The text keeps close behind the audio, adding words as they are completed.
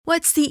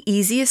What's the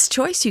easiest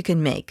choice you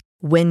can make?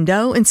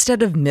 Window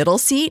instead of middle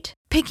seat?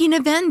 Picking a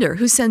vendor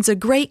who sends a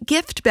great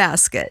gift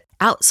basket?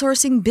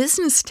 Outsourcing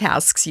business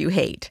tasks you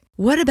hate?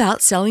 What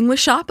about selling with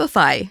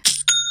Shopify?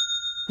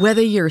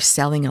 Whether you're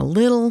selling a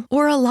little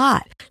or a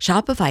lot,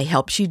 Shopify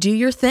helps you do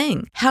your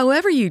thing,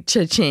 however you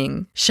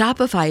cha-ching.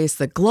 Shopify is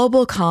the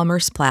global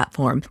commerce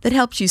platform that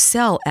helps you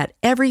sell at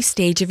every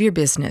stage of your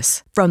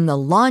business. From the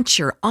launch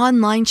your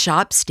online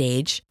shop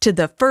stage to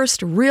the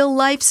first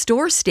real-life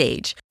store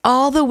stage,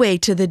 all the way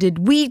to the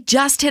did we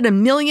just hit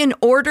 1 million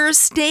orders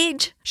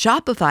stage.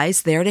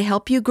 Shopify's there to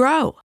help you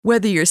grow.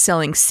 Whether you're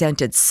selling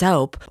scented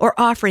soap or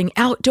offering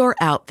outdoor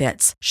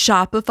outfits,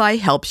 Shopify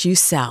helps you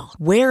sell.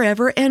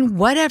 Wherever and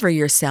whatever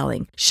you're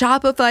selling,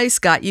 Shopify's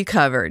got you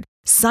covered.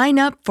 Sign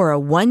up for a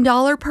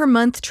 $1 per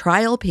month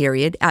trial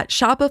period at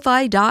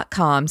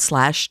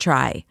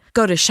shopify.com/try.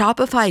 Go to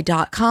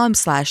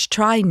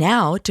shopify.com/try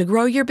now to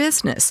grow your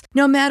business,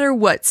 no matter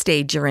what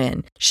stage you're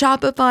in.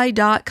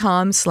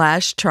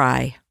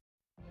 Shopify.com/try.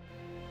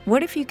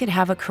 What if you could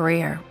have a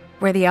career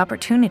where the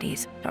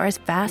opportunities are as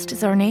vast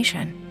as our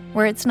nation,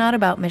 where it's not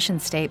about mission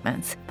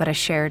statements, but a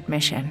shared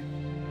mission?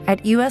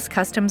 At U.S.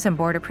 Customs and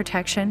Border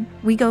Protection,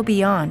 we go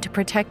beyond to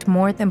protect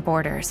more than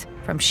borders.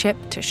 From ship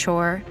to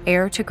shore,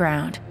 air to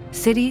ground,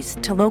 cities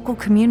to local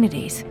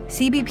communities,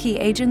 CBP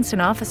agents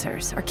and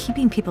officers are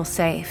keeping people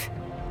safe.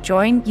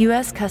 Join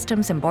U.S.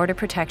 Customs and Border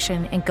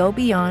Protection and go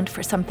beyond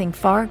for something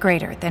far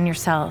greater than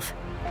yourself.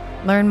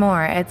 Learn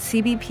more at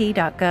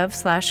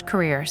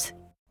cbp.gov/careers.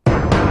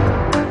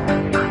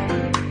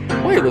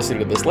 Why are you listening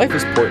to this? Life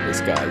is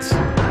pointless, guys.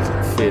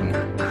 Finn.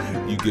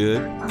 You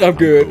good? I'm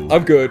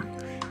good.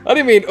 I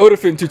didn't mean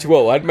Odafin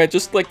 220. I meant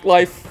just like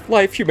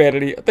life,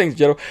 humanity, things in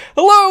general.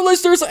 Hello,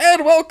 listeners,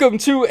 and welcome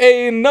to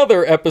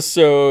another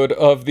episode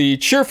of the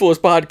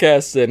cheerfulest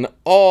podcast in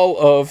all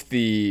of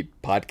the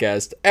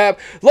podcast app,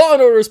 Law &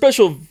 Order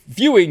Special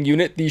Viewing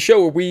Unit, the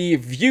show where we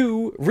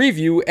view,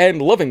 review,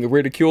 and lovingly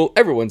ridicule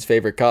everyone's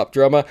favorite cop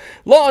drama,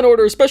 Law &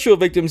 Order Special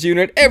Victims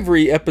Unit,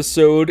 every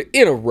episode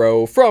in a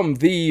row from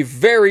the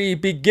very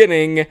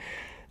beginning.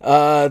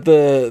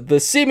 The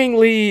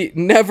seemingly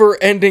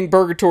never-ending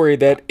purgatory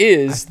that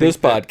is this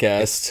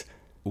podcast.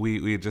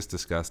 We had just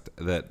discussed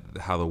that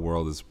how the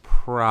world is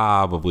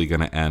probably going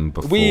to end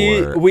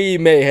before we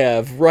may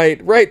have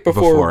right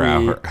before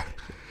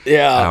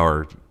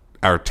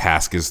our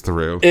task is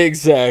through.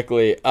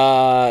 Exactly.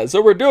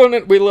 So we're doing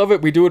it. We love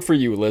it. We do it for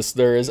you,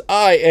 listeners.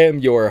 I am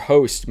your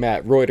host,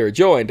 Matt Reuter,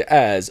 joined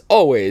as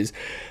always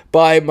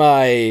by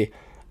my,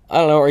 I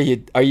don't know,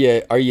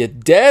 are you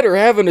dead or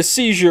having a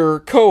seizure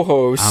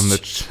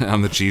co-host?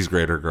 I'm the cheese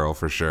grater girl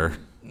for sure.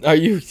 Are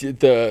you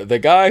the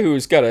guy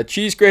who's got a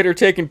cheese grater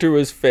taken to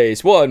his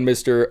face? One,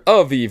 Mr.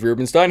 Aviv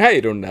Rubenstein. How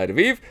you doing tonight,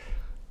 Aviv?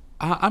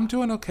 I'm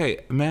doing okay.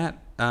 Matt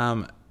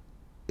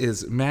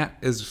is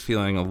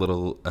feeling a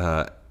little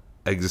a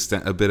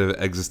bit of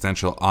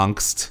existential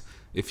angst,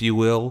 if you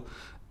will.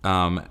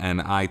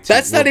 And I too,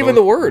 That's not even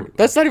the word.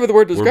 That's not even the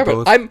word to describe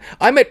it.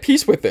 I'm at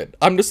peace with it.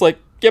 I'm just like,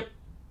 yep.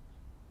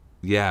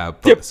 Yeah,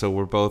 so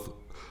we're both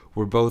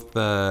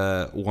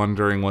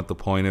wondering what the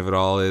point of it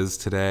all is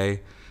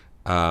today.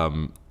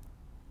 Yep.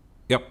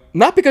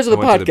 Not because of the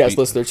podcast,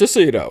 listeners, just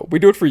so you know. We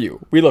do it for you.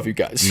 We love you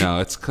guys.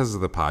 No, it's because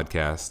of the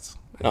podcast.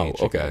 I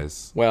hate you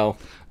guys. Well,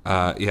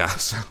 yeah.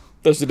 So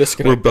there's a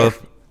disconnect.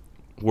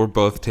 We're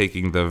both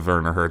taking the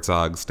Werner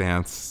Herzog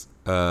stance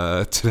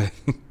today.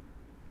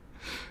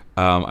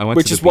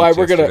 Which is why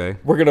we're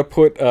gonna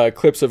put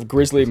clips of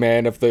Grizzly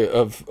Man of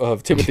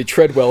Timothy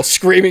Treadwell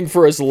screaming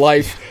for his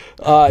life.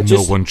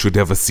 No one should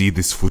ever see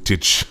this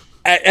footage.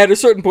 At a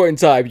certain point in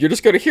time, you're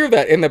just gonna hear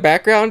that in the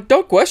background.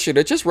 Don't question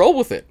it. Just roll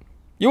with it.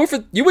 You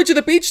went to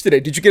the beach today.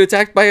 Did you get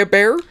attacked by a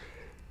bear?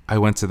 I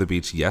went to the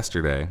beach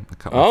yesterday. I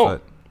cut my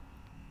foot.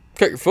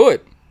 Cut your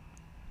foot?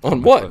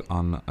 On what?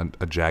 On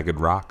a jagged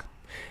rock.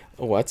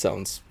 Oh, that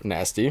sounds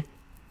nasty.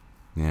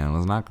 Yeah, it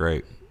was not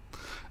great.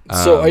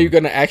 So are you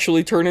going to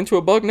actually turn into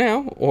a bug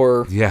now,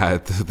 or? Yeah,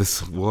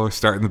 we're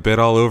starting the bit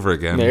all over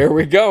again. There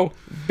we go.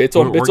 Bits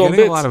on bits.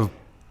 We're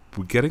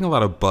getting a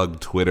lot of bug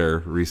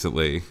Twitter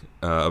recently.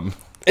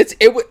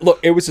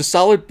 It was a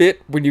solid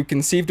bit when you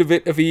conceived of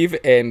it, Aviv,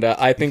 and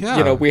I think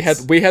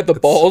we had the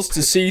balls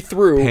to see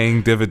through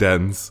paying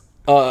dividends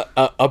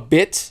a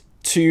bit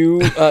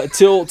to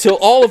till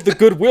all of the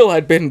goodwill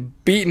had been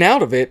beaten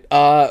out of it.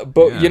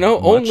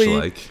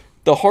 Only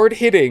the hard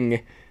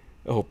hitting.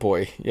 Oh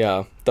boy,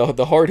 yeah,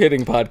 the hard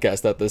hitting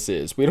podcast that this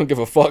is. We don't give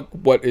a fuck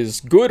what is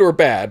good or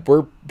bad.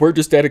 We're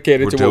just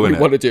dedicated to what we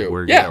want to do.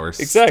 We're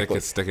exactly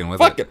sticking with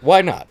fuck it.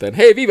 Why not then?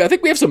 Hey, Aviv, I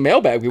think we have some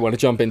mailbag we want to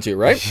jump into,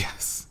 right?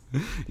 Yes.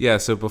 Yeah,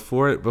 so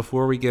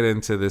before we get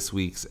into this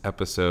week's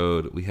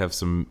episode, we have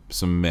some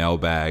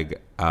mailbag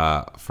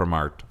from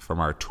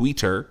our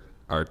Twitter,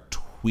 our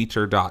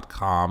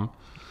Twitter.com.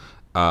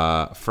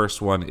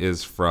 First one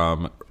is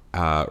from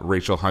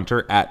Rachel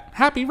Hunter at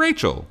Happy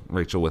Rachel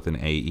with an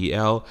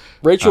AEL.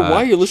 Rachel, why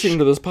are you listening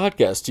to this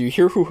podcast? Do you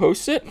hear who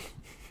hosts it?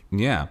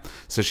 Yeah.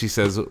 So she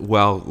says,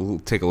 well,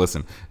 take a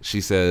listen.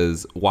 She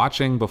says,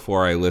 watching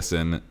before I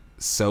listen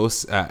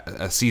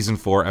season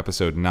 4,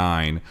 episode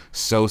 9,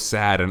 so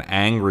sad and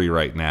angry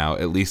right now.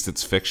 At least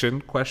it's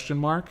fiction? ?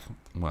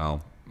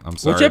 Well, I'm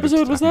sorry. Which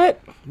episode was that?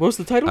 What was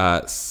the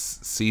title?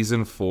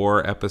 Season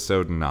 4,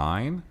 episode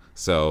 9.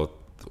 So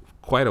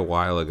quite a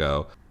while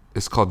ago.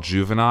 It's called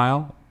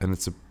Juvenile, and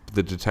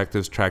the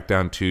detectives track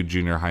down 2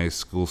 junior high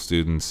school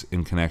students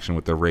in connection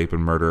with the rape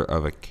and murder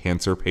of a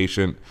cancer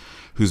patient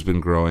who's been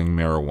growing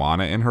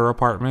marijuana in her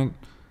apartment.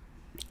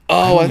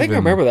 Oh, I think I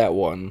remember that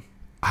one.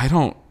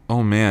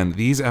 Oh man,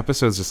 these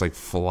episodes just like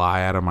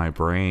fly out of my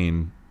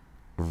brain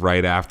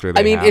right after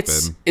they happen.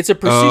 It's a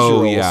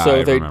procedural,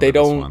 so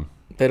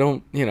they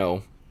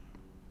don't,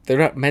 they're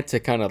not meant to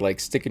kind of like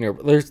stick in your.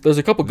 There's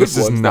a couple good ones.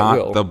 This is not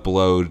not the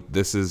blow.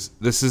 This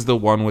is the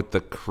one with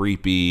the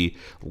creepy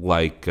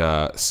like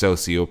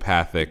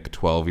sociopathic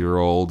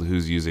 12-year-old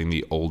who's using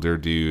the older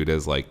dude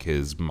as like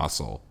his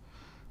muscle,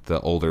 the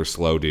older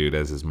slow dude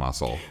as his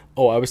muscle.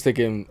 Oh, I was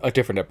thinking a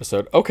different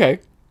episode. Okay.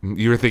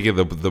 You were thinking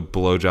the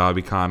blowjob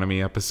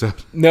economy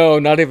episode? No,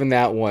 not even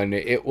that one.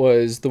 It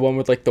was the one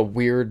with like the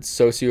weird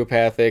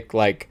sociopathic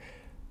like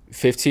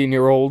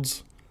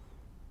 15-year-olds.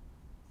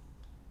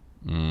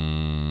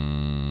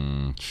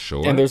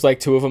 Sure. And there's like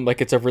 2 of them.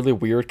 Like it's a really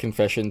weird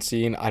confession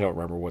scene. I don't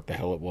remember what the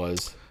hell it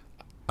was.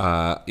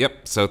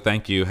 Yep. So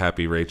thank you,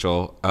 Happy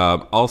Rachel.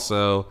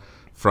 Also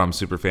from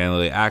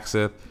Superfamily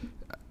Axeth,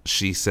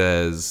 she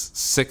says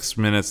 6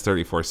 minutes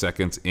 34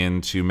 seconds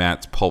into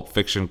Matt's Pulp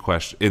Fiction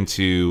question,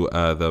 into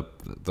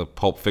the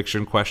Pulp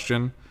Fiction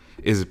question,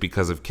 is it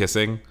because of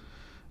kissing?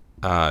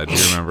 Do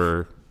you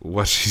remember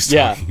what she's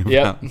talking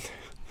about?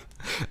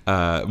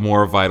 Yep.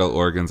 More vital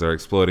organs are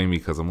exploding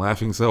because I'm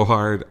laughing so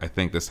hard. I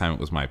think this time it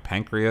was my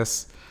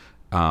pancreas.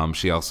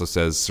 She also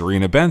says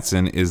Serena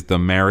Benson is the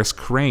Maris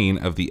Crane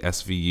of the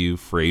SVU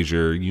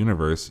Frasier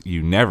universe.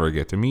 You never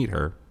get to meet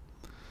her,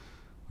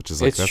 which is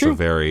like It's that's true. a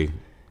very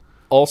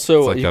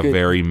Also, it's like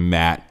very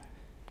Matt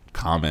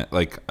comment.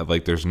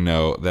 Like there's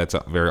no, that's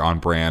very on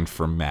brand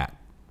for Matt.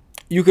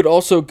 You could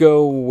also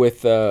go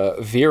with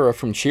Vera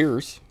from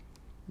Cheers,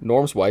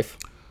 Norm's wife.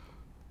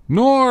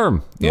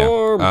 Norm.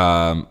 Norm.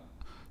 Yeah.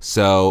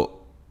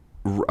 So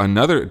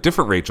another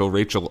different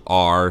Rachel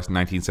R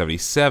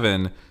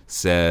 1977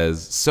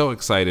 says, so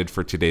excited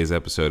for today's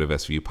episode of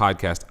SVU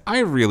Podcast. I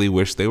really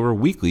wish they were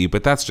weekly,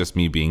 but that's just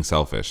me being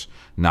selfish.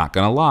 Not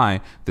gonna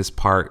lie, this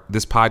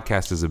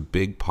podcast is a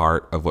big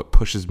part of what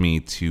pushes me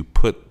to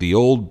put the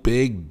old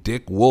big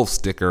Dick Wolf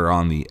sticker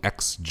on the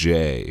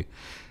XJ.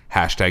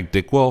 Hashtag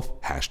Dick Wolf,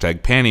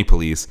 hashtag Panty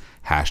Police,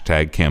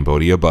 hashtag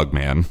Cambodia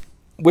Bugman.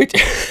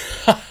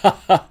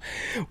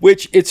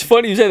 Which it's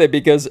funny you say that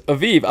because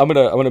Aviv, I'm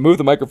gonna move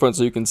the microphone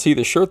so you can see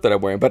the shirt that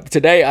I'm wearing. But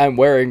today I'm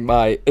wearing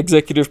my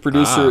executive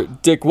producer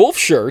Dick Wolf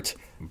shirt.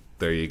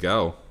 There you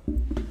go,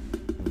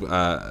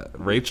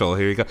 Rachel.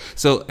 Here you go.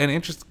 So one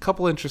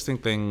interesting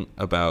thing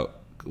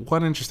about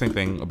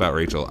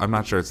Rachel.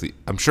 I'm sure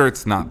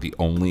it's not the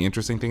only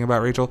interesting thing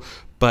about Rachel,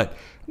 but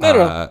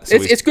No.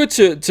 It's good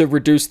to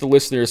reduce the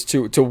listeners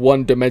to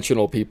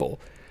one-dimensional people.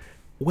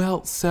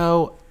 Well,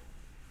 so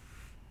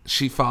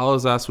she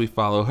follows us, we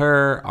follow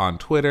her on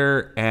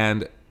Twitter,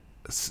 and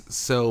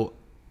so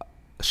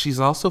she's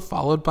also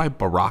followed by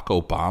Barack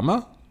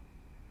Obama.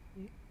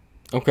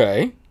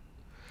 Okay.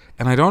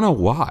 And I don't know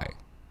why.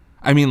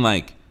 I mean,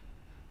 like...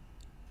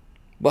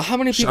 Well, how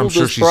many people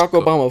does Barack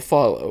Obama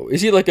follow?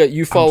 Is he like a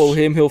you follow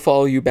him, he'll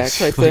follow you back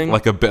type thing?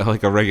 like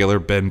a regular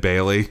Ben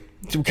Bailey?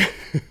 Because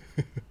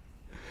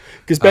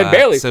Ben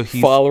Bailey,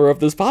 follower of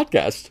this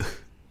podcast.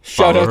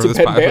 Shout out to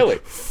Ben Bailey.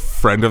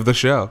 Friend of the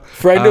show.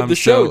 Friend of the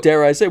show,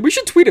 dare I say. We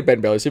should tweet at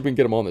Ben Bailey, see if we can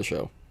get him on the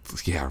show.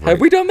 Yeah, right.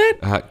 Have we done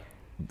that?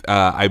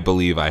 I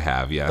believe I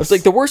have, yes. I was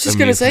like, the worst he's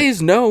going to say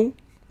is no.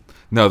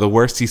 No, the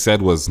worst he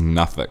said was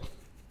nothing.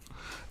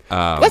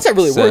 That's not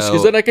really worse,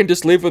 because then I can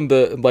just leave him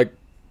the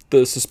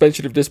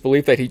suspension of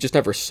disbelief that he just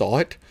never saw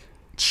it.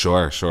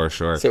 Sure. So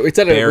it's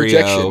not a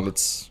rejection.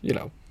 It's,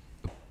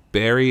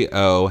 Barry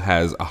O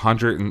has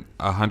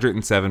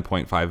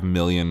 107.5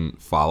 million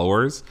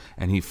followers,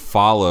 and he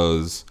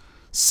follows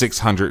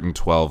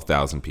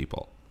 612,000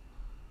 people.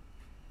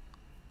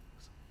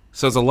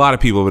 So it's a lot of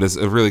people, but it's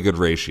a really good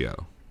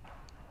ratio.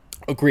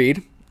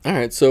 Agreed. All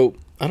right, so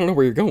I don't know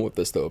where you're going with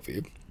this, though,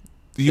 Phoebe.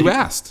 You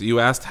asked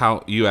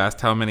how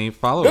many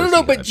followers.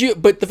 No,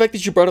 but the fact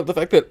that you brought up the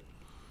fact that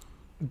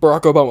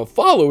Barack Obama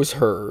follows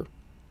her.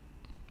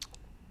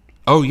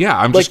 Oh yeah,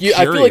 I'm just curious.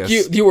 I feel like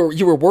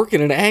you were working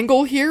an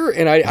angle here,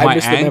 and I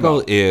missed the memo. My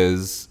angle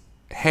is,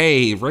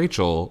 hey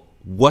Rachel,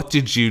 what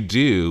did you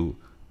do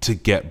to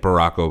get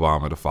Barack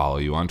Obama to follow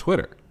you on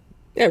Twitter?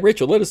 Yeah,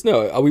 Rachel, let us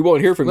know. We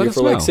won't hear from you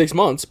for like 6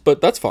 months, but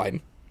that's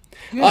fine.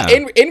 Yeah.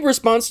 In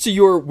response to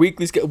your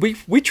weekly,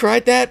 we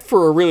tried that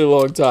for a really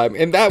long time,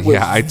 and that was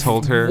I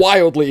told her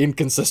wildly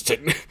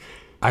inconsistent.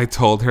 I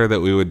told her that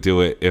we would do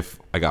it if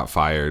I got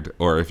fired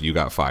or if you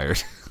got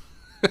fired.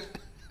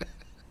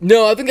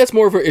 No, I think that's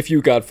more of a if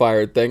you got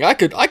fired thing. I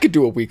could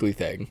do a weekly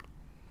thing.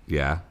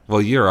 Yeah.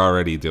 Well, you're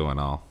already doing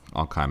all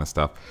kind of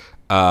stuff.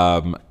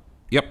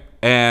 Yep.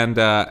 And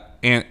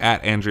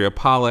at Andrea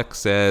Pollock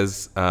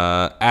says,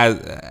 as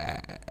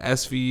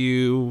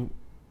SVU.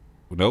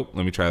 Nope.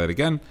 Let me try that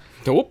again.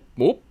 Nope.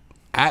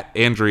 At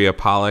Andrea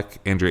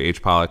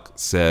H. Pollock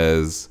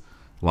says,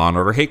 Law and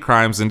Order Hate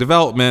Crimes in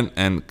Development,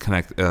 and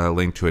connect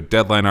link to a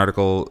Deadline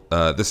article.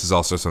 This is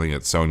also something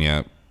that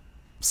Sonia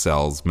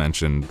Sells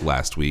mentioned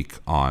last week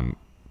on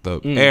the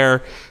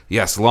air.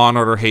 Yes, Law and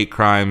Order Hate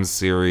Crimes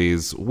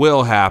series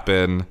will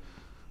happen.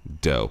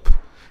 Dope.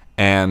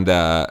 And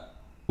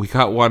we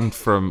got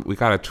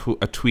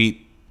a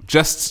tweet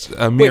just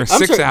a mere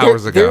 6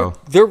 hours ago.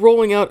 They're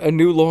rolling out a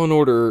new Law and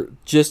Order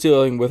just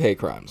dealing with hate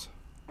crimes.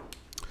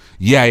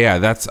 Yeah,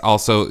 that's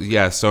also,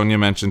 Sonia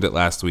mentioned it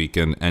last week,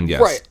 and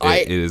yes, right,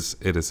 it is.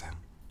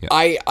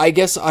 Yeah. I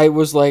guess I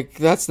was like,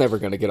 that's never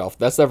going to get off.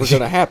 That's never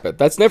going to happen.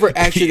 That's never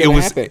actually going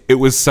to happen. It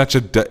was such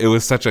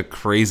a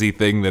crazy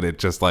thing that it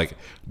just like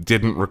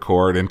didn't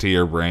record into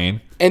your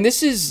brain. And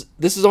this is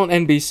on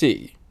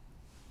NBC.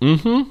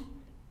 Mm-hmm.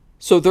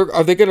 So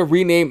are they going to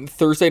rename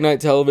Thursday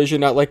night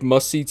television not like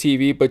must-see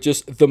TV, but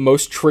just the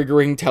most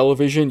triggering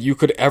television you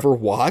could ever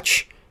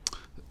watch?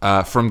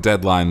 From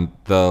Deadline,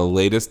 the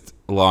latest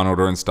Law and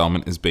Order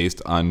installment is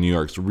based on New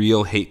York's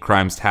Real Hate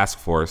Crimes Task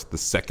Force, the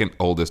second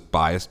oldest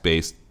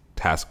bias-based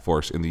task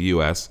force in the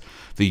U.S.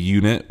 The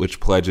unit, which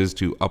pledges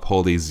to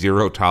uphold a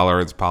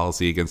zero-tolerance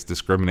policy against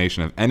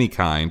discrimination of any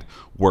kind,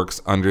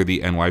 works under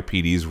the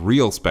NYPD's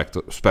Real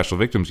Special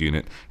Victims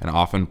Unit and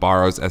often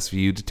borrows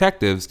SVU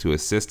detectives to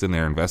assist in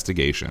their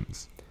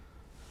investigations.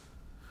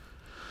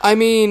 I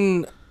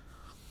mean,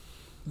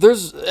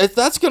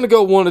 that's going to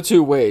go one of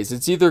two ways.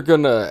 It's either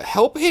going to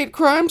help hate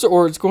crimes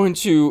or it's going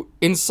to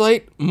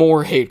incite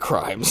more hate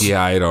crimes.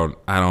 Yeah, I don't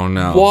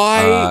know.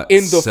 Why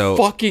in the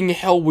fucking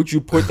hell would you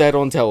put that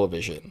on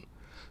television?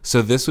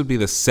 So this would be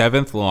the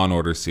 7th Law and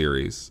Order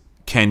series.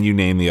 Can you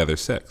name the other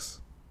 6?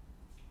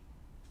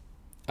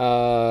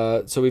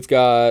 So we've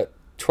got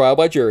Trial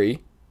by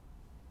Jury.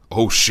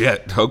 Oh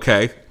shit.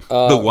 Okay.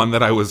 The one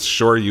that I was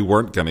sure you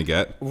weren't going to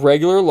get.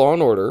 Regular Law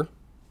and Order.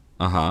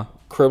 Uh-huh.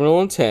 Criminal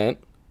Intent.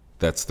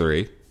 That's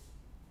 3.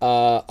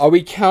 Are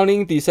we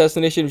counting the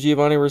assassination of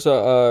Giovanni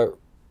Versace?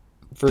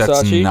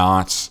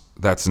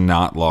 That's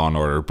not Law and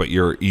Order, but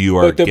you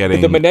are getting.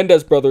 But the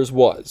Menendez brothers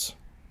was.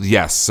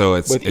 Yes, so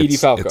it's with Edie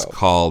Falco. It's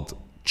called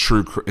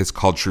True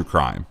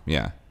Crime.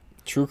 Yeah.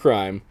 True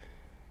Crime.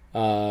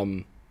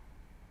 Do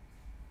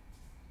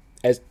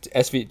I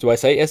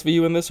say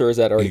SVU in this, or is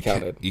that already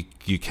counted?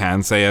 You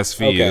can say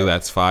SVU. Okay.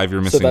 That's 5. You're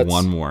missing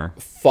one more.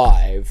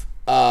 5.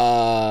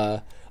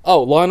 Law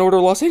and Order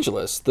Los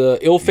Angeles, the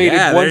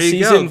ill-fated one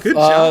season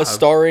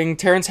starring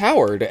Terrence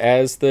Howard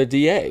as the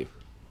DA.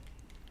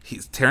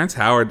 Terrence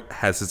Howard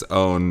has his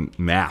own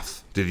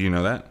math. Did you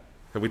know that?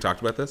 Have we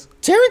talked about this?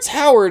 Terrence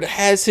Howard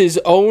has his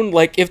own,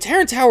 like, if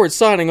Terrence Howard's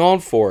signing on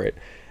for it,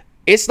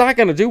 it's not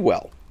going to do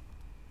well.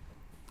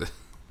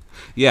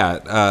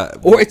 Yeah.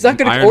 Or it's not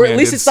going to, or at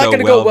least it's not going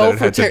to go well for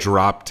had to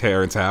drop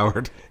Terrence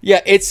Howard.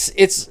 Yeah, it's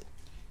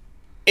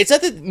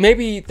not that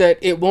maybe that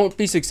it won't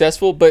be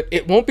successful, but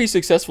it won't be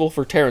successful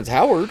for Terrence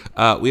Howard.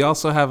 We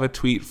also have a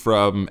tweet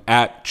from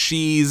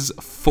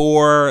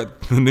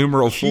 @cheese4, the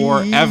numeral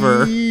 4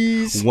 ever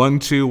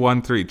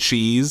 1213.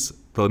 Cheese,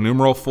 the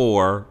numeral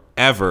 4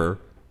 ever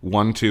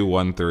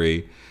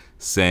 1213,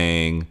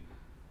 saying,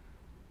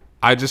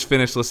 I just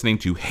finished listening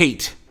to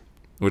Hate,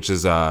 which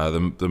is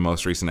the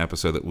most recent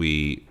episode that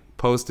we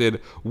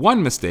posted.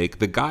 One mistake,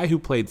 the guy who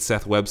played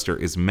Seth Webster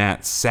is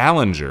Matt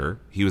Salinger.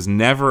 He was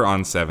never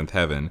on Seventh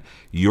Heaven.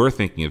 You're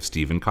thinking of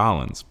Stephen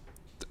Collins.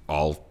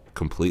 All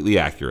completely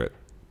accurate.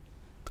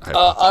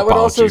 I would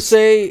also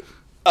say,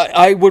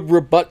 I would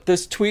rebut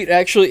this tweet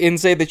actually and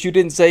say that you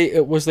didn't say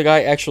it was the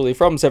guy actually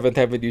from Seventh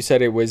Heaven. You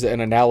said it was an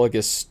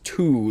analogous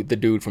to the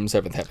dude from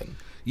Seventh Heaven.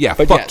 Yeah,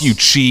 but fuck you,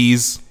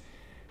 Cheese.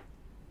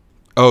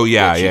 Oh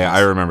yeah,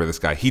 I remember this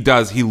guy. He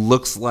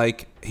looks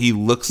like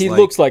him, but you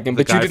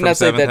did not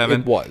say that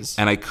it was.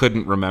 And I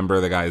couldn't remember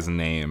the guy's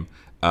name.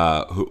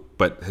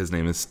 But his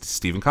name is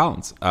Stephen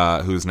Collins,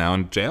 who's now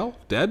in jail,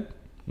 dead.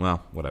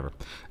 Well, whatever.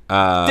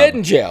 Dead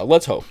in jail.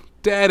 Let's hope.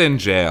 Dead in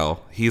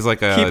jail. He's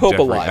like a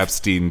Jeffrey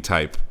Epstein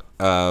type.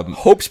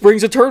 Hope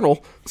springs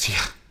eternal.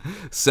 Yeah.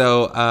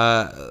 So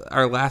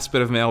our last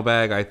bit of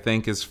mailbag, I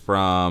think, is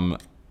from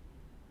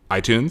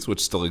iTunes,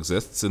 which still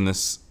exists in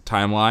this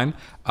timeline,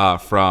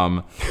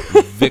 from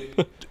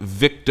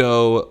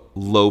Victo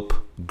Lope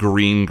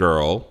Green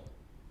Girl.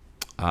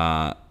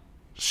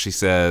 She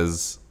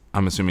says,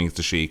 I'm assuming it's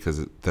a she because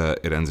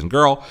it ends in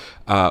girl.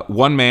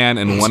 One man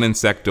and one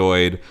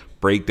insectoid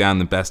break down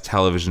the best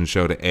television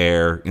show to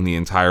air in the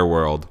entire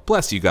world.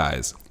 Bless you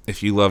guys.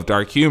 If you love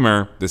dark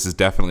humor, this is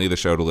definitely the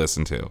show to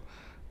listen to.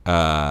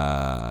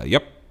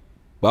 Yep.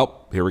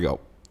 Well, here we go.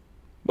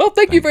 Well,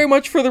 thank you very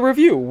much for the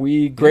review.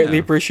 We greatly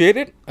appreciate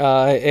it.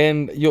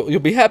 And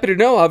you'll be happy to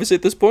know, obviously,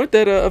 at this point,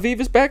 that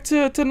Aviv is back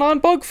to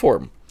non-bug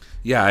form.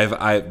 Yeah,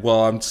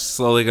 I'm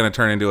slowly going to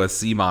turn into a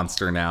sea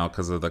monster now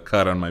because of the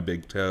cut on my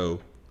big toe.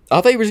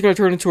 I thought you were just going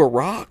to turn into a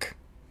rock.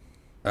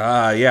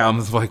 Yeah, I'm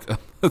like,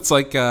 it's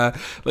like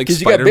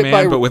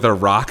Spider-Man, but with a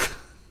rock.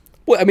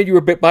 Well, I mean, you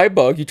were bit by a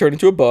bug. You turned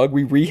into a bug.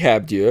 We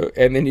rehabbed you,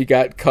 and then you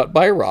got cut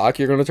by a rock.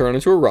 You're going to turn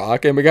into a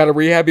rock, and we got to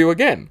rehab you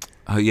again.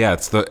 Yeah,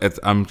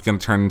 I'm going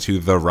to turn into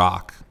The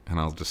Rock,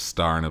 and I'll just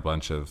star in a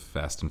bunch of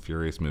Fast and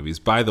Furious movies.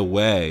 By the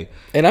way...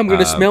 And I'm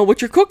going to smell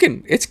what you're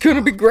cooking. It's going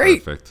to be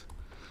great. Perfect.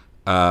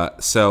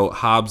 So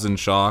Hobbs and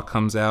Shaw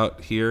comes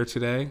out here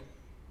today.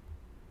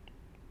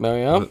 Oh,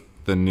 yeah?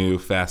 The new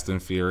Fast and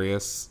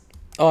Furious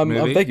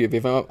thank you,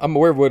 Viv. I'm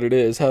aware of what it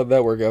is. How did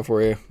that work out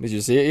for you? Did you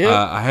see it yet?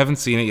 I haven't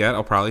seen it yet.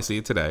 I'll probably see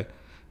it today.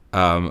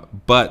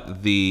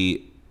 But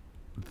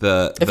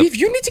Aviv,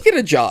 you need to get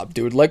a job,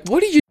 dude. Like, what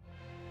do you...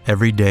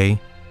 Every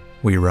day,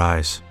 we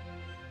rise,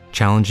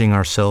 challenging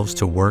ourselves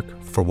to work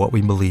for what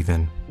we believe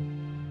in.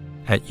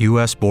 At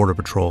U.S. Border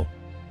Patrol,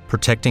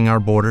 protecting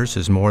our borders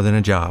is more than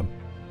a job.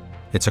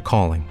 It's a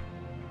calling.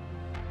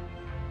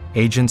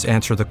 Agents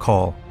answer the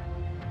call,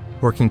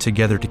 working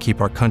together to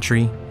keep our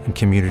country and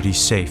communities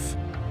safe.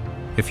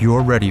 If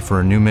you're ready for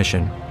a new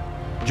mission,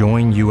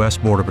 join U.S.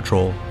 Border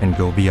Patrol and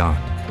go beyond.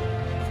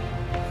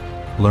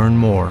 Learn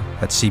more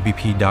at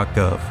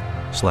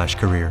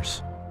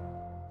cbp.gov/careers.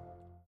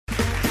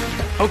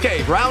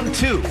 Okay, round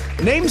 2.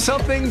 Name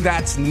something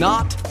that's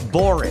not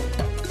boring.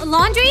 A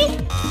laundry?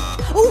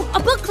 Ooh, a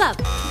book club.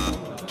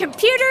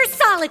 Computer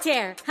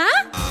solitaire,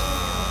 huh?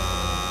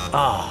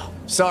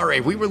 Sorry,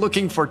 we were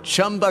looking for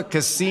Chumba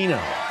Casino.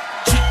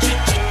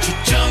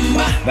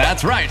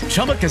 That's right.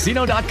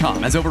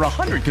 ChumbaCasino.com has over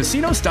 100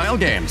 casino-style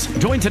games.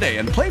 Join today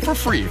and play for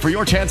free for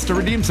your chance to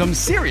redeem some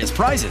serious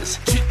prizes.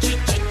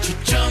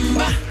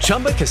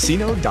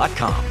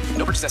 ChumbaCasino.com.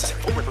 No purchase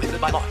necessary. Void where prohibited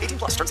by law. 18+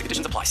 terms and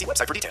conditions apply. See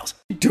website for details.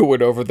 Do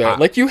it over there.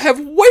 Like, you have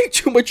way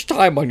too much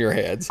time on your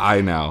hands.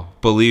 I know.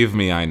 Believe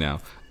me, I know.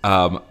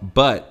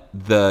 But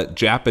the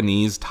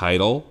Japanese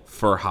title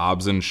for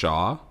Hobbs and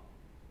Shaw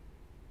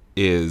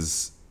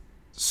is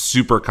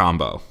Super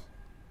Combo.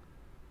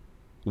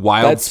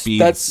 Wild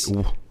Speed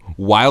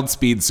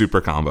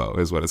Super Combo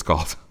is what it's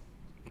called.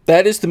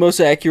 That is the most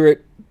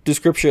accurate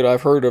description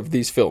I've heard of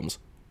these films.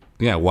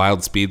 Yeah,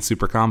 Wild Speed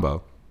Super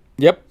Combo.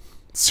 Yep.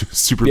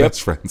 Super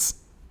best friends.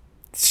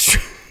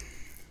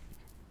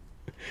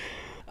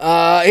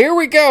 Here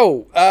we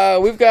go.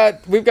 We've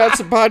got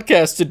some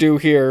podcasts to do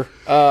here.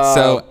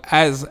 So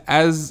as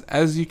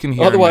you can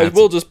hear, otherwise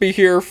we'll just be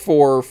here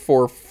for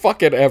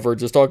fucking ever,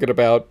 just talking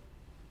about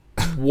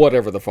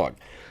whatever the fuck.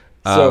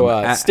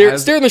 So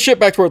steering the ship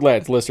back toward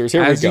land, listeners. Here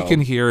we go. As you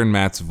can hear in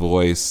Matt's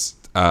voice,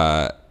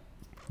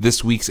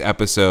 this week's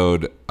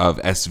episode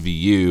of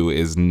SVU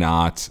is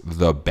not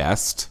the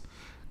best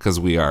because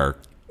we are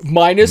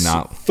minus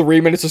 3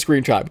 minutes of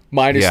screen time.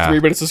 3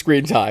 minutes of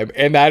screen time,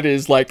 and that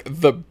is like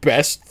the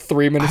best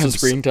 3 minutes of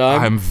screen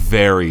time. I'm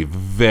very,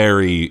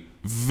 very,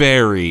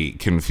 very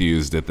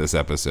confused at this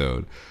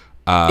episode.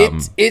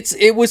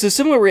 It was a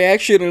similar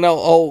reaction, and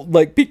I'll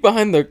like peek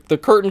behind the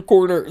curtain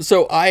corner.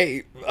 So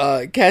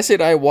Cassie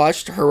and I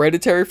watched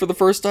Hereditary for the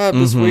first time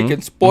this week,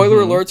 and spoiler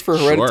alerts for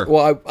Hereditary. Sure.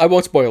 Well, I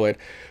won't spoil it,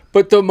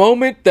 but the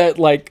moment that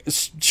like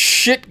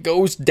shit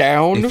goes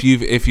down,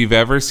 if you've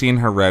ever seen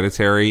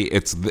Hereditary,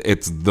 it's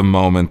the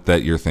moment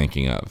that you're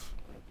thinking of.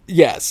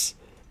 Yes.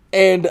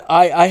 And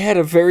I had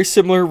a very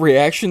similar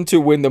reaction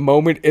to when the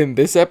moment in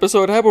this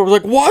episode happened. I was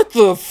like, what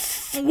the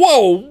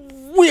whoa.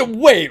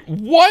 Wait,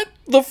 what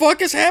the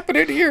fuck is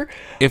happening here?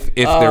 If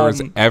there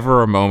was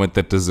ever a moment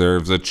that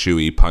deserves a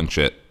Chewie punch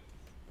it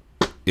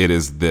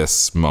is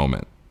this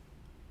moment.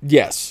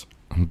 Yes.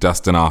 I'm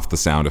dusting off the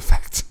sound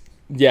effect.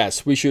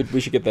 Yes, we should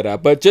get that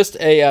out. But just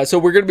so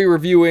we're going to be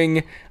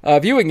viewing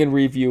and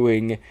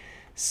reviewing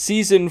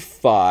Season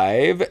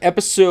 5,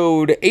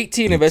 Episode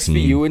 18 of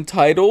SVU,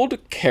 entitled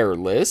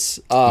Careless.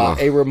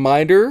 A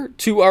reminder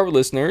to our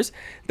listeners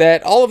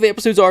that all of the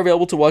episodes are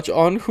available to watch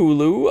on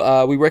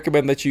Hulu. We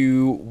recommend that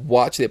you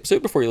watch the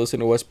episode before you listen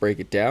to us break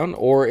it down.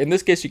 Or in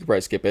this case, you can probably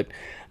skip it.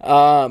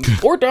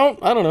 Or don't.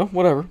 I don't know.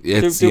 Whatever.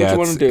 Do what you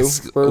want to do.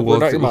 We're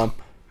not your mom.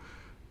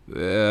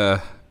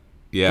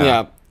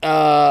 Yeah.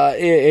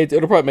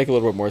 It'll probably make a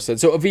little bit more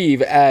sense. So,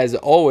 Aviv, as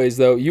always,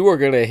 though, you are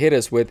going to hit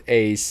us with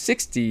a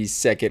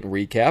 60-second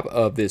recap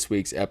of this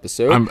week's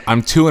episode.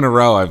 I'm 2 in a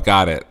row. I've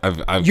got it.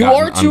 You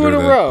are 2 in a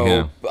row.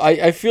 Yeah.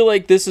 I feel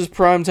like this is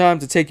prime time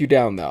to take you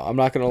down, though. I'm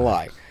not going to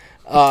lie.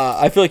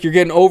 I feel like you're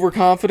getting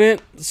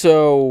overconfident,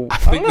 so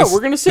I don't know. We're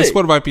going to see. This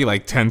one might be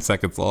like 10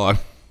 seconds long.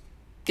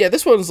 Yeah,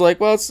 this one's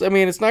like, well,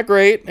 it's not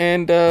great,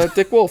 and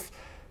Dick Wolf.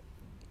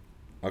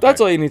 Okay.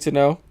 That's all you need to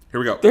know. Here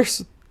we go.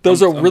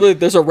 There's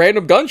a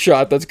random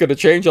gunshot that's going to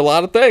change a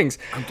lot of things.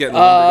 I'm getting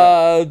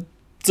lumbered up.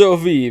 So,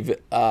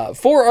 Aviv,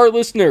 for our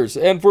listeners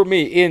and for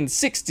me, in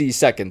 60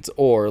 seconds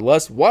or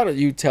less, why don't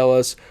you tell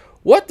us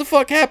what the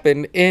fuck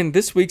happened in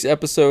this week's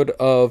episode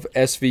of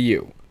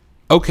SVU?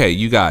 Okay,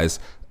 you guys.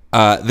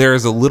 There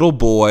is a little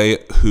boy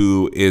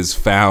who is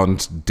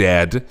found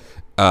dead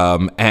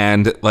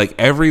And like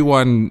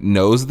everyone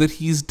knows that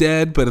he's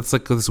dead, but it's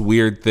like this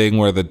weird thing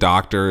where the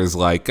doctor is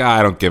like,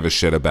 I don't give a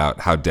shit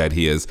about how dead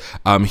he is.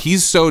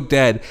 He's so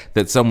dead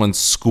that someone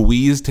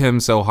squeezed him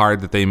so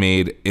hard that they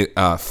made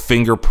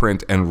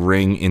fingerprint and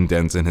ring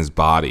indents in his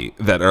body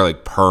that are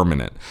like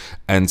permanent.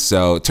 And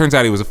so it turns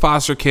out he was a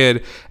foster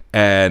kid,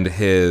 and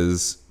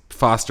his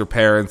foster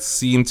parents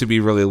seem to be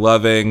really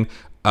loving,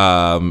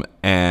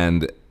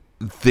 and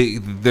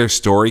their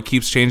story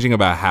keeps changing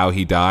about how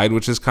he died,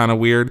 which is kind of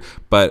weird.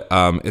 But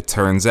it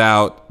turns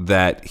out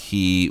that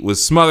he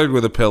was smothered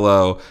with a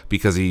pillow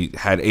because he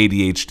had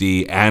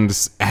ADHD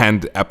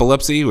and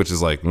epilepsy, which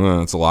is like,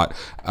 that's a lot.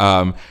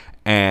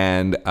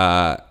 And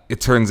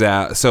it turns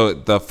out, so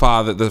the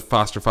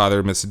foster father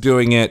admits to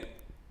doing it,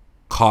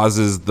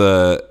 accuses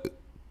the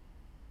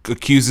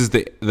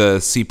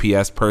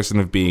CPS person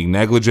of being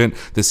negligent.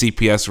 The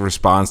CPS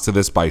responds to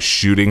this by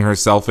shooting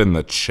herself in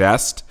the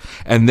chest.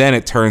 And then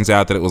it turns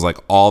out that it was like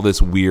all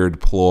this weird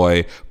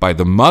ploy by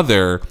the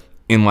mother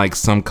in like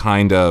some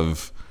kind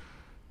of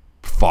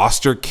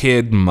foster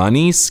kid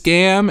money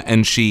scam.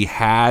 And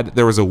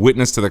there was a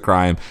witness to the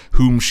crime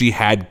whom she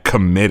had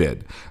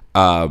committed.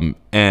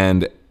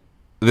 And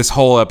this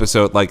whole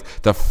episode, like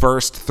the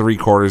first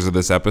 3/4 of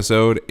this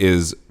episode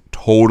is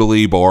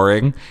totally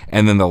boring,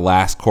 and then the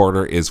last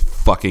quarter is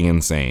fucking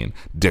insane.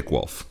 Dick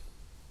Wolf.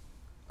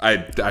 I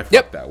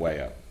fucked that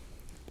way up.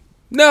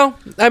 No,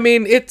 I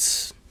mean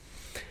it's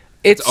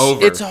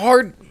over. It's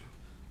hard.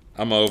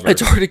 I'm over.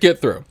 It's hard to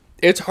get through.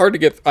 It's hard to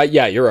get.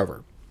 Yeah, you're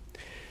over.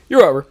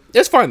 You're over.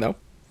 It's fine though.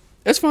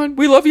 It's fine.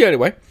 We love you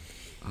anyway.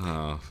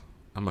 I'm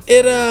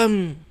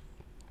a.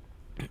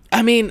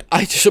 I mean,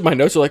 I just my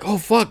notes are like, oh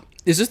fuck.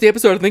 Is this the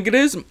episode I think it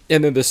is?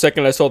 And then the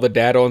second I saw the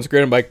dad on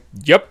screen, I'm like,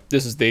 yep,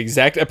 this is the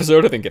exact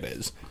episode I think it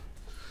is.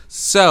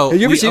 So, have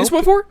you ever seen this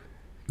one before?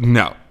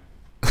 No.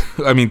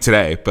 I mean,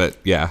 today, but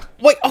yeah.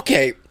 Wait,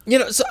 okay.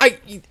 So I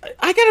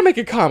gotta make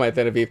a comment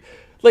then, Aviv.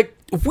 Like,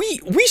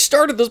 we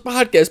started this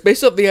podcast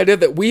based off the idea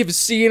that we've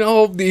seen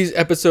all of these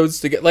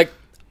episodes together. Like,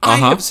 I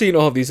have seen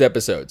all of these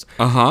episodes.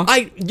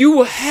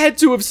 You had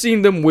to have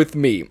seen them with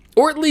me,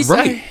 or at least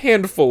a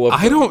handful of them.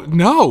 I don't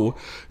know.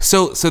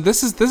 So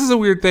this is a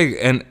weird thing,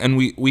 and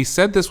we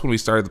said this when we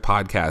started the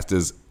podcast.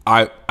 Is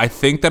I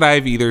think that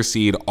I've either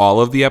seen all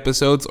of the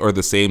episodes or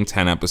the same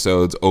 10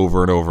 episodes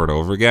over and over and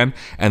over again.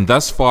 And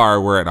thus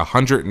far, we're at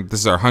 100. This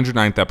is our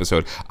 109th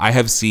episode. I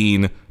have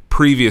seen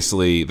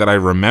previously, that I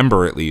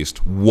remember at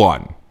least,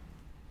 one.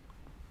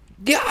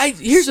 Yeah,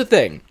 here's the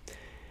thing.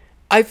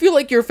 I feel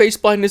like your face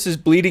blindness is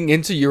bleeding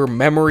into your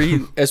memory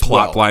as well.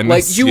 Plot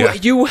blindness.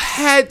 Like you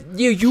had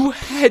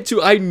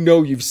to. I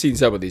know you've seen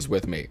some of these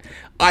with me.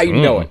 I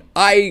know it.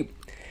 I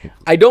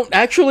don't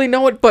actually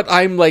know it, but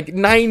I'm like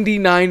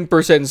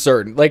 99%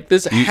 certain. Like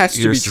this has to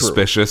be true. You're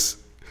suspicious.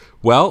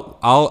 Well,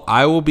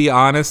 I will be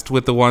honest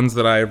with the ones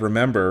that I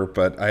remember,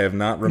 but I have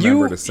not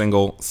remembered a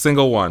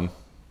single one.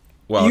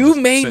 Well, you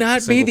may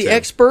not be the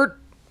expert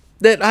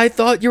that I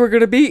thought you were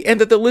going to be,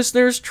 and that the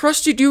listeners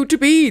trusted you to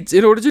be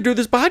in order to do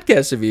this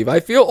podcast, Aviv. I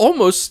feel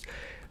almost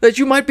that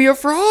you might be a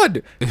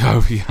fraud.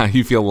 Oh, yeah,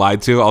 you feel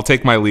lied to? I'll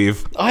take my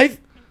leave. I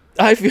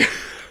feel...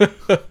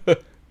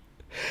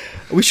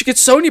 We should get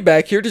Sony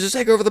back here to just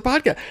take over the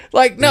podcast.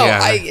 Like, no,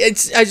 Yeah.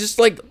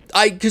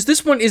 because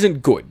this one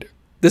isn't good.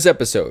 This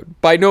episode,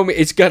 by no means,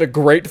 it's got a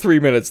great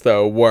 3 minutes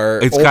though. Where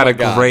it's got a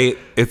great.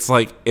 It's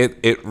like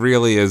it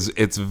really is.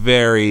 It's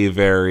very,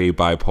 very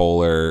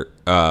bipolar.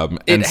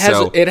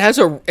 It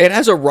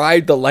has a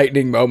ride the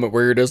lightning moment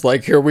where you're just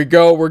like, here we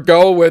go, we're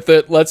going with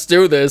it, let's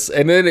do this,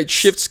 and then it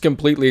shifts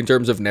completely in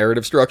terms of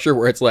narrative structure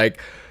where it's like,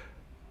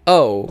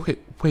 oh,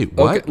 wait,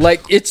 what? Okay,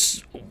 like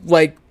it's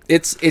like.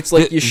 It's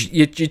like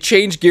you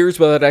change gears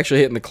without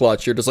actually hitting the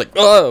clutch. You're just like,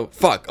 oh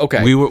fuck,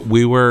 okay. We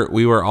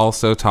were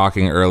also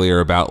talking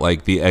earlier about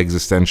like the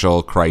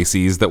existential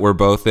crises that we're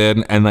both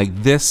in, and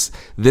like this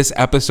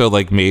episode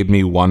like made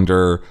me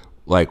wonder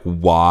like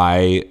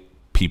why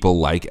people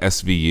like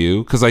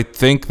SVU, because I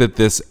think that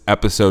this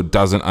episode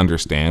doesn't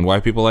understand why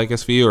people like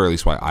SVU, or at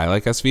least why I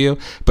like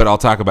SVU. But I'll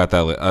talk about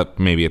that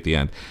maybe at the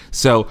end.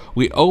 So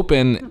we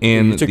open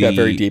in. You took that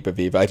very deep,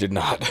 Aviv. I did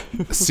not.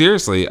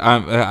 Seriously,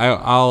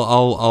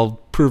 I'll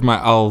prove my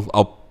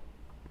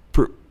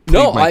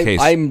No, my case.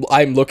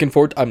 I'm looking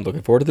forward. I'm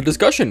looking forward to the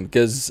discussion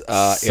because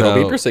it'll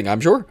be interesting.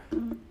 I'm sure.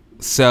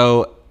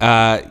 So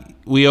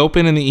we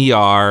open in the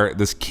ER.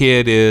 This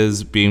kid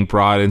is being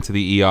brought into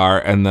the ER,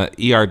 and the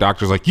ER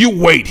doctor's like, "You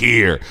wait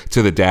here,"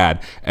 to the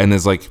dad, and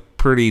is like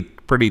pretty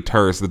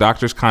terse. The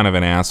doctor's kind of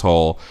an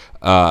asshole,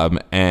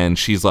 and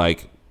she's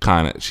like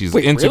she's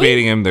intubating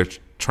really? him. They're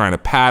trying to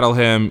paddle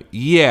him.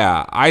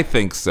 Yeah, I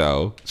think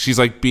so. She's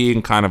like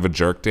being kind of a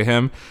jerk to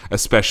him,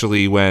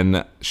 especially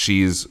when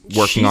she's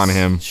working on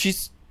him.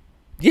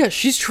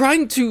 She's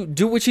trying to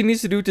do what she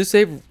needs to do to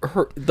save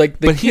her, like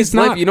the kid's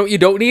not, life. You know what you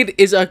don't need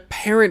is a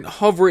parent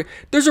hovering.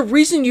 There's a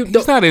reason you don't.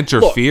 He's not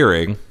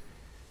interfering. Look,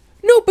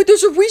 no, but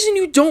there's a reason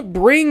you don't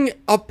bring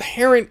a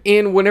parent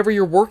in whenever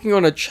you're working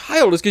on a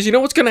child. Is because you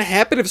know what's going to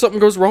happen if something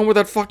goes wrong with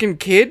that fucking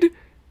kid?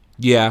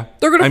 Yeah.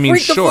 They're going to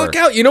freak the fuck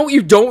out. You know what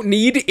you don't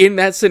need in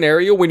that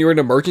scenario when you're in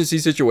an emergency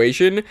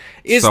situation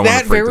is Someone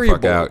that to freak variable.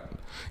 the fuck out.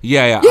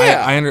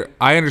 Yeah.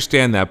 I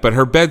understand that, but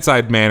her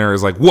bedside manner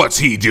is like, what's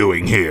he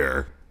doing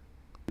here?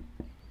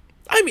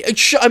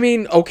 I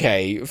mean,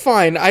 okay,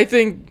 fine. I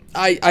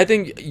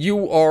think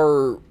you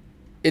are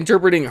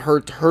interpreting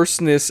her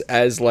terseness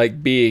as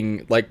like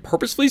being like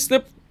purposefully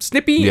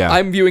snippy. Yeah.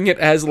 I'm viewing it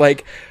as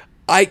like,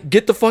 I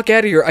get the fuck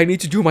out of here. I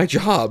need to do my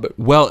job.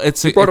 Well,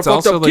 it's you brought a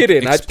fucked also up kid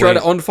like in. I try to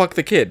unfuck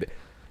the kid.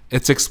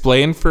 It's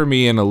explained for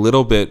me in a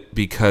little bit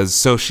because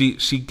so she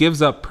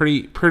gives up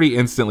pretty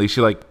instantly.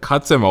 She like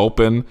cuts him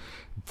open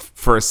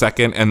for a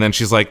second and then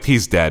she's like,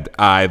 he's dead.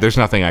 There's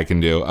nothing I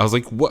can do. I was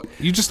like, what?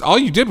 All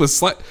you did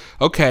was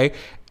okay.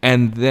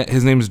 And then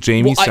his name is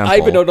Jamie Semple. I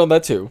have a note on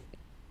that too.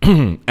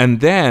 And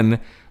then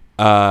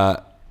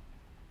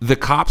the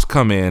cops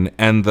come in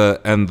and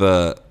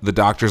the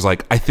doctor's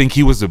like, I think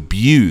he was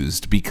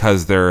abused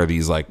because there are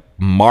these like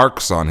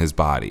marks on his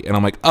body. And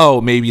I'm like,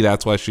 oh, maybe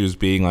that's why she was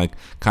being like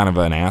kind of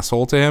an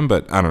asshole to him,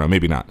 but I don't know,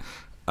 maybe not.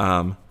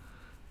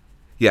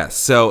 Yeah,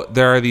 so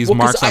there are these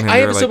marks on him. I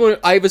have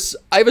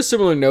a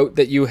similar note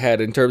that you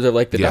had in terms of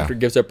like the doctor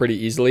gives up pretty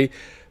easily.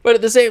 But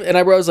at the same, and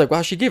I was like,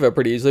 wow, she gave up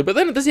pretty easily. But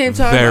then at the same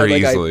time, very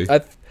easily.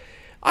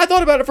 I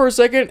thought about it for a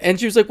second, and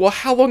she was like, well,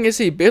 how long has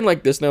he been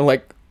like this? And I'm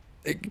like,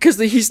 because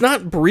he's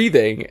not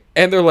breathing,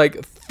 and they're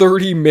like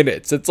 30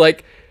 minutes. It's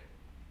like,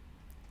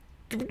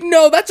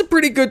 no, that's a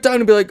pretty good time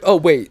to be like, oh,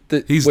 wait.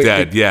 He's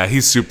dead. Yeah,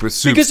 he's super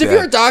because if dead.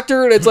 you're a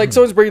doctor and it's like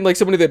someone's bringing like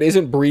somebody that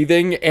isn't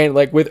breathing and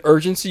like with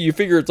urgency, you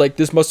figure it's like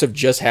this must have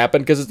just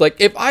happened. Because it's like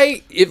if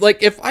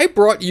I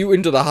brought you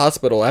into the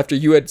hospital after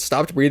you had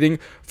stopped breathing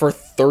for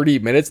 30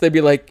 minutes, they'd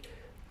be like,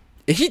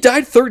 he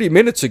died 30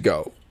 minutes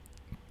ago.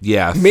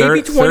 Yeah,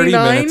 maybe 30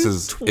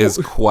 minutes is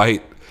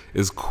quite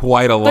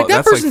a lot. Like, that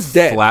that's person's like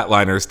dead.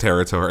 Flatliners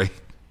territory.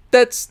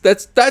 That's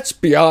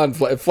beyond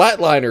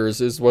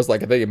Flatliners was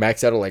like I think it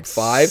maxed out at like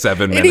 5.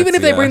 7 minutes. And even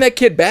if they bring that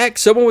kid back,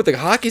 someone with a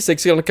hockey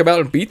stick's gonna come out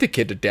and beat the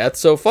kid to death.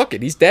 So fuck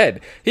it, he's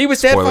dead. He was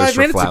dead 5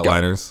 minutes ago.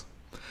 Flatliners.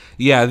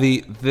 Yeah,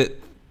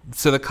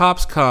 so the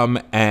cops come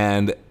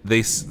and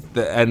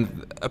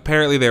and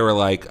apparently they were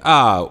like,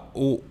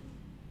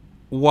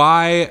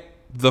 why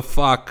the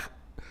fuck?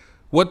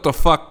 What the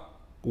fuck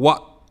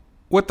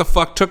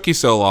took you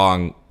so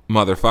long,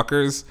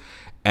 motherfuckers?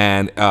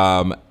 And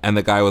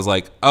the guy was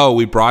like, oh,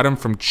 we brought him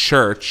from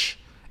church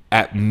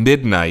at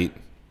midnight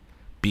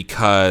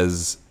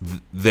because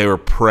we were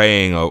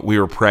praying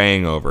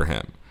over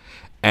him.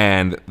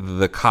 And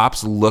the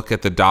cops look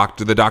at the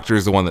doctor. The doctor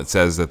is the one that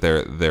says that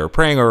they're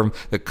praying over him.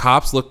 The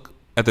cops look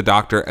at the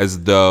doctor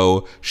as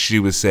though she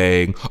was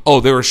saying, oh,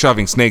 they were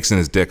shoving snakes in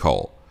his dick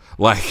hole.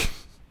 Like,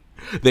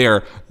 they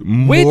are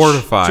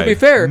mortified. To be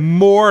fair,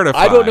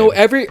 mortified.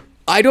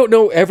 I don't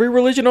know every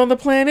religion on the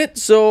planet,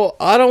 so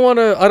I don't want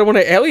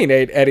to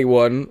alienate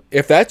anyone.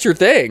 If that's your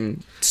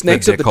thing,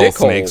 snakes at the dick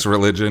hole. Snakes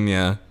religion,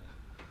 yeah.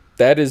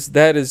 That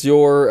is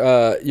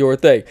your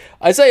thing.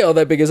 I say all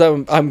that because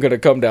I'm gonna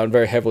come down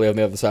very heavily on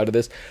the other side of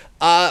this.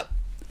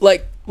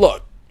 Like,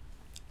 look,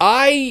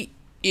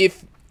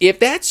 if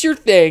that's your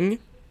thing,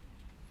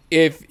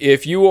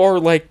 if you are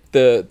like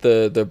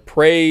the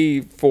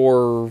pray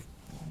for,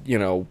 you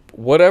know,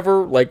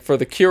 whatever, like for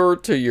the cure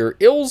to your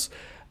ills,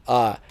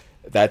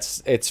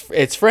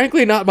 it's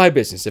frankly not my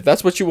business. If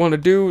that's what you want to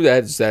do,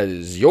 that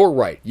is your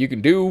right. You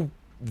can do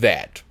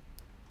that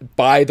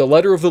by the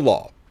letter of the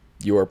law.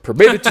 You are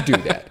permitted to do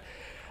that.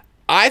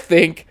 I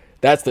think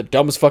that's the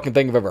dumbest fucking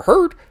thing I've ever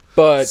heard.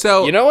 But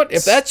so, you know what?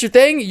 If that's your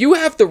thing, you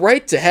have the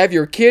right to have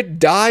your kid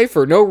die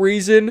for no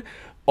reason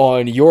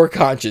on your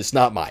conscience,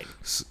 not mine.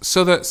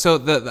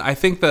 I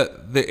think that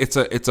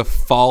it's a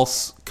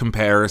false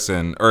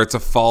comparison, or it's a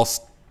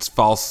false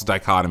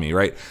dichotomy,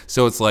 right?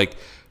 So it's like,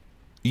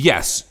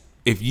 yes,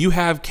 if you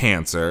have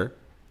cancer,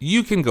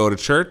 you can go to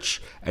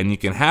church and you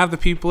can have the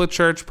people at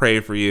church pray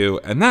for you,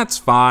 and that's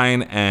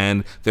fine.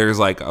 And there's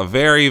like a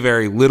very,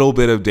 very little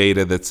bit of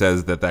data that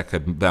says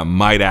that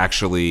might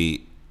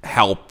actually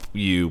help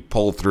you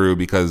pull through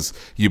because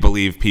you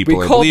believe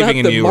people are believing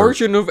in you. We call that the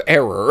margin of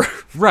error.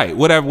 Right,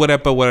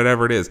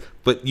 whatever it is.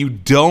 But you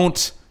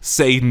don't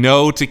say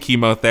no to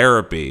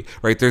chemotherapy,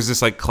 right? There's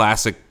this like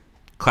classic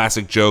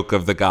joke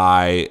of the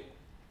guy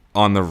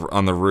on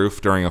the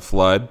roof during a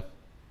flood.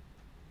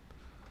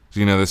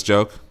 Do you know this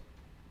joke?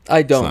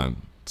 I don't.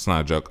 It's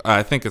not a joke.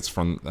 I think it's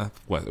from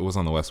it was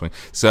on the West Wing.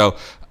 So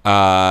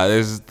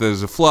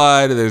there's a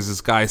flood. There's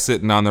this guy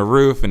sitting on the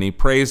roof, and he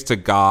prays to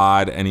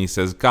God, and he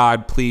says,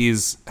 "God,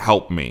 please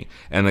help me."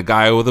 And the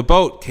guy with a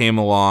boat came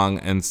along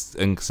and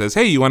says,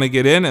 "Hey, you want to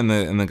get in?"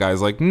 And the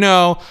guy's like,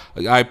 "No,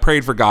 I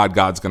prayed for God.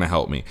 God's gonna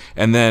help me."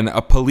 And then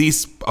a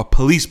police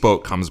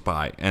boat comes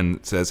by and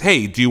says,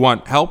 "Hey, do you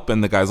want help?"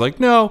 And the guy's like,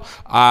 "No,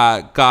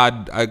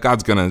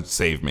 God's gonna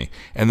save me."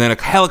 And then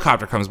a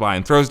helicopter comes by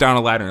and throws down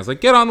a ladder and is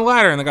like, "Get on the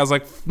ladder." And the guy's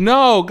like,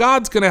 "No,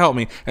 God's gonna help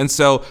me." And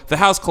so the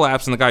house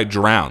collapses and the guy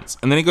drowns.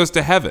 And then he goes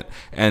to heaven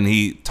and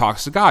he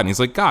talks to God and he's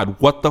like, "God,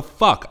 what the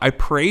fuck? I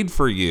prayed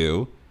for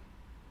you.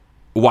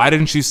 Why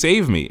didn't you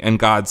save me?" And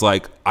God's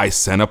like, "I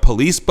sent a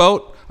police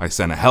boat. I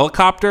sent a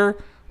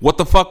helicopter. What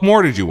the fuck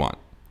more did you want?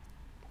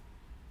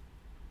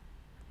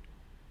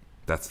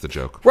 That's the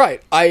joke.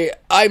 Right.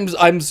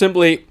 I'm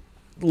simply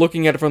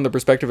looking at it from the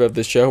perspective of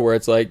this show, where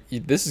it's like,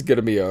 this is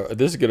gonna be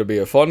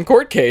a fun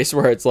court case,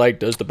 where it's like,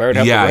 does the parent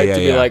have the right to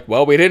be like,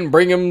 well, we didn't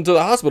bring him to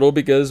the hospital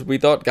because we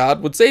thought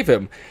God would save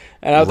him,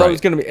 and I thought it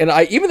was gonna be, and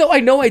even though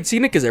I know I'd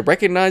seen it because I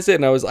recognized it,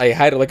 and I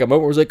had like a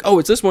moment where I was like, oh,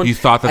 it's this one. You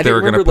thought that they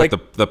were gonna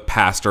put the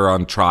pastor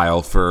on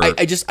trial for?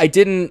 I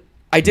didn't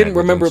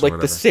remember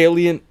like the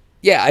salient.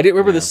 Yeah, I didn't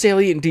remember the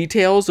salient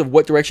details of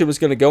what direction it was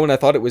going to go, and I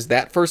thought it was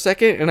that for a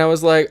second, and I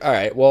was like, all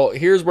right, well,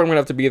 here's where I'm going to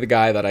have to be the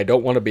guy that I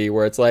don't want to be,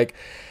 where it's like,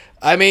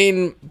 I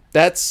mean,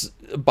 that's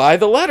by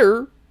the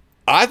letter.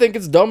 I think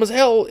it's dumb as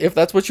hell if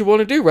that's what you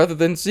want to do, rather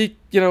than seek,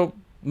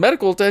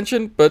 medical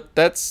attention, but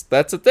that's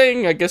a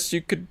thing I guess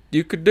you could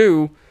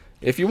do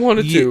if you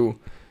wanted to.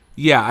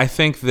 Yeah, I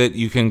think that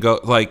you can go,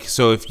 like,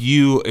 so if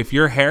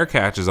your hair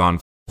catches on.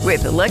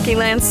 With the Lucky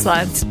Land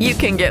Slots, you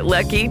can get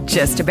lucky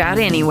just about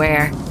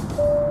anywhere.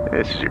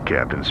 This is your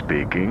captain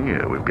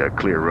speaking. We've got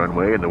clear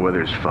runway and the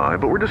weather's fine,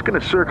 but we're just going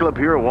to circle up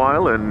here a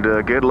while and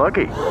get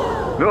lucky.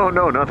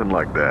 No, nothing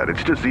like that.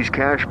 It's just these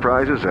cash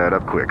prizes add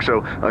up quick. So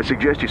I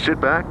suggest you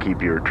sit back,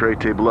 keep your tray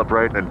table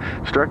upright, and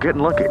start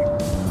getting lucky.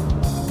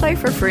 Play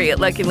for free at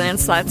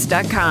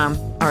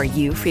LuckyLandSlots.com. Are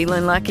you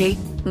feeling lucky?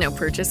 No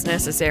purchase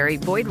necessary.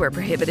 Void where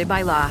prohibited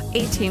by law.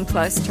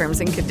 18+ terms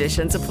and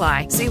conditions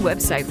apply. See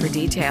website for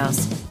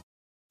details.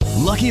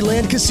 Lucky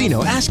Land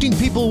Casino, asking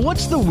people,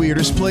 what's the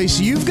weirdest place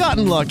you've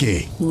gotten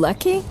lucky?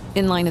 Lucky?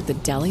 In line at the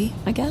deli,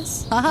 I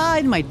guess? Aha,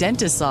 in my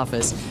dentist's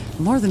office.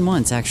 More than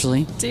once,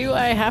 actually. Do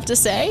I have to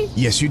say?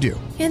 Yes, you do.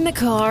 In the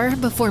car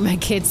before my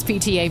kids'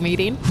 PTA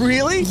meeting.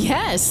 Really?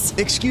 Yes.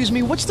 Excuse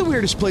me, what's the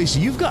weirdest place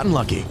you've gotten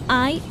lucky?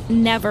 I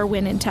never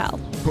win and tell.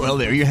 Well,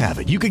 there you have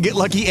it. You can get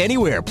lucky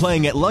anywhere,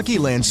 playing at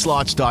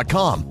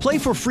LuckyLandSlots.com. Play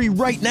for free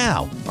right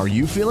now. Are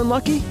you feeling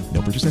lucky?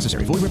 No purchase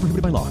necessary. Void where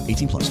prohibited by law.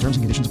 18+. Terms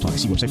and conditions apply.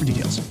 See website for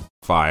details.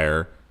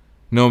 Fire.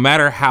 No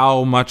matter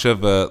how much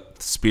of a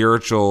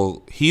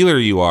spiritual healer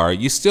you are,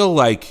 you still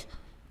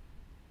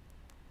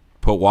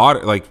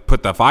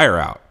put the fire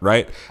out,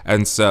 right?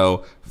 And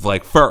so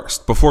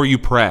first before you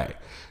pray.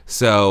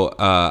 So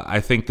I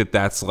think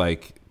that's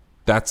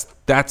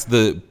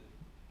the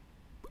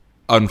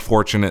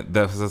unfortunate.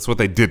 That's what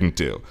they didn't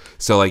do.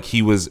 So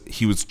he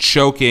was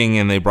choking,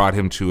 and they brought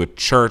him to a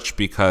church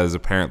because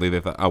apparently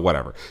they thought,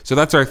 whatever. So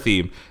that's our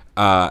theme.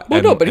 But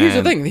here's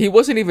the thing. He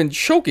wasn't even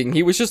choking.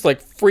 He was just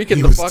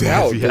freaking the fuck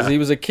out because he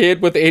was a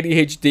kid with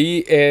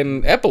ADHD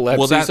and epilepsy.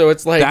 Well, so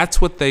it's that's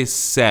what they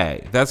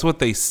say. That's what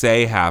they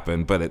say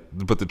happened. But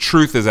the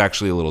truth is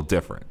actually a little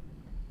different.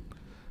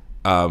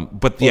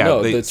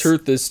 The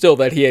truth is still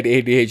that he had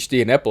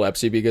ADHD and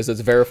epilepsy because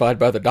it's verified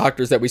by the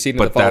doctors that we see in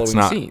the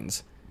following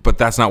scenes. But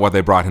that's not why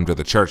they brought him to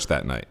the church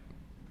that night.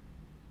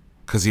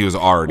 Because he was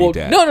already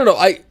dead.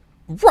 No.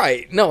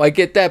 Right. No, I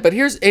get that. But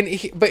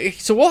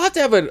so we'll have to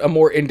have a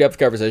more in-depth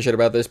conversation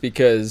about this,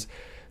 because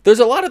there's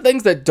a lot of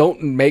things that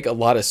don't make a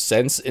lot of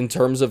sense in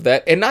terms of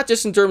that. And not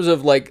just in terms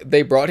of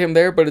they brought him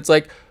there, but it's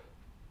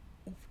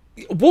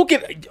we'll do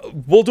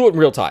it in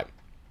real time.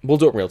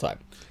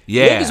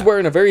 Yeah. Liv is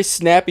wearing a very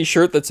snappy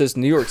shirt that says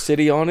New York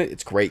City on it.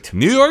 It's great.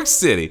 New York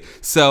City.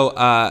 So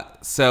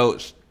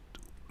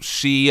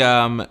she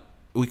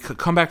we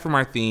come back from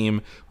our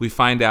theme. We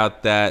find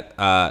out that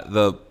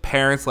the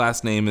parents'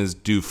 last name is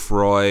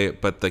Dufroy,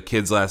 but the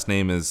kid's last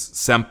name is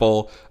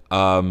Semple.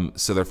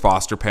 So they're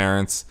foster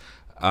parents.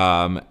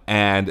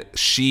 And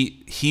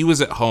he was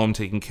at home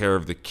taking care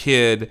of the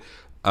kid,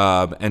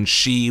 and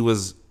she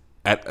runs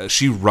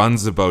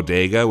a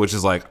bodega, which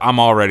is I'm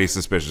already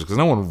suspicious because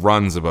no one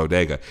runs a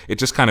bodega. It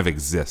just kind of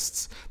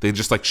exists. They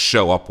just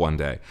show up one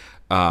day.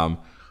 And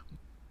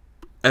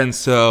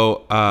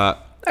so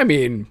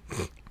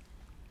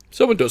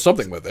someone does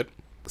something with it.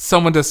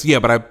 Someone does, yeah,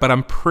 but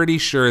I'm pretty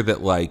sure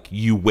that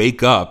you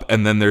wake up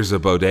and then there's a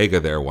bodega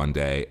there one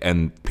day,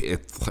 and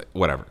it's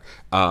whatever.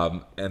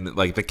 And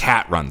the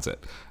cat runs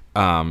it.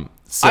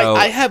 So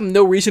I have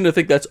no reason to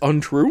think that's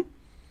untrue.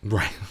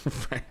 Right.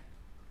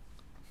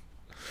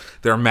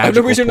 There are magical I have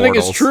no reason portals.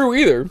 to think it's true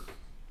either.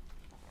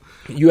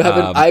 You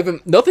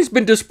haven't. Nothing's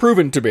been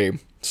disproven to me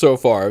so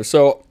far.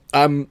 So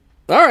I'm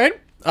all right.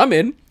 I'm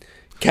in.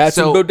 Cats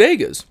and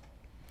bodegas.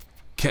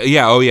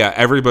 Yeah. Oh yeah.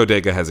 Every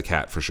bodega has a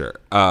cat for sure.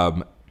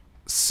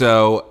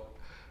 So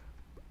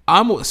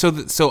I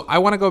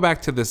want to go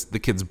back to the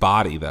kid's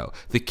body though.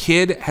 The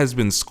kid has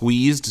been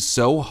squeezed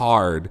so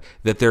hard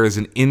that there is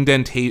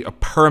a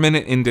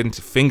permanent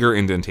finger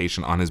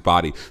indentation on his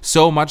body.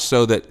 So much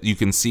so that you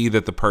can see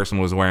that the person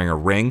was wearing a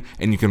ring,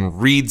 and you can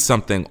read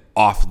something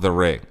off the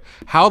ring.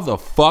 How the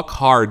fuck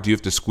hard do you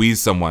have to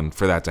squeeze someone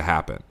for that to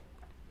happen?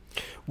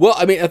 Well,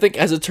 I think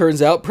as it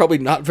turns out, probably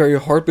not very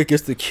hard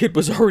because the kid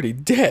was already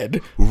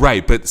dead.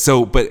 Right,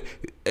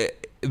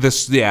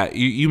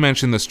 you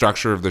mentioned the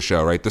structure of the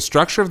show, right? The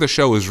structure of the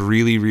show is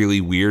really,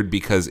 really weird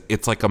because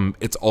it's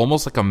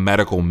almost like a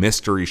medical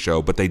mystery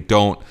show, but they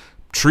don't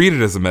treat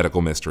it as a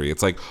medical mystery.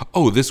 It's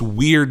this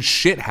weird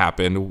shit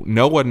happened.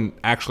 No one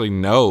actually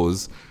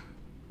knows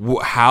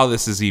how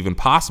this is even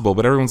possible,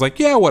 but everyone's like,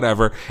 yeah,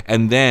 whatever.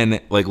 And then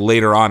like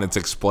later on it's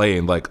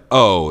explained like,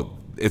 oh,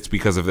 it's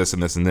because of this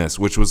and this and this,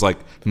 which was like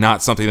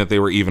not something that they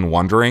were even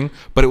wondering,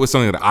 but it was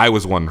something that I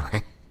was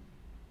wondering.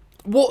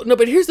 Well, no,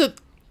 but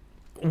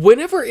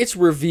whenever it's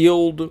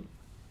revealed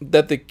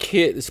that the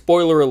kid,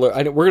 spoiler alert,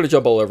 we're going to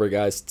jump all over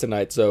guys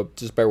tonight, so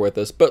just bear with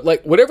us, but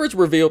like whenever it's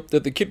revealed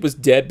that the kid was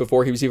dead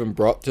before he was even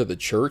brought to the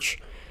church,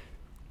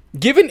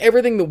 given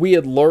everything that we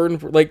had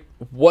learned, like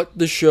what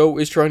the show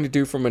is trying to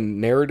do from a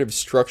narrative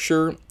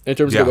structure in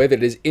terms of the way that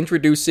it is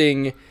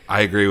introducing,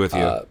 I agree with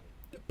you.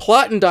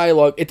 Plot and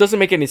dialogue, it doesn't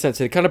make any sense.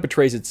 It kind of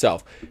betrays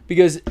itself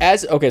because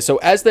as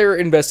they're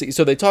investigating,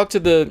 so they talk to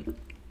the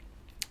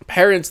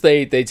parents.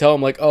 They tell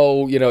them like,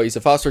 oh, you know, he's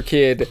a foster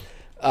kid.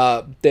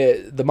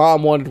 The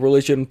mom wanted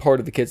religion. Part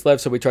of the kids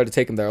left, so we tried to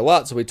take him there a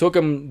lot. So we took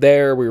him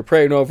there. We were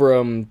praying over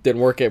him.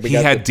 Didn't work. He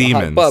had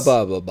demons. Blah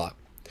blah blah blah.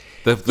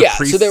 The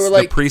priest, so they were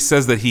like, the priest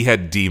says that he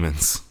had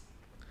demons,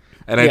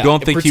 and I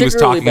don't think he was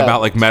talking about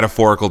like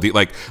metaphorical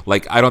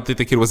like I don't think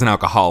the kid was an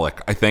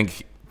alcoholic. I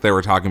think they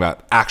were talking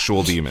about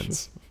actual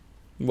demons.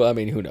 Well, I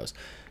mean, who knows?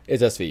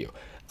 It's SVU.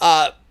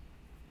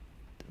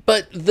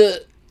 But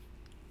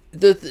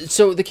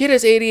so the kid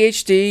has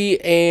ADHD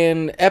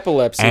and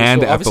epilepsy.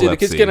 And so obviously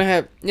epilepsy. the kid's gonna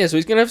have so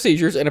he's gonna have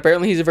seizures, and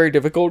apparently he's a very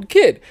difficult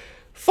kid.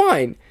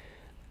 Fine.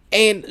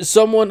 And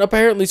someone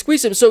apparently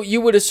squeezed him. So you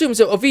would assume,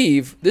 so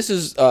Aviv, this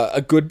is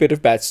a good bit of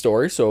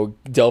backstory, so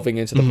delving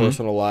into the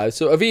personal lives.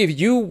 So Aviv,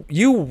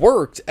 you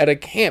worked at a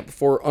camp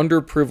for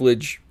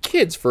underprivileged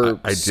kids for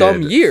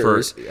some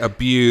years. For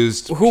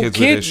abused kids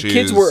with issues.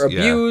 Kids were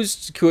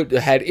abused,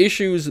 had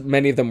issues,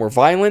 many of them were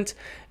violent.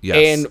 Yes.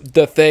 And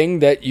the thing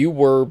that you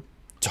were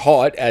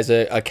taught as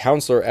a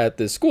counselor at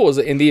this school is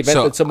that in the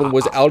event that someone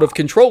was out of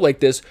control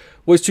like this,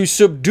 was to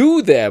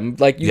subdue them.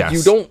 Like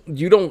you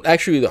don't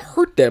actually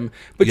hurt them,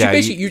 but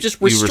you just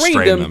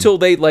restrain them till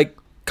they like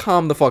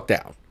calm the fuck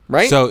down,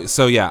 right?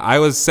 So yeah, I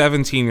was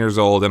 17 years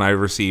old and I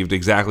received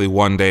exactly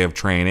 1 day of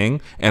training,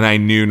 and I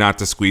knew not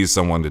to squeeze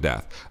someone to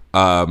death.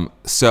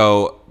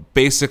 So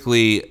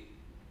basically,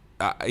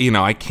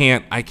 I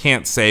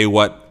can't say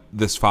what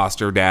this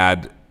foster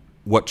dad,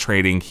 what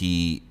training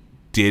he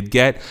did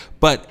get,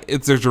 but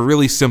there's a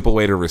really simple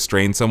way to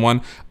restrain someone.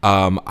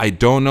 I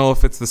don't know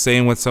if it's the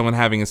same with someone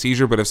having a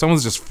seizure, but if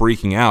someone's just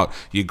freaking out,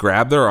 you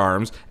grab their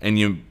arms and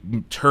you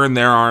turn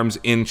their arms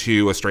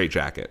into a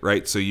straitjacket,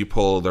 right? So you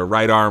pull their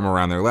right arm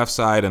around their left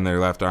side and their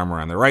left arm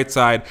around their right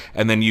side,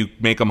 and then you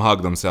make them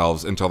hug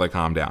themselves until they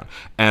calm down.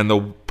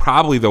 And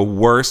probably the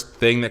worst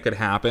thing that could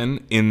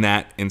happen in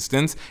that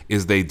instance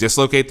is they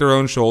dislocate their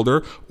own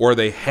shoulder, or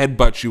they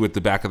headbutt you with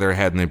the back of their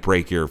head and they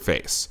break your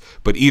face.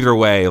 But either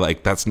way,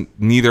 like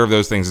neither of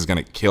those things is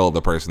going to kill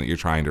the person that you're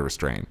trying to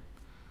restrain.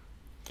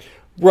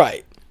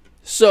 Right.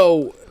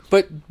 So,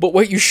 but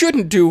what you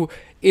shouldn't do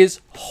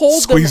is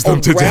squeeze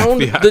them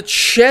around the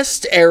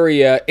chest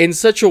area in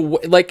such a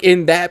way, like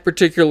in that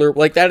particular,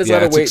 like that is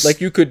not a way,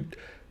 like you could.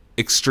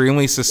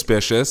 Extremely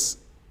suspicious.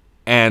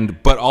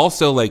 But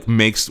also like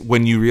makes,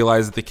 when you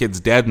realize that the kid's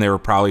dead and they were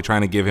probably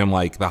trying to give him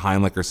like the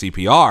Heimlich or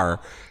CPR,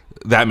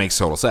 that makes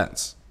total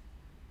sense.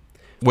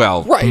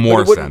 Well, right,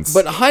 more sense.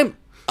 But a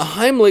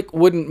Heimlich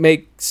wouldn't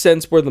make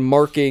sense where the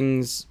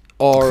markings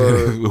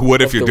are.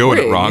 What if you're doing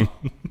it wrong?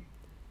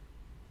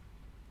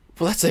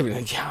 Well, that's I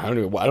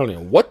don't know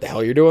what the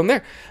hell you're doing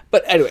there.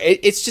 But anyway,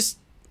 it's just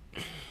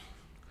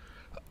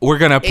we're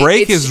gonna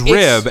break his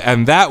rib,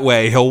 and that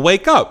way he'll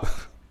wake up.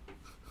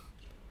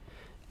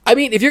 I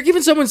mean, if you're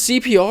giving someone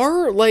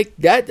CPR, like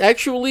that,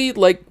 actually,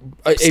 like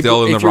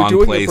still in the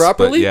wrong place,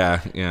 properly,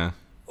 but yeah.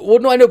 Well,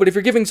 no, I know, but if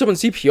you're giving someone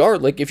CPR,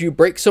 like if you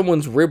break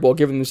someone's rib while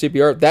giving them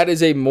CPR, that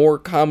is a more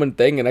common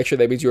thing, and actually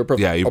that means you're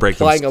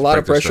applying a lot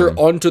of pressure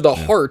onto the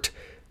heart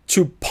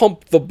to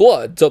pump the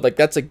blood. So, like,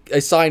 that's a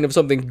sign of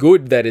something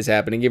good that is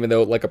happening, even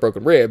though, like, a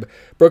broken rib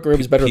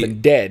is better than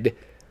dead.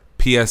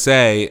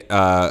 PSA,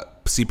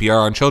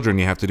 CPR on children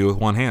you have to do with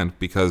one hand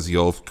because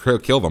you'll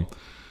kill them.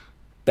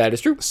 That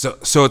is true. So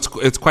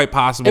it's quite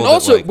possible. And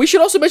also, we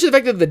should also mention the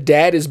fact that the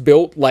dad is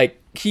built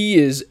like he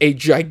is a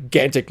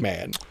gigantic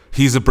man.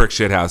 He's a brick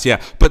shit house,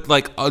 yeah. But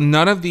like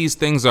none of these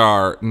things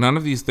are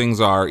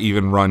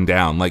even run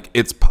down. Like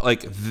it's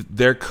like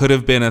there could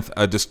have been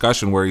a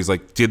discussion where he's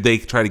like, did they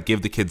try to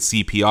give the kid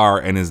CPR,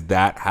 and is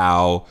that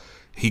how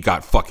he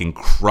got fucking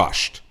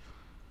crushed?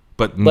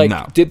 But like,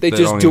 no, did they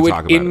just do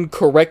it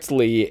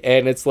incorrectly?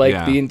 And it's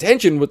like the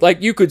intention would,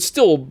 like, you could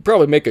still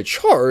probably make a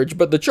charge,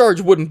 but the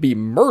charge wouldn't be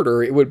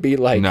murder. It would be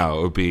like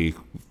it would be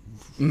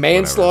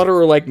manslaughter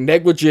or like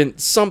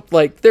negligent.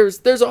 Like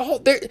there's a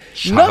whole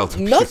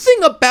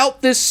nothing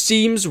about this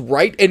seems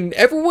right, and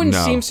everyone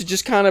seems to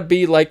just kind of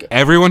be like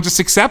everyone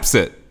just accepts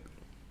it.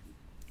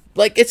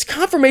 Like it's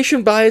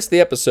confirmation bias. The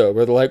episode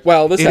where they're like,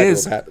 "Wow, this had to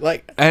have happened."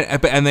 Like,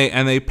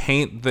 and they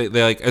paint they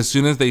like as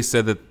soon as they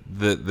said that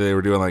they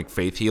were doing like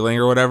faith healing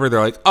or whatever,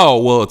 they're like,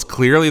 "Oh, well, it's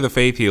clearly the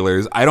faith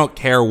healers. I don't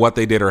care what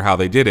they did or how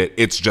they did it.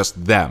 It's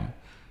just them."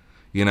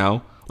 You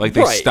know, Like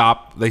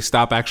they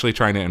stop actually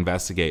trying to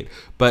investigate.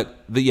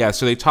 But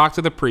so they talk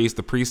to the priest.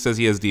 The priest says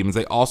he has demons.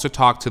 They also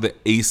talk to the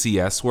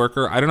ACS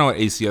worker. I don't know what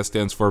ACS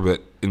stands for,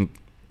 but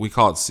we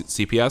call it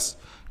CPS,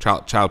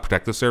 Child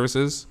Protective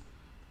Services.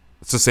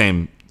 It's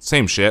the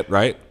same shit,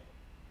 right?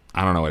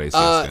 I don't know what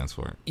ACS stands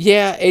for.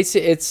 Yeah, it's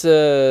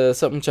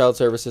something child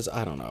services.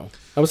 I don't know.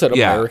 I almost said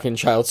American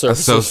Child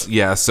Services.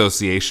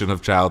 Association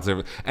of Child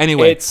Services.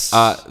 Anyway,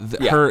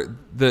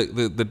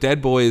 the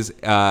Dead Boys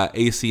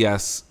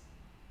ACS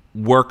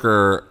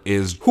worker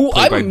is who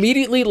I'm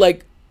immediately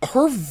like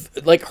her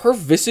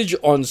visage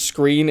on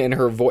screen and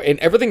her voice and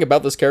everything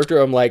about this character.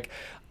 I'm like,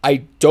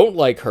 I don't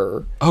like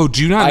her. Oh,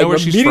 do you not know where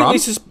she's from?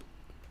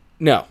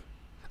 No.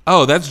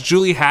 Oh, that's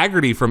Julie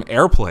Haggerty from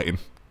Airplane.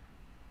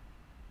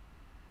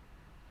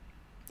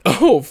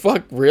 Oh,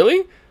 fuck,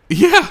 really?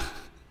 Yeah.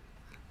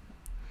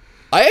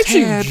 I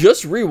actually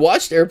just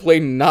rewatched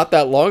Airplane not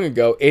that long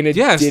ago, and it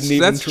didn't even... Yes,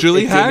 that's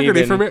Julie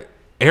Haggerty from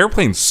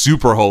Airplane.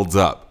 Super holds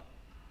up.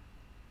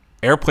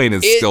 Airplane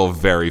is still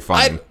very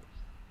funny.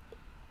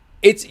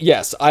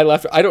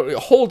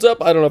 Holds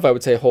up, I don't know if I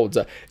would say holds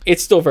up.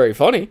 It's still very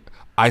funny.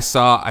 I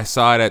saw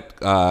it at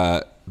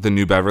the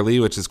New Beverly,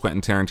 which is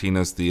Quentin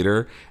Tarantino's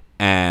theater,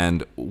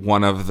 and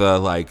one of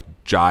the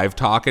jive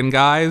talking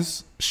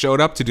guys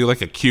showed up to do a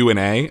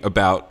Q&A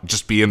about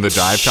just being the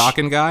jive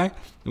talking guy.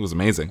 It was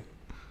amazing.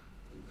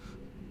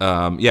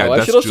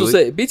 I should also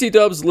say, BT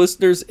Dubs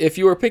listeners, if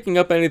you are picking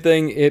up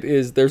anything,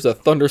 there's a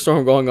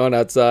thunderstorm going on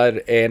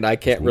outside, and I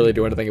can't really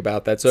do anything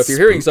about that. So if you're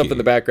hearing something in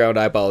the background,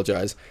 I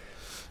apologize.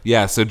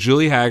 Yeah, so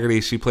Julie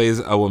Haggerty, she plays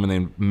a woman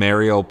named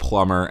Mariel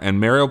Plummer, and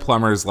Mariel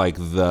Plummer is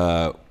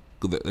the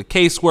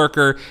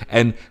caseworker,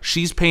 and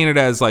she's painted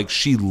as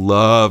she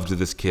loved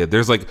this kid.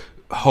 There's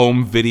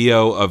home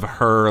video of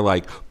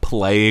her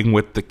playing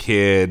with the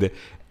kid,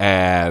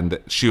 and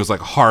she was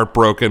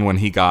heartbroken when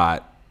he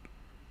got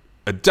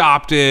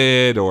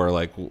adopted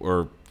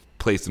or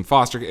placed in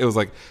foster. It was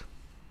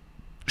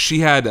she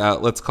had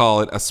let's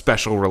call it a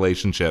special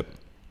relationship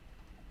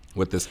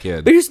with this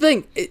kid. But here's the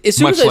thing, as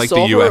soon much as I like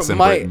saw the US her, and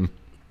Britain.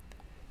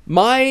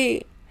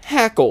 My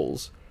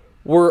hackles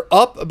were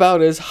up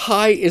about as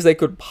high as they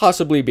could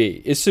possibly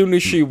be as soon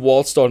as she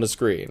waltzed on the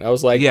screen. I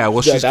was like, yeah,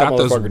 well, she's got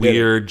those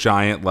weird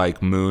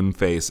giant moon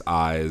face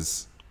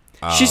eyes.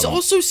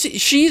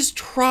 She's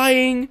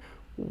trying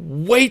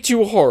way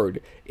too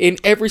hard in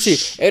every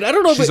scene, and I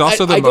don't know. She's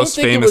also the most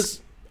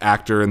famous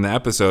actor in the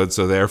episode,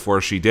 so therefore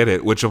she did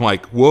it. Which I'm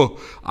like, whoa,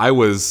 I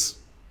was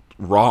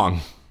wrong.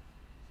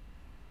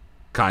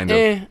 Kind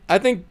of. I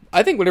think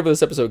whenever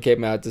this episode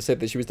came out, to say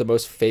that she was the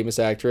most famous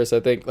actress, I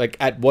think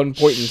at one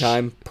point in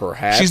time,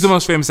 perhaps she's the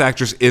most famous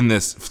actress in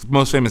this,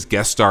 most famous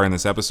guest star in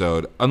this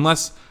episode.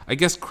 Unless I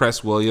guess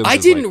Cress Williams. I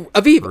didn't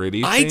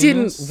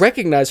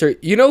recognize her.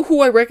 You know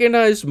who I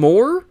recognized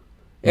more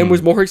and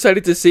was more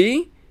excited to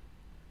see?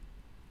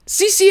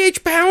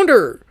 CCH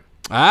Pounder.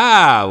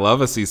 Ah,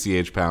 love a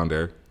CCH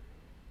Pounder.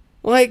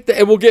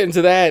 And we'll get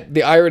into that,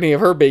 the irony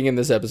of her being in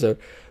this episode.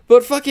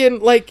 But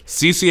fucking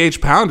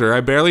CCH Pounder, I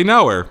barely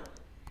know her.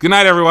 Good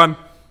night, everyone.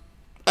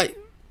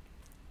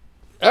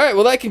 All right,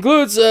 well that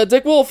concludes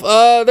Dick Wolf.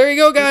 There you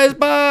go, guys.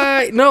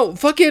 Bye. No,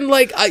 fucking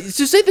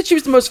to say that she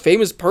was the most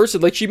famous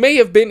person, she may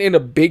have been in a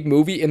big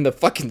movie in the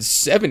fucking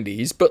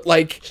 70s, but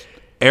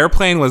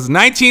Airplane was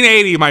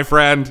 1980, my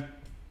friend,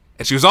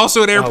 and she was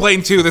also in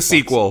Airplane 2, the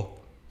sequel.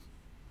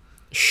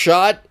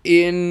 Shot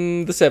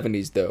in the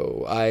 70s,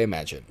 though, I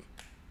imagine.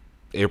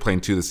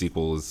 Airplane 2, the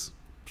sequel, was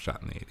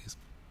shot in the 80s.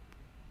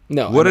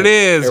 No, what it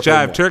is,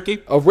 Jive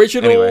Turkey.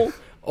 Original Airplane.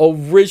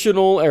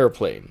 Original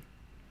Airplane.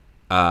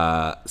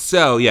 That,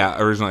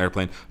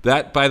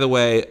 by the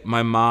way,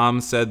 my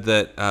mom said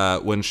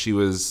that when she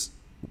was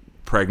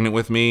pregnant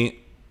with me,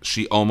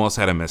 she almost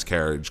had a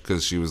miscarriage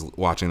because she was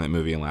watching that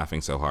movie and laughing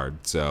so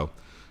hard. So,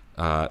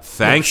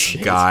 thanks,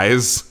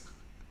 guys.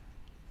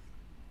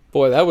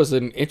 Boy, that was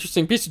an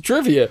interesting piece of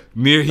trivia.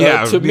 Me,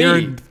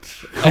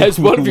 as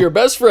one of your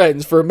best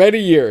friends for many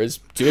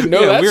years. Didn't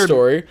know that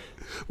story.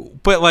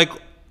 But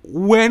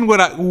when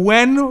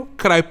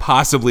could I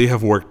possibly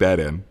have worked that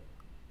in?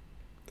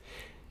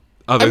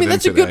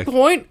 That's a good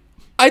point.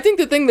 I think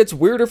the thing that's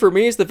weirder for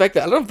me is the fact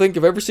that I don't think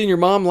I've ever seen your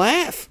mom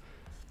laugh.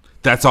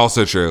 That's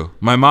also true.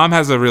 My mom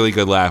has a really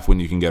good laugh when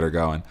you can get her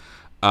going.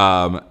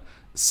 I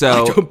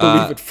don't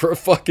believe it for a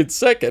fucking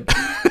second.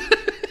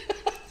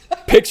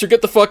 Picture,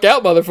 get the fuck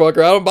out,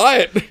 motherfucker. I don't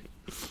buy it.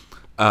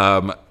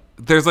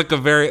 There's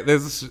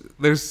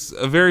there's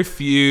a very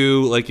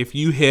few, if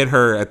you hit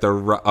her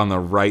on the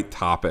right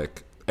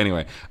topic.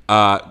 Anyway,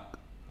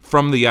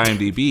 from the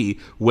IMDb,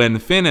 when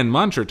Finn and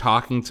Munch are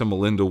talking to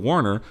Melinda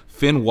Warner,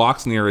 Finn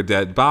walks near a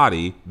dead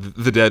body,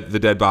 the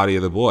dead body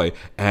of the boy,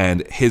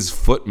 and his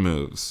foot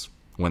moves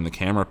when the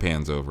camera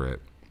pans over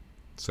it.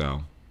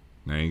 So,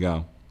 there you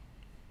go.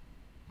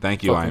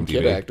 Thank you, fucking IMDb.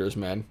 Kid actors,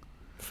 man.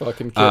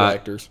 Fucking kid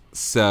actors.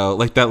 So,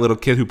 that little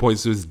kid who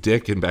points to his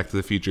dick in Back to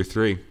the Future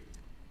 3.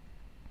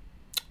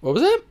 What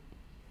was that?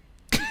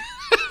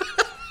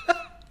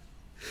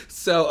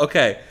 So,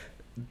 okay.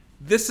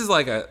 this is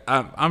like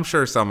I'm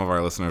sure some of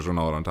our listeners will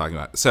know what I'm talking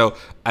about. So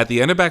at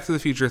the end of Back to the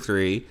Future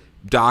 3,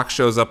 Doc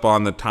shows up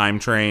on the time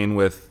train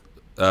with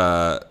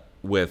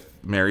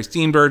Mary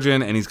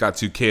Steenburgen, and he's got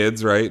 2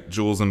 kids, right?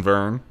 Jules and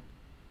Vern.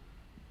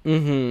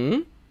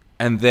 Mm-hmm.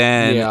 And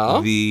then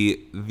the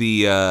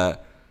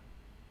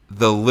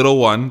little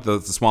one,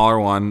 the smaller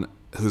one,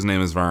 whose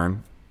name is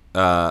Vern,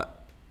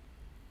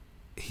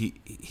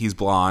 he's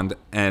blonde,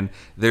 and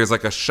there's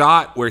like a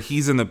shot where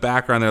he's in the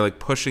background. They're like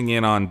pushing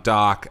in on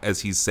Doc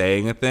as he's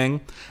saying a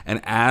thing,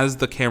 and as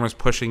the camera's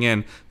pushing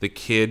in, the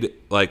kid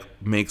like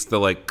makes the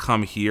like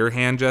come here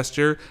hand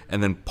gesture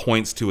and then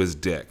points to his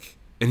dick,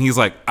 and he's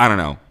like, I don't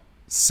know,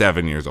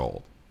 7 years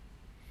old.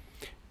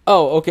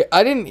 Oh, okay.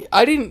 I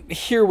didn't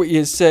hear what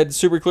you said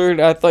super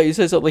clearly. I thought you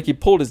said something like he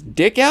pulled his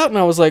dick out, and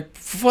I was like,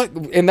 fuck,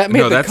 and that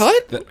made the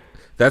cut?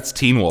 That's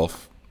Teen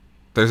Wolf.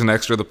 There's an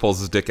extra that pulls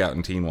his dick out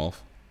in Teen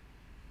Wolf.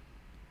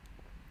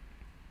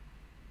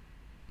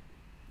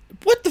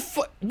 What the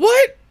fuck?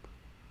 What?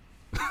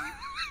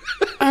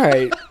 All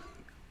right.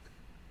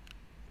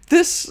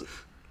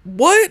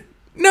 What?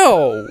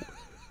 No.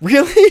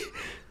 Really?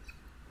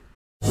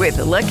 With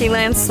the Lucky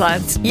Land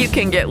Slots, you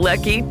can get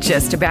lucky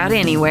just about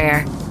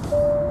anywhere.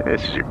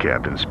 This is your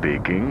captain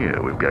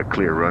speaking. We've got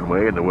clear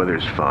runway and the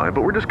weather's fine,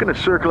 but we're just going to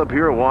circle up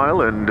here a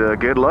while and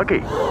get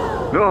lucky.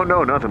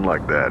 No, nothing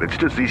like that. It's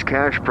just these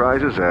cash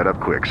prizes add up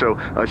quick. So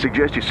I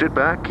suggest you sit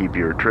back, keep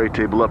your tray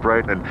table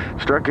upright, and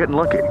start getting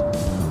lucky.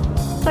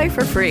 Play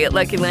for free at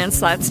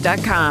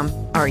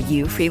LuckyLandSlots.com. Are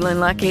you feeling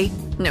lucky?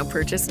 No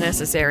purchase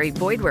necessary.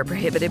 Void where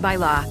prohibited by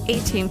law.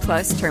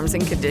 18+ terms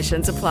and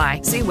conditions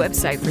apply. See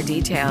website for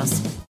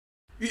details.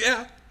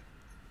 Yeah.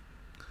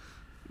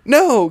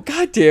 No,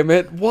 god damn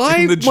it.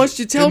 Why must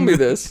you tell me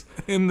this?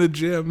 In the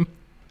gym.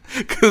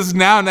 Because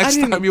now next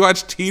time you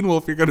watch Teen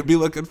Wolf, you're going to be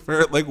looking for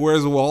it, like,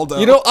 where's Waldo?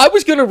 You know, I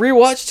was going to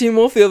rewatch Teen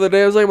Wolf the other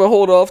day. I was like, I'm going to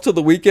hold off till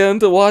the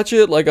weekend to watch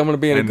it. Like, I'm going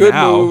to be in a good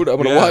mood. I'm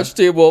going to watch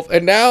Teen Wolf.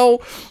 And now,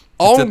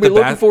 all I'm going to be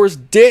looking for is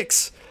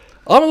dicks.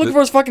 I'm looking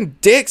for his fucking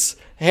dicks.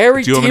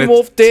 Hairy Teen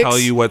Wolf dicks. Tell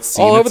you what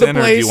scene it's in,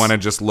 or do you want to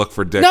just look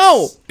for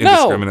dicks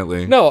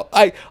indiscriminately? No.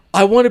 I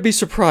want to be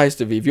surprised,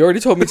 Aviv. You already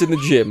told me it's in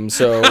the gym,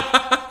 so...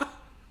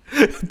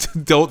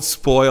 Don't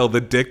spoil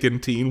the dick in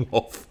Teen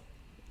Wolf.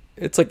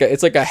 It's like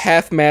a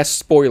half-mast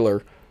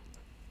spoiler.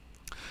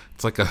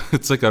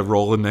 It's like a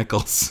roll of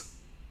nickels.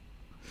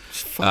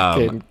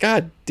 Fucking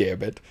god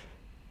damn it!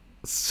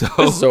 So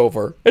this is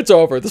over. It's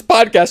over. This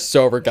podcast is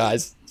over,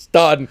 guys. It's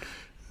done.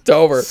 It's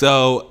over.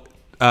 So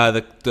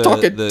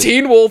the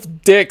Teen Wolf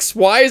dicks.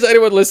 Why is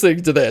anyone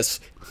listening to this?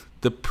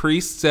 The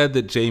priest said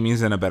that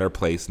Jamie's in a better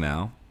place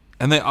now.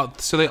 And they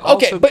also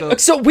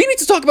so we need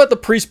to talk about the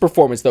priest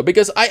performance though,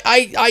 because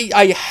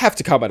I have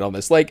to comment on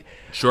this. Like,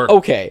 sure,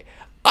 okay,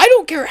 I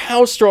don't care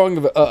how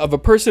strong of a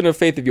person of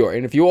faith you are,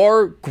 and if you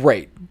are,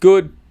 great,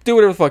 good, do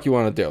whatever the fuck you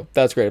want to do.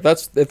 That's great.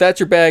 If that's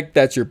your bag,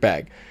 that's your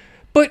bag.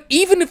 But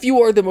even if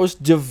you are the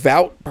most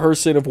devout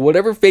person of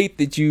whatever faith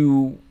that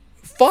you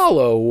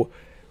follow,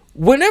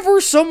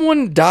 whenever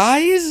someone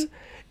dies,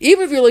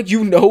 even if you're like,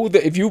 you know,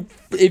 that if you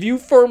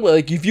firmly,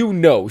 like, if you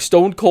know,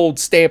 stone cold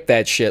stamp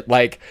that shit,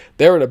 like,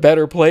 they're in a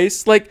better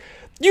place, like,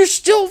 you're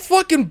still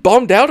fucking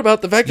bummed out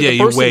about the fact that the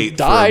person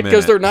died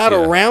because they're not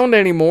around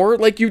anymore.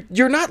 Like,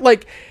 you're not,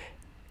 like,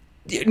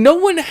 no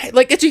one,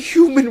 like, it's a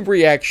human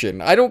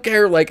reaction. I don't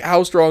care, like,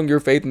 how strong your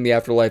faith in the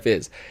afterlife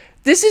is.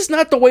 This is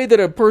not the way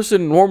that a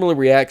person normally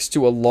reacts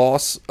to a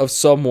loss of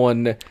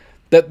someone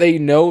that they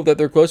know that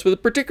they're close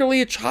with,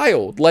 particularly a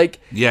child. Like,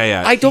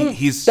 I don't.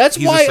 That's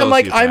why I'm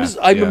like,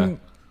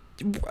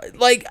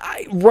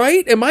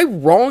 right? Am I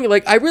wrong?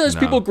 Like, I realize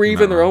people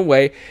grieve in their own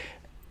way.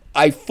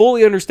 I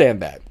fully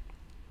understand that.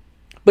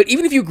 But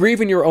even if you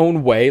grieve in your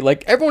own way,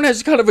 like, everyone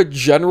has kind of a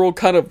general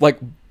kind of like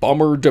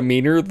bummer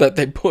demeanor that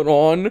they put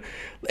on,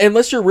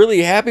 unless you're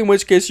really happy, in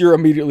which case you're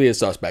immediately a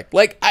suspect.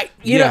 Like,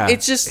 you know,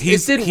 it's just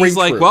it didn't ring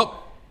like, true.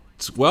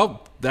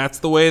 well, that's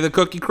the way the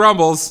cookie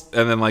crumbles,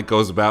 and then like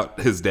goes about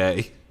his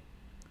day.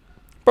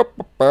 This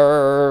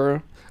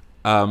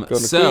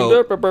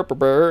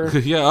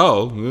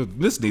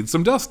needs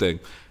some dusting.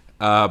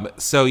 They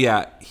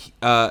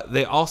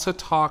also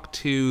talk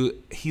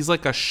to, he's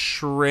like a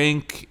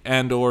shrink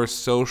and or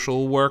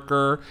social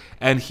worker,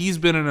 and he's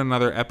been in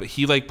another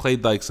he like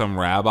played like some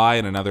rabbi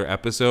in another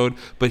episode,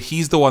 but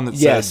he's the one that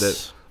said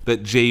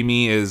that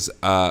Jamie had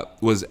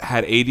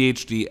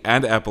ADHD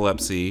and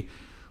epilepsy,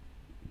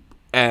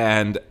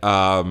 and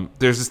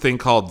there's this thing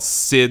called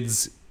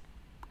SIDS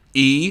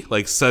E,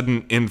 like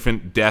sudden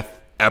infant death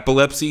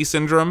epilepsy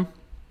syndrome,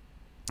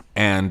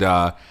 and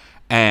the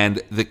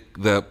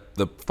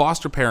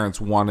foster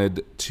parents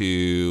wanted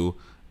to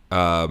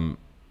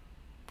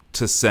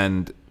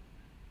send.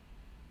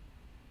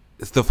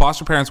 The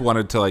foster parents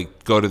wanted to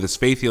like go to this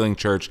faith healing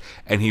church,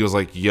 and he was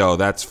like, "Yo,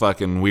 that's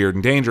fucking weird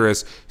and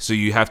dangerous. So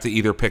you have to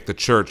either pick the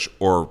church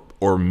or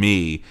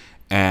me."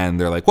 And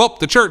they're like, well,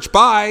 the church,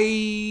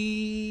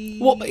 bye.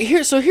 Well,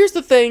 here's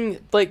the thing,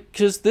 like,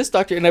 because this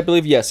doctor, and I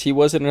believe, yes, he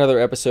was in another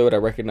episode. I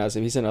recognize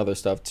him. He's in other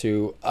stuff,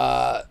 too.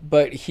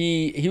 But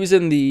he was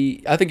in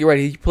I think you're right,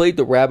 he played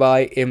the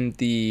rabbi in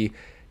the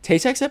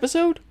Tay-Tex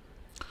episode,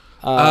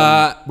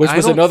 which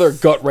was another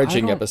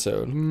gut-wrenching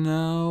episode.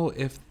 No,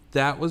 if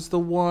that was the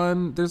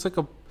one. There's like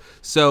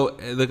so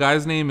the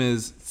guy's name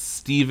is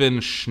Steven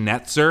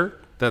Schnetzer.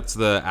 That's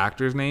the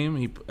actor's name.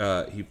 He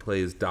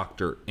plays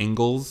Dr.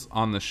 Ingalls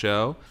on the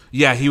show.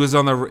 Yeah, he was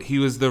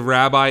the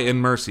rabbi in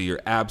Mercy. You're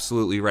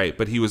absolutely right.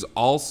 But he was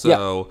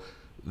also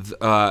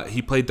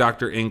he played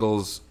Dr.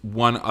 Ingalls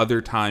one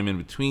other time in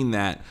between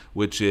that,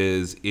 which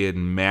is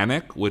in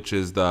Manic, which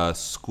is the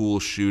school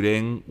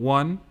shooting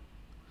one,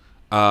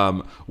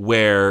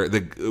 where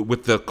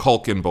with the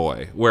Culkin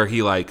boy, where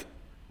he like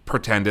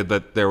pretended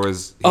that there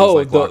was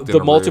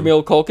the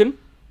multi-meal Culkin.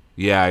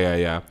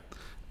 Yeah.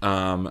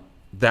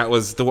 That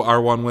was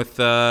our one with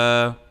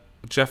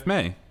Jeff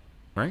May,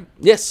 right?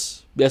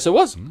 Yes, it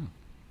was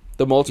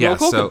the multiple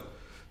Culkin.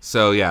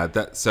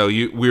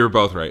 We were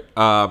both right.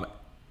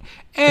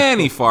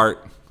 Any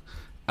fart.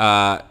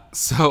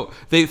 So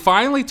they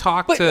finally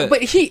talked to.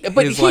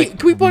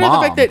 Can we point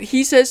out the fact that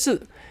he says?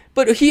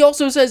 But he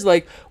also says,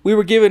 like, we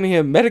were giving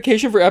him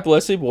medication for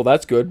epilepsy. Well,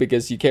 that's good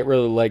because you can't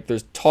really, like,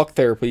 there's talk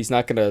therapy. He's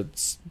not going to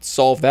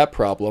solve that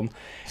problem.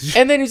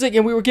 And then he's like,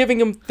 and we were giving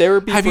him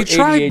therapy for ADHD. Have you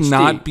tried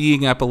not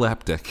being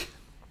epileptic?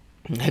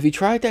 Have you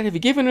tried that? Have you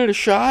given it a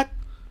shot?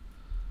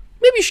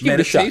 Maybe you should give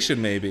it a shot.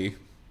 Meditation, maybe.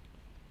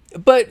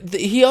 But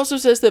he also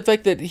says the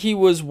fact that he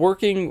was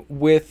working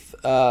with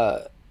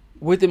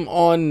him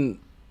on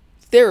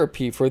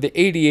therapy for the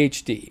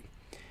ADHD.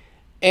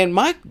 And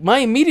my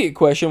immediate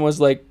question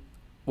was, like,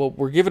 well,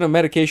 we're giving him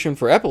medication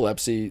for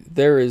epilepsy.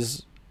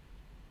 There's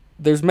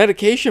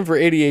medication for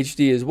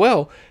ADHD as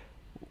well.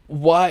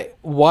 Why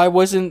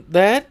wasn't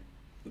that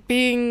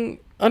being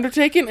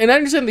undertaken? And I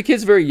understand the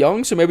kid's very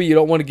young, so maybe you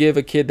don't want to give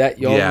a kid that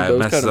young those kind of meds. Yeah, it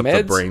messes up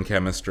the brain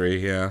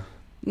chemistry, yeah.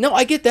 No,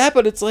 I get that,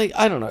 but it's like,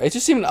 I don't know. It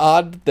just seemed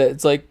odd that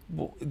it's like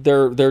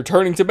they're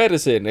turning to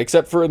medicine,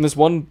 except for in this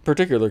one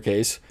particular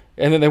case,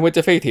 and then they went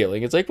to faith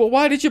healing. It's like, well,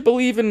 why did you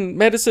believe in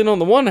medicine on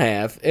the one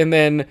half, and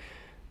then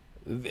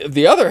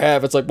the other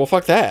half, it's like, well,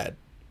 fuck that.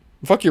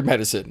 Fuck your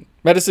medicine.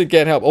 Medicine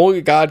can't help.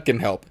 Only God can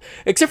help.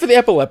 Except for the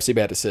epilepsy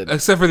medicine.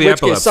 Except for the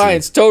epilepsy.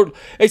 Science,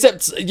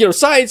 except,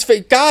 science,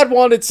 God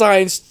wanted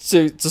science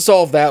to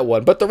solve that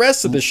one. But the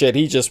rest of the shit,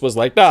 he just was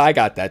like, nah, I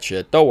got that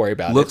shit. Don't worry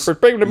about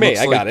it. Bring it to me.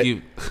 I got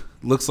it.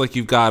 Looks like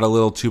you've got a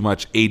little too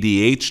much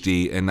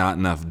ADHD and not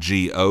enough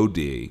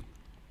GOD.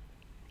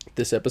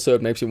 This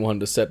episode makes me want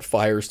to set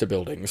fires to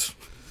buildings.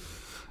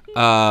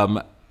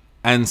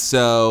 And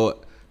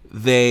so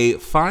they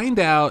find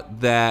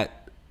out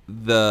that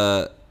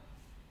there's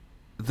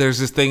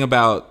this thing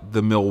about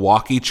the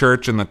Milwaukee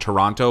church and the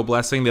Toronto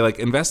blessing. They like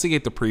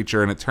investigate the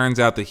preacher, and it turns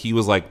out that he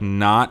was like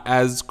not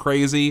as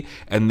crazy,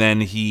 and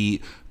then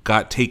he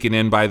got taken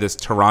in by this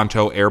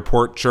Toronto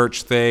airport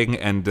church thing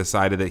and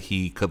decided that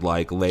he could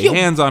like lay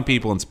hands on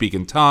people and speak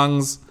in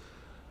tongues.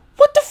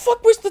 What the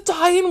fuck was the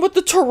tie-in with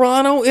the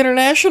Toronto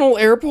International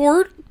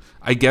Airport?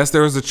 I guess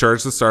there was a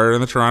church that started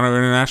in the Toronto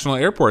International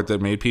Airport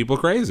that made people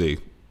crazy.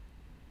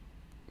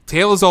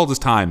 Tale as old as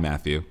time,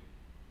 Matthew.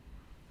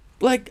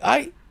 Like,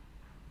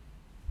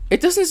 it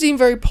doesn't seem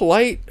very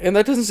polite, and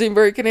that doesn't seem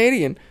very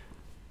Canadian.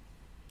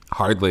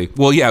 Hardly.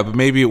 Well, yeah, but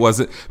maybe it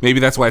wasn't. Maybe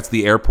that's why it's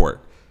the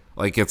airport.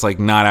 Like, it's like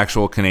not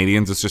actual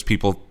Canadians. It's just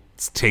people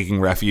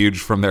taking refuge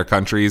from their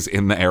countries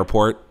in the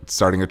airport,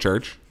 starting a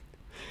church.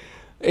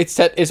 It's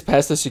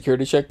past the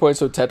security checkpoint,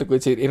 so technically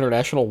it's in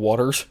international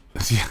waters.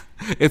 Yeah,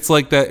 it's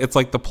like that. It's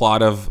like the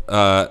plot of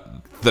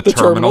the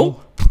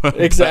terminal.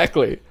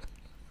 Exactly.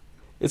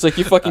 It's like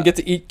you fucking get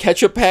to eat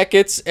ketchup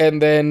packets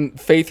and then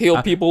faith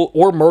heal people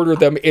or murder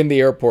them in the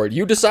airport.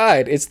 You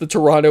decide. It's the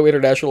Toronto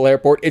International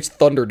Airport. It's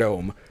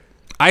Thunderdome.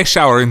 I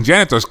shower in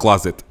janitor's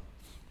closet.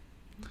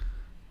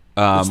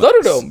 It's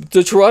Thunderdome.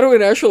 The Toronto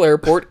International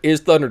Airport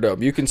is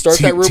Thunderdome. You can start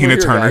that room. Tina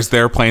Turner's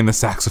there playing the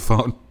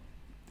saxophone.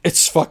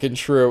 It's fucking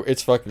true.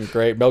 It's fucking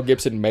great. Mel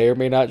Gibson may or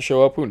may not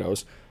show up. Who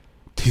knows?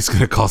 He's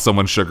gonna call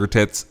someone sugar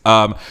tits.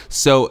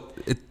 So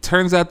it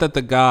turns out that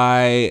the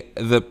guy,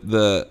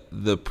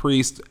 the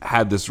priest,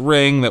 had this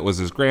ring that was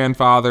his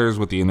grandfather's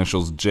with the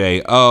initials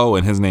J.O.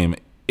 and his name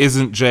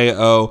isn't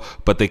J.O.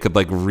 But they could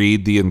like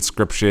read the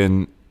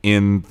inscription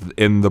in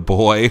the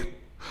boy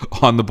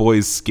on the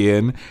boy's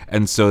skin,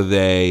 and so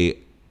they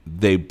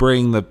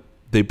bring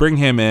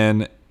him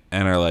in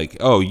and are like,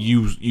 oh,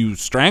 you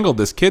strangled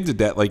this kid to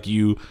death. Like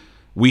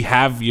we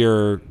got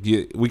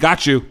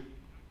you.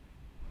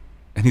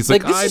 And he's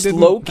like, this is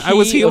low-key I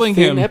was healing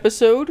him.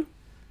 Episode.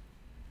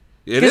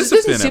 It is a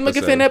Finn episode. Like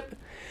a Finn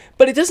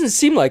but it doesn't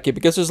seem like it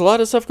because there's a lot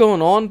of stuff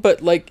going on.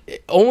 But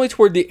like only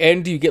toward the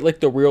end do you get like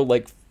the real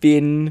like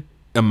Finn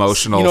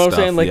emotional. You know what stuff.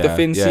 I'm saying? Like the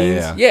Finn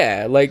scenes.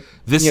 Yeah, like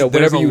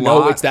whenever you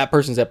know it's that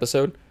person's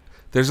episode.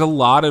 There's a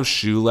lot of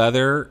shoe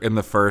leather in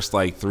the first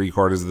like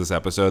 3/4 of this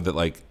episode that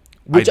like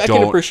which I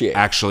can appreciate.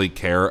 Actually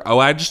care. Oh,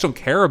 I just don't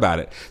care about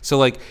it. So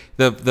like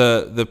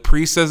the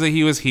priest says that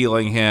he was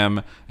healing him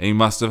and he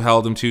must have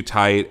held him too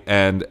tight,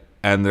 and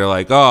they're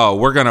like, oh,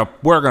 we're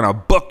gonna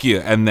book you,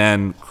 and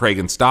then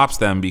Kragen stops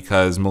them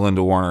because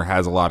Melinda Warner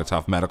has a lot of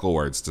tough medical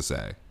words to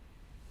say.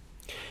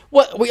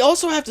 Well, we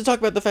also have to talk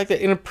about the fact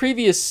that in a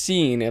previous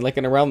scene, and like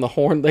in Around the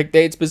Horn, like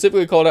they had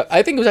specifically called out,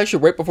 I think it was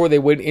actually right before they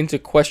went into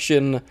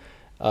question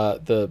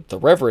the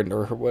Reverend,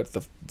 or what,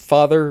 the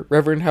Father,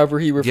 Reverend, however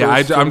he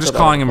refers to him. I'm just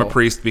calling him a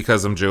priest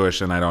because I'm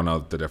Jewish and I don't know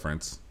the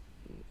difference.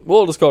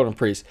 We'll just call him a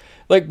priest.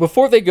 Like,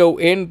 before they go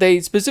in,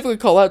 they specifically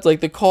call out, like,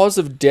 the cause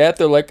of death.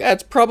 They're like,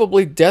 it's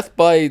probably death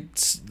by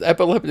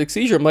epileptic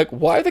seizure. I'm like,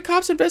 why are the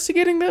cops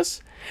investigating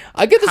this?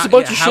 I get there's a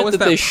bunch of shit that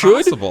they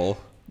should.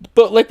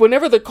 But, like,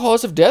 whenever the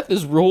cause of death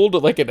is ruled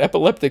like an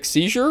epileptic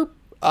seizure,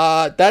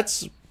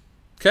 that's...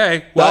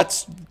 Okay, well,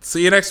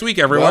 see you next week,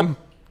 everyone. Well,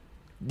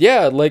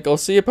 yeah, like, I'll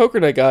see you poker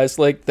night, guys.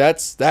 Like,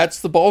 that's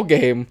the ball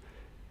game.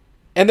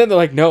 And then they're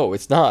like, no,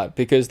 it's not,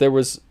 because there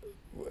was...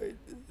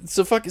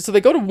 So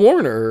they go to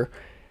Warner,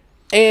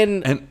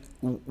 and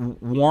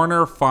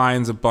Warner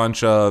finds a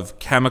bunch of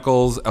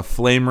chemicals, a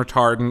flame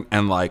retardant,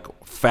 and like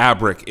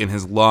fabric in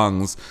his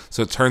lungs.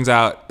 So it turns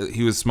out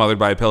he was smothered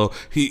by a pillow.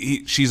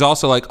 She's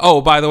also like, oh,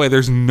 by the way,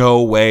 there's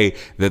no way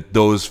that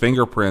those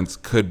fingerprints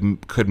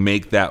could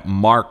make that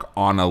mark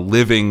on a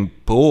living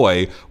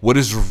boy. What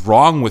is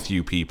wrong with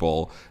you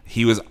people?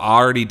 He was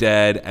already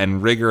dead,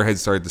 and rigor had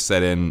started to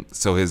set in,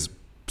 so his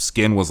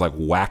skin was like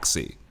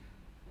waxy.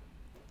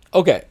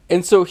 Okay,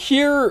 and so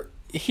here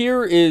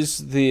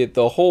is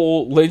the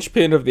whole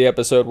linchpin of the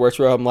episode, where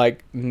I'm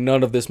like,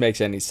 none of this makes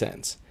any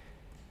sense.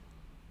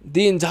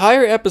 The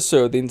entire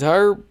episode,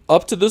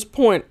 up to this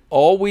point,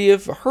 all we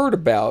have heard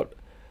about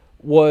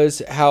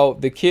was how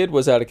the kid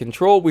was out of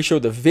control. We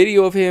showed the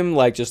video of him,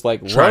 like, just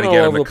like running all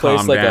over the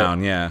place, like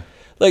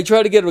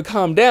try to get him to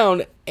calm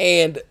down.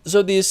 And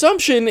so the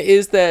assumption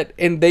is that,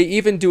 and they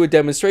even do a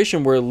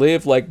demonstration where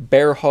Liv like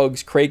bear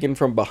hugs Kragen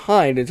from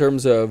behind in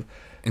terms of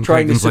and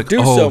trying Kragen's to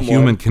seduce someone.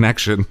 Human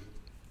connection.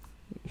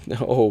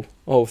 Oh,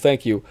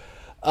 thank you.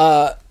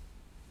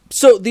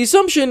 So the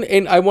assumption,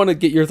 and I want to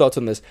get your thoughts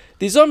on this.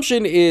 The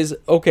assumption is,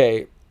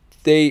 okay,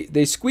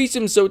 they squeezed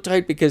him so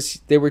tight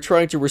because they were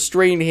trying to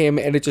restrain him,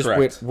 and it just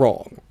went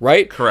wrong,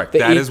 right? Correct.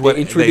 That is what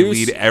they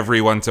lead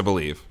everyone to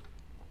believe.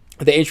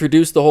 They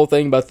introduced the whole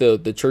thing about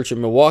the church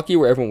in Milwaukee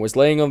where everyone was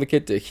laying on the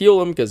kid to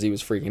heal him because he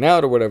was freaking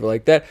out or whatever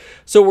like that.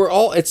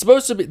 So it's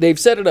supposed to be, they've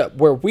set it up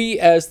where we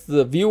as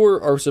the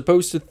viewer are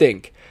supposed to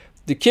think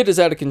the kid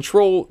is out of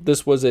control.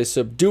 This was a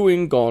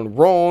subduing gone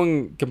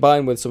wrong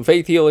combined with some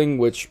faith healing,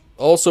 which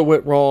also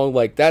went wrong.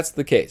 Like, that's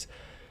the case.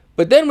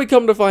 But then we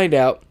come to find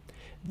out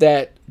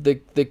that the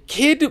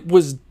kid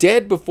was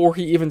dead before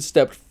he even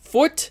stepped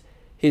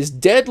his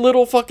dead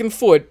little fucking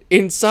foot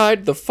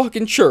inside the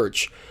fucking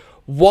church.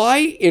 Why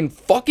in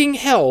fucking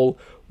hell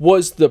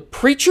was the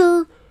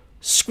preacher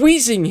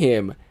squeezing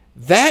him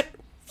that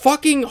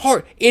fucking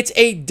hard? It's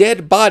a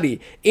dead body.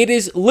 It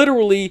is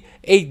literally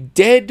a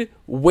dead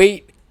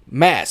weight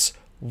mass.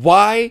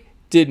 Why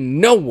did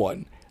no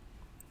one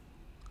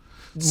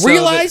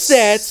realize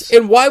that?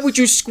 And why would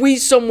you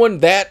squeeze someone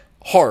that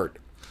hard?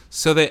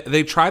 So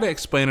they try to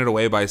explain it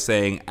away by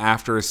saying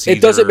after a seizure.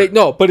 It doesn't make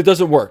but it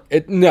doesn't work.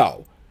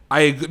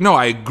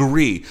 I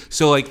agree.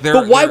 So like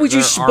But why would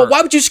you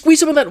squeeze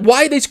someone that?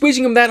 Why are they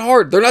squeezing him that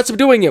hard? They're not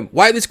subduing him.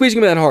 Why are they squeezing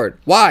him that hard?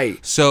 Why?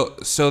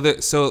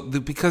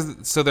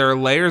 Because there are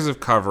layers of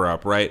cover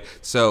up, right?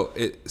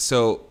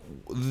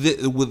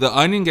 The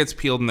onion gets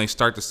peeled and they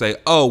start to say,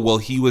 oh well,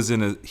 he was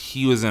in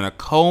a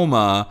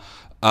coma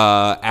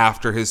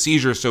after his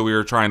seizure, so we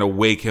were trying to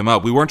wake him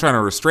up. We weren't trying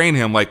to restrain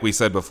him like we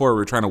said before. We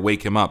were trying to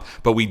wake him up,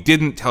 but we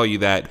didn't tell you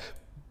that.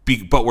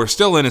 But we're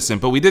still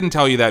innocent, but we didn't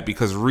tell you that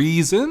because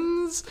reasons.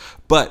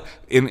 But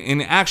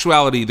in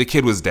actuality, the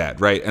kid was dead,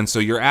 right? And so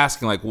you're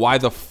asking, like, why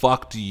the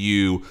fuck do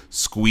you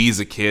squeeze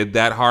a kid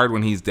that hard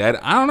when he's dead?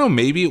 I don't know.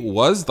 Maybe it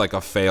was like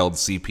a failed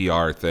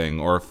CPR thing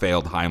or a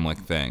failed Heimlich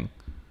thing.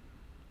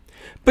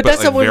 But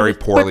that's like not very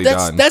poorly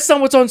done. That's not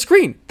what's on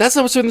screen. That's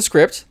not what's in the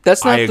script.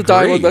 That's not the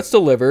dialogue that's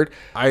delivered.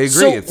 I agree.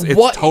 So it's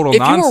total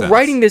nonsense. If you were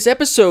writing this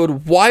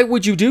episode, why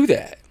would you do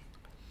that?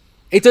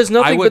 It does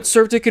nothing but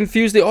serve to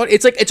confuse the audience.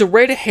 It's like it's a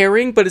red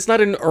herring, but it's not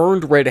an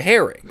earned red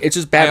herring. It's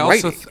just bad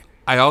writing.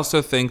 I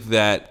also think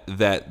that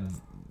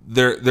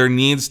there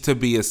needs to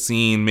be a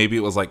scene. Maybe it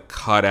was like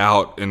cut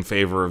out in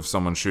favor of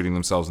someone shooting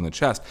themselves in the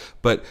chest,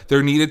 but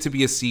there needed to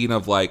be a scene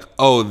of like,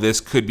 oh,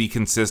 this could be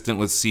consistent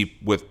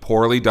with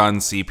poorly done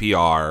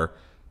CPR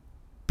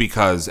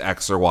because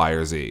X or Y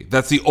or Z.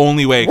 That's the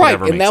only way it could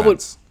ever make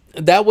sense.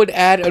 That would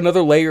add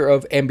another layer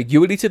of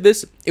ambiguity to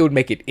this. It would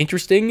make it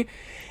interesting.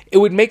 It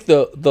would make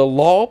the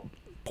law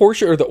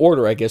portion, or the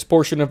order, I guess,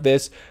 portion of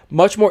this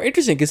much more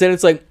interesting, because then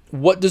it's like,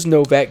 what does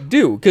Novak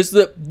do? Because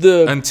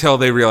the until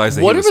they realize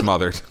that he was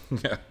smothered.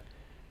 Yeah.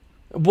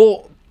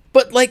 Well,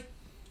 but like,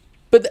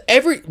 But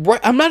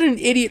I'm not an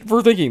idiot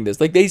for thinking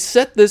this. Like, they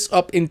set this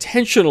up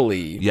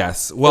intentionally.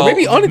 Yes. Well, or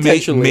maybe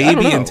unintentionally.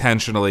 Maybe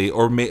intentionally,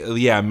 or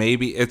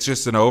maybe it's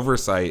just an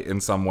oversight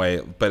in some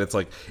way. But it's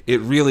like, it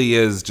really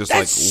is just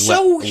That's like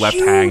so left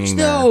huge, hanging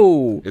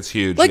though. there. It's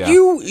huge. Like, yeah.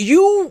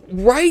 you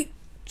write,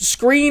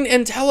 screen,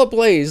 and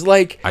teleplays.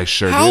 Like, I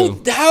sure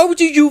do. How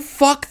did you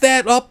fuck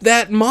that up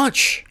that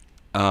much?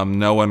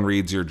 No one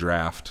reads your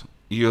draft.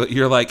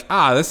 You're like,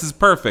 this is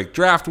perfect.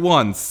 Draft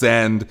 1,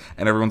 send,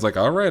 and everyone's like,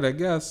 all right, I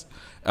guess.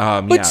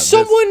 But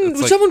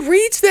someone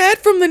reads that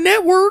from the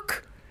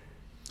network.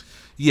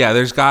 Yeah,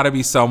 there's got to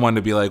be someone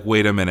to be like,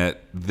 wait a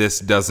minute, this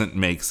doesn't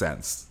make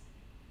sense.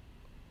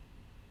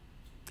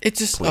 It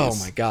just, oh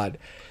my God.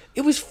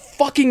 It was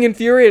fucking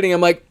infuriating. I'm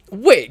like,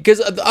 wait,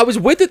 because I was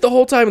with it the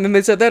whole time, and then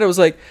they said that. I was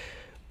like,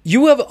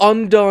 you have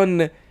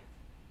undone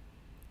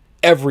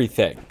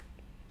everything.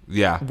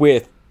 Yeah.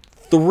 With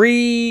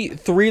three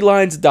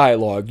lines of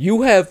dialogue.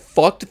 You have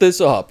fucked this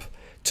up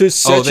to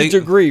such a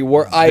degree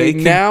where they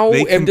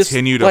am just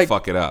continue to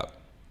fuck it up.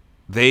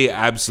 They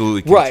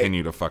absolutely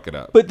continue to fuck it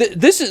up. But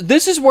this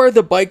is where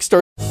the bike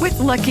starts. With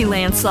Lucky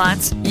Land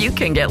Slots, you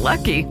can get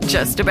lucky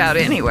just about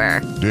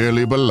anywhere.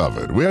 Dearly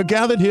beloved, we are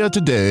gathered here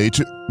today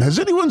to... Has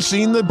anyone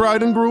seen the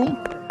bride and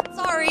groom?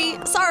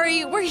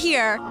 Sorry, we're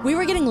here. We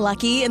were getting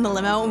lucky in the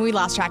limo and we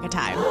lost track of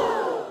time.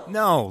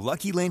 No,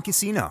 Lucky Land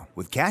Casino,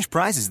 with cash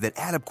prizes that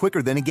add up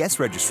quicker than a guest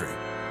registry.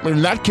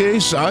 In that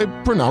case, I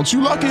pronounce you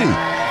lucky.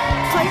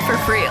 Play for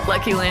free at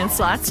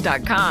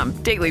LuckyLandSlots.com.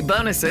 Daily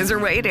bonuses are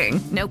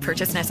waiting. No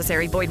purchase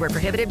necessary. Void where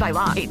prohibited by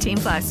law.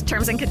 18+.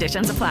 Terms and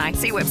conditions apply.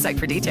 See website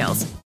for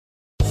details.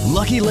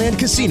 Lucky Land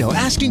Casino,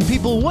 asking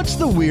people, what's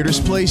the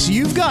weirdest place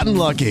you've gotten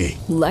lucky?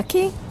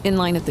 Lucky? In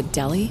line at the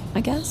deli,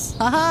 I guess?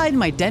 Aha, in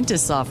my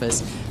dentist's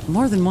office.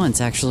 More than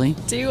once, actually.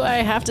 Do I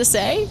have to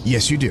say?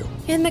 Yes, you do.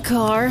 In the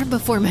car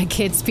before my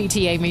kids'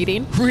 PTA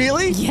meeting.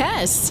 Really?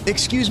 Yes.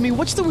 Excuse me,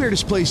 what's the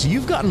weirdest place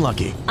you've gotten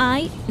lucky?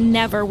 I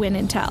never win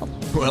and tell.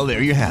 Well,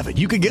 there you have it.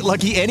 You can get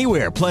lucky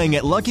anywhere, playing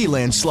at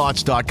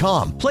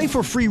LuckyLandSlots.com. Play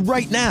for free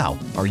right now.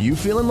 Are you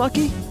feeling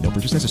lucky? No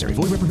purchase necessary.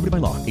 Void where prohibited by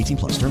law. 18+.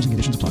 Terms and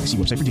conditions apply. See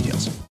website for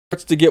details.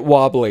 Starts to get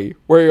wobbly,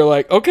 where you're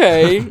like,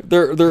 okay,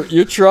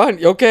 you're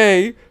trying,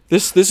 okay.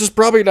 This is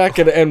probably not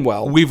going to end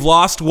well. We've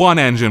lost one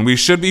engine. We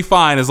should be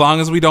fine as long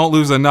as we don't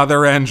lose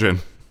another engine.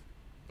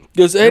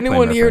 Does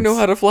anyone here know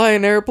how to fly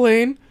an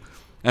airplane?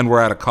 And we're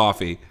out of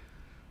coffee.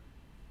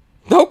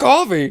 No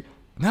coffee.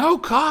 No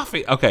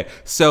coffee. Okay,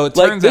 so it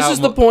turns out this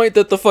is the point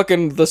that the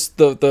fucking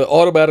the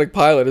automatic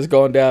pilot has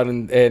gone down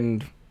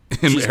and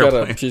she's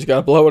got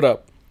to blow it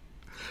up.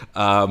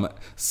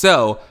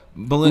 So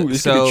Melinda,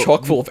 this could be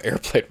chock full of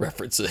airplane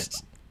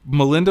references.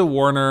 Melinda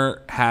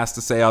Warner has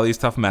to say all these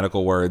tough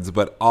medical words,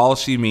 but all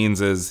she means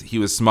is he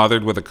was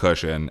smothered with a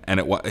cushion, and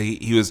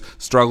he was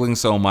struggling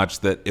so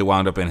much that it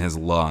wound up in his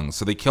lungs.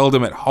 So they killed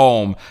him at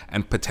home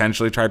and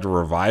potentially tried to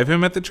revive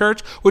him at the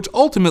church, which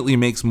ultimately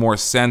makes more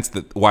sense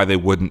that why they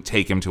wouldn't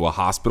take him to a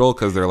hospital,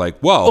 because they're like,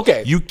 "Whoa,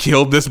 okay, you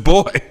killed this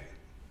boy."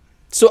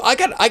 So I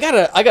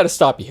gotta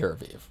stop you here,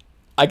 Aviv.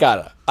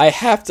 I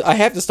have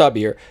to stop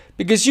you here.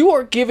 Because you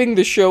are giving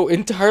the show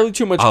entirely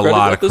too much credit. A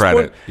lot at of this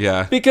credit, point.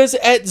 yeah. Because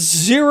at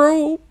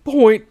 0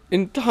 point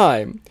in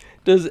time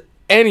does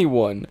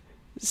anyone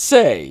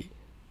say,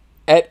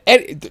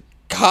 the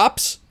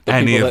cops, the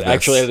people that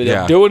actually ended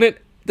up doing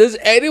it, does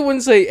anyone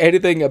say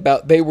anything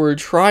about they were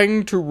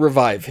trying to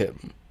revive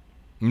him?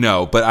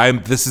 No,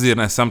 but this is an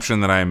assumption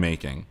that I'm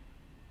making.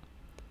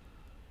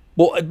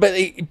 Well,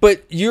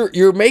 but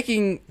you're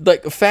making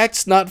like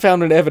facts not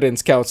found in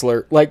evidence,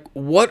 counselor. Like,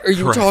 what are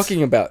you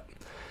talking about?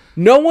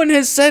 No one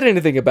has said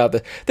anything about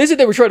this. They said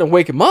they were trying to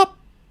wake him up,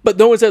 but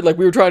no one said like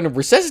we were trying to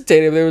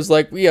resuscitate him. There was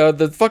like,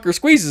 the fucker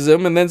squeezes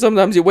him, and then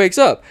sometimes he wakes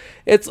up.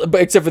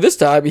 Except for this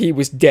time, he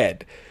was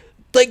dead.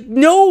 Like,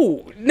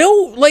 no,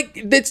 like,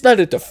 it's not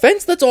a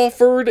defense that's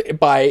offered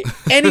by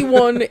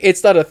anyone.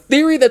 It's not a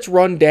theory that's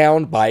run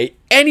down by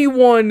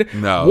anyone.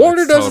 No,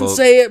 Warner doesn't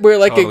say it. We're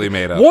like, totally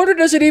made up Warner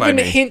doesn't even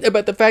hint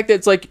about the fact that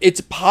it's like, it's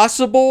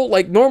possible.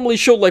 Like, normally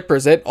she'll like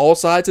present all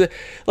sides of it.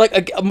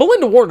 Like,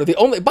 Melinda Warner,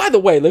 by the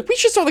way, like, we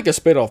should start like a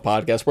spin-off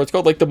podcast where it's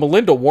called like the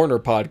Melinda Warner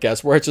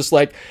podcast, where it's just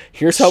like,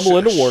 here's how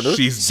Melinda Warner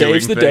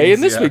saves the day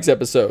in this week's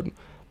episode.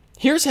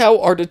 Here's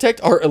how our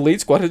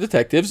elite squad of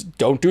detectives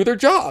don't do their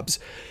jobs.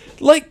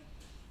 Like,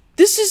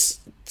 this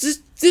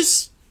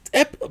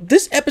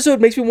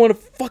episode makes me want to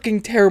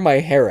fucking tear my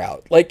hair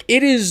out. Like,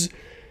 it is,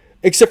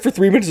 except for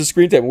 3 minutes of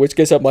screen time, in which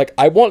case I'm like,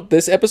 I want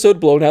this episode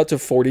blown out to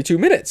 42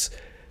 minutes.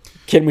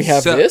 Can we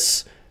have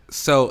this?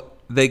 So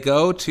they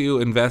go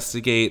to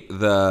investigate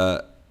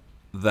the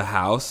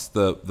house,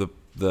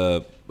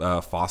 the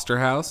foster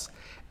house,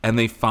 and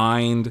they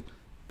find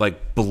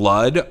like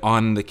blood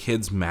on the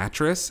kid's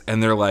mattress,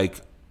 and they're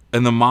like,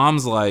 and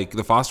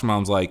the foster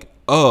mom's like,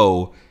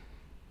 oh,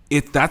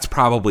 that's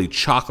probably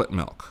chocolate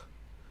milk.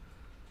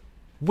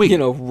 Wait,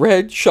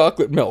 red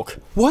chocolate milk.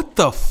 What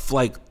the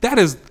that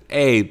is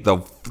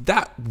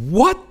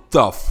what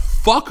the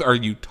fuck are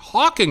you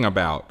talking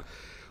about?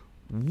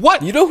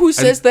 What? You know who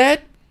says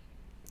that?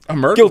 A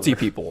murderer. Guilty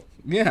people.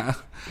 Yeah.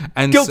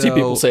 And Guilty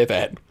people say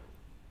that.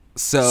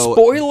 So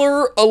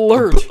spoiler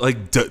alert.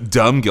 Like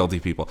dumb guilty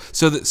people.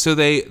 So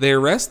they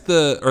arrest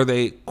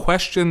they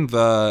question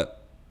the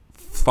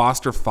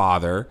foster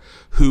father,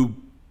 who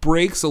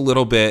breaks a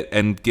little bit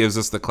and gives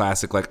us the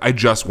classic, like, I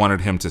just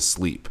wanted him to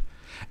sleep.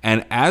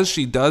 And as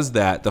she does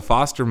that, the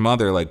foster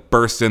mother like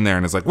bursts in there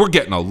and is like, we're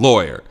getting a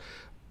lawyer.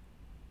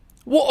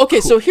 Well,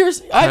 okay, so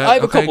here's I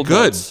have a couple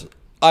notes.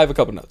 I have a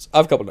couple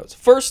notes.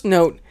 First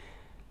note,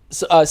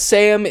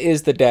 Sam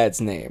is the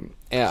dad's name.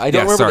 I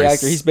don't remember the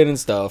actor. He's been in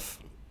stuff.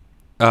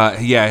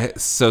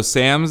 So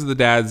Sam's the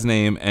dad's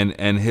name,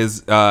 and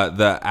his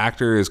the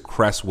actor is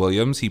Cress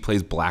Williams. He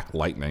plays Black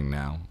Lightning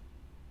now,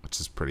 which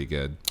is pretty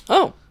good.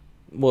 Oh,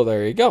 well,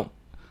 there you go.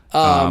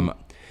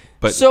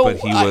 But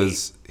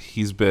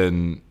he's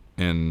been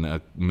in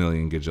a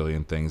million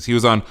gajillion things. He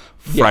was on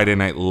Friday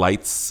Night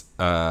Lights.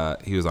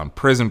 He was on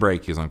Prison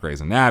Break. He was on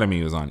Grey's Anatomy.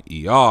 He was on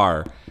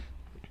ER.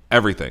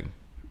 Everything.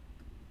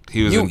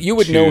 He was. You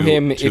would know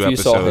him if you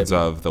saw him. Episodes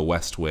of The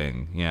West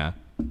Wing. Yeah.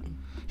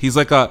 He's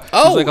like a.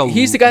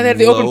 He's the guy that had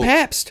the open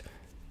Pabst.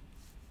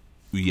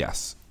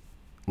 Yes,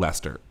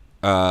 Lester.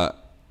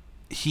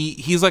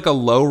 He's like a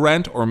low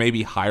rent or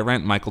maybe high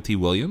rent Michael T.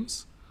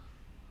 Williams.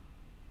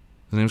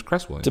 His name's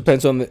Cress Williams.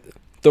 Depends on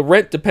the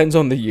rent. Depends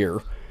on the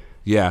year.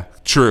 Yeah,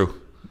 true.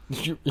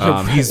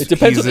 It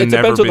depends on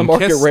the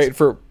market rate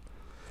for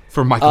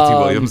Michael T.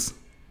 Williams.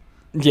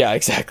 Yeah,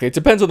 exactly. It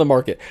depends on the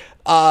market.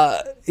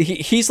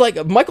 He's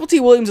like Michael T.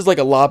 Williams is like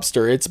a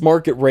lobster. It's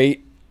market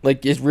rate.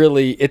 Like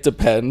it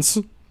depends.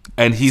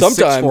 And he's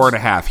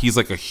 6'4.5". He's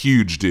like a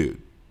huge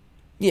dude.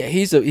 Yeah,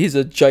 he's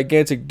a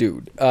gigantic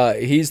dude.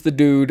 He's the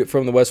dude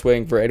from The West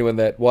Wing. For anyone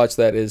that watched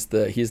that, he's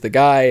the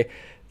guy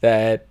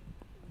that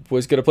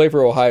was going to play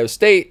for Ohio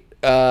State,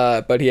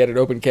 but he had an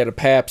open can of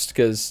Pabst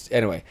because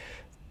anyway,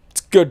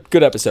 it's good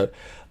episode.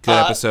 Good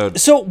episode.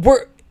 So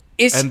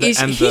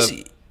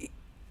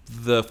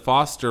the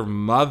foster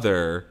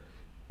mother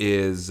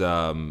is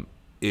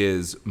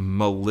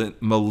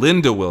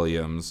Melinda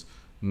Williams.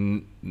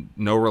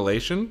 No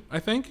relation, I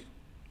think.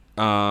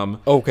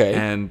 Okay.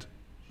 And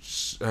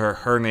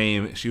her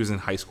name, she was in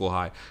High School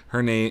High.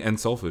 Her name, and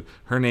Soul Food.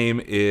 Her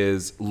name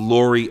is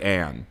Lori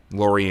Ann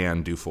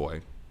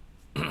Dufoy.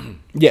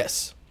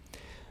 Yes.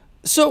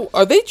 So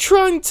are they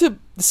trying to,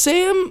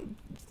 Sam,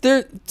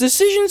 their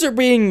decisions are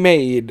being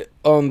made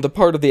on the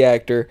part of the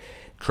actor.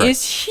 Correct.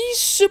 Is he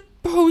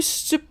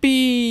supposed to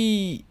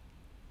be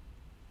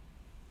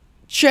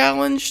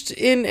challenged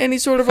in any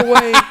sort of a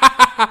way?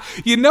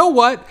 You know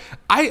what?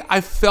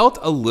 I felt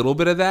a little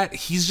bit of that.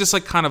 He's just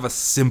like kind of a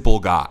simple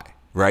guy,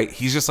 right?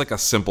 He's just like a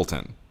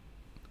simpleton.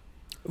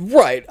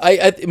 Right.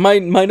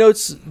 My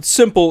notes,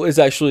 simple is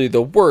actually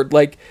the word.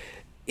 Like,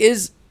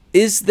 is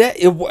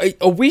that,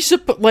 are we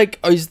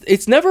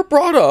it's never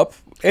brought up,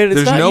 and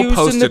it's not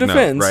used in the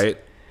defense. Note, right?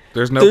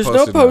 There's no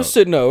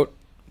posted note.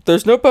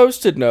 There's no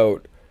posted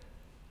note.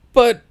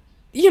 But,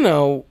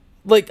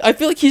 like, I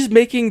feel like he's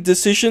making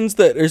decisions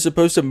that are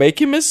supposed to make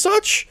him as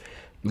such.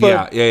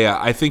 But yeah.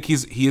 I think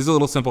he is a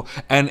little simple.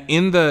 And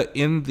in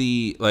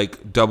the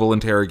like double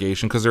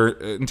interrogation, because they're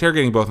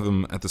interrogating both of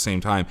them at the same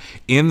time.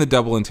 In the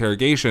double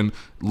interrogation,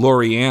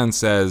 Lori Ann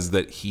says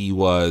that he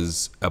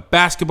was a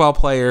basketball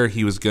player.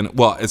 He was gonna.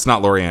 Well, it's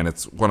not Lori Ann.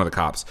 It's one of the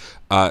cops.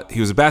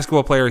 He was a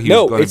basketball player.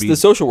 It's the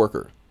social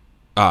worker.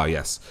 Oh,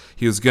 yes.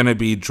 He was going to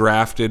be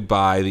drafted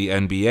by the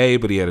NBA,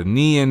 but he had a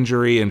knee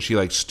injury, and she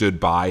like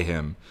stood by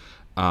him,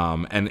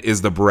 and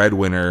is the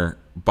breadwinner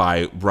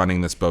by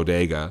running this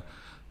bodega.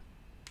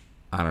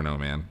 I don't know,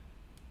 man.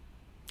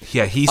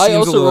 Yeah, he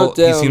seems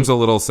a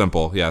little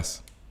simple.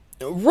 Yes.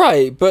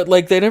 Right, but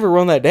like they never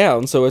run that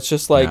down, so it's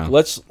just like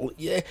that's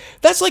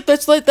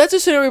a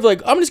scenario of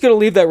like I'm just gonna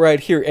leave that right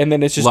here, and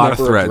then it's just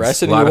never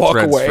addressed, and you walk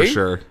away. For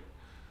sure.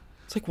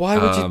 It's like why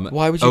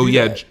would you? Do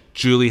that?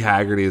 Julie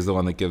Haggerty is the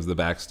one that gives the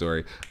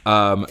backstory.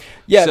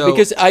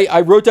 Because I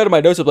wrote down in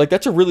my notes of like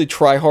that's a really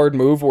try hard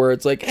move where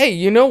it's like, hey,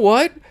 you know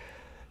what?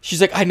 She's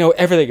like, I know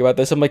everything about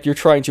this. I'm like, you're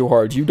trying too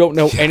hard. You don't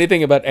know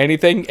anything about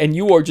anything, and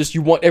you want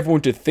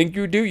everyone to think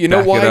you do. You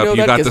know why I know that?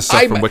 You got the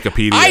stuff from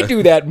Wikipedia. I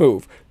do that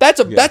move. That's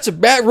a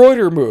Matt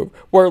Reuter move,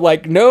 where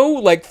like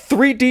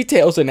 3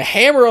 details and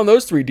hammer on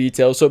those 3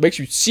 details, so it makes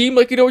you seem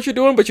like you know what you're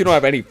doing, but you don't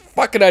have any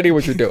fucking idea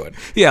what you're doing.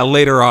 Yeah,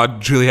 later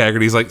on, Julie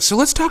Haggerty's like, so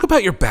let's talk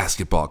about your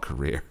basketball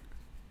career.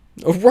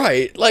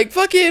 Right, like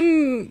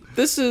fucking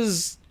this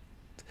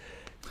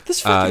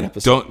fucking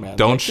episode, man.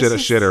 Don't shit a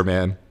shitter,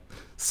 man.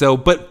 So,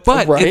 but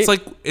right? It's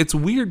like, it's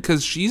weird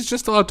because she's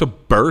just allowed to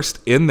burst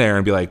in there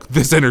and be like,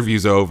 this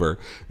interview's over.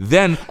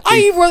 Then I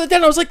even wrote it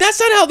down. I was like, that's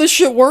not how this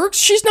shit works.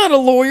 She's not a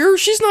lawyer.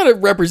 She's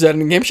not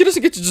representing him. She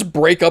doesn't get to just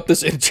break up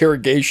this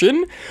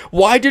interrogation.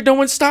 Why did no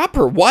one stop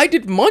her? Why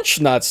did Munch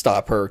not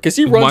stop her? Because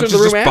he runs into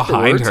the room afterwards.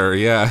 Behind her,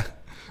 yeah.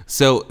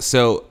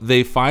 So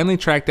they finally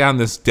track down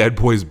this dead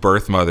boy's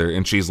birth mother,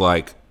 and she's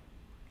like,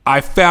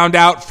 I found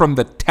out from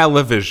the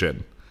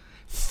television.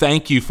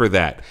 Thank you for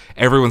that.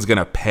 Everyone's going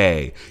to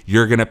pay.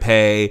 You're going to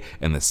pay,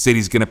 and the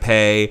city's going to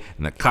pay,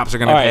 and the cops are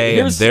going to pay,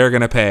 and they're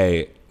going to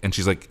pay. And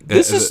she's like,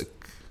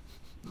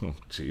 Oh,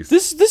 jeez.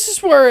 This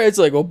is where it's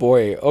like, oh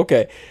boy,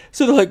 okay.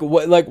 So they're like,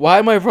 what? Like, why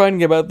am I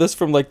finding about this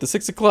from like the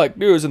 6 o'clock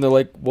news? And they're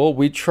like, well,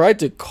 we tried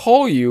to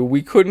call you,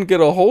 we couldn't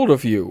get a hold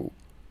of you.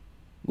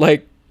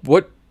 Like,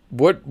 what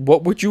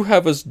would you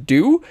have us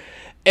do?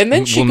 And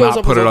then she we'll goes not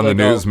up put and it on the like,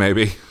 news,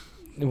 maybe.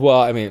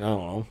 Well, I mean, I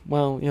don't know.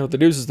 Well, the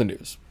news is the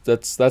news.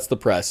 That's the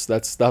press.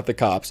 That's not the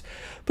cops.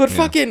 But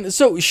fucking,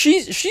 so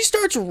she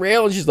starts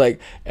railing. She's like,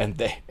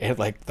 and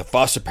like the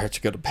foster parents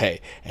are gonna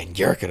pay, and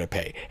you're gonna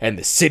pay, and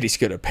the city's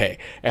gonna pay,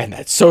 and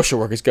that social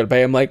worker's gonna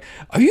pay. I'm like,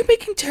 are you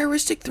making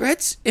terroristic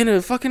threats in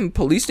a fucking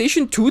police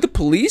station to the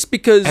police?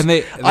 Because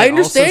they I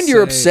understand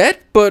you're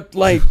upset, but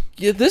like,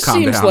 this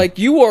seems down. like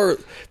you are.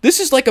 This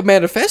is like a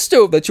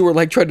manifesto that you were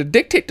like trying to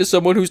dictate to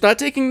someone who's not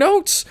taking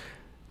notes.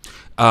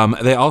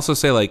 They also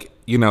say, like,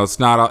 it's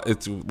not,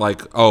 it's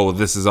like, oh,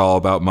 this is all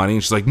about money.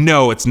 And she's like,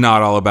 no, it's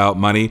not all about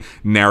money.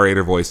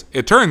 Narrator voice.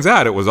 It turns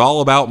out it was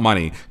all about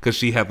money because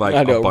she had like,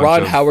 I know,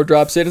 Ron Howard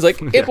drops in. It's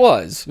like, it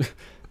was.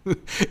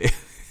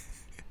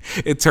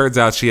 It turns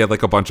out she had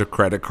like a bunch of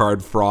credit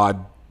card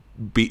fraud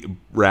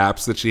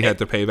raps that she had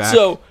to pay back.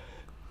 So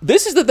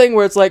this is the thing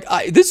where it's like,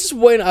 this is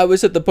when I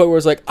was at the point where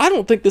it's like, I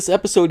don't think this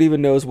episode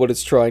even knows what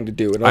it's trying to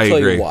do. And I'll tell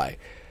agree. you why.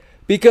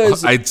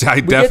 Because I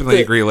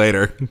definitely agree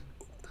later.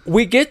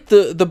 We get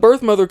the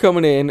birth mother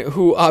coming in,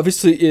 who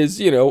obviously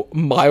is,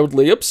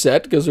 mildly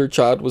upset because her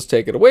child was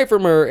taken away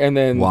from her and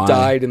then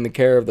died in the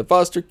care of the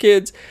foster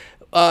kids.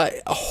 A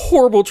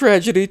horrible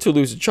tragedy to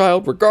lose a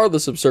child,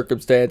 regardless of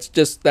circumstance.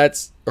 Just,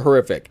 that's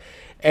horrific.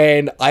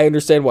 And I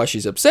understand why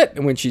she's upset.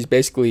 And when she's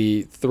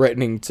basically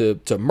threatening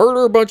to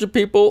murder a bunch of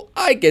people,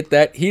 I get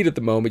that. Heat at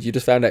the moment. You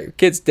just found out your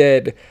kid's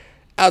dead,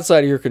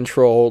 outside of your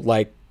control.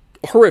 Like,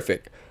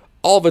 horrific.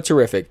 All of it's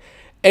horrific.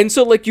 And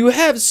so, like, you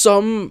have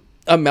some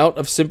amount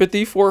of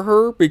sympathy for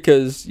her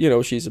because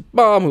she's a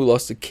mom who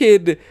lost a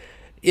kid.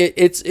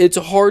 It's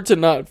hard to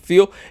not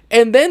feel.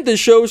 And then the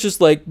show's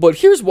just like, but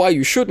here's why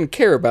you shouldn't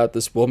care about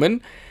this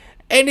woman.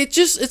 And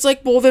it's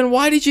like, well, then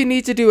why did you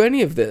need to do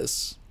any of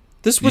this?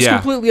 This was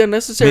completely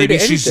unnecessary. Maybe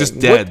to she's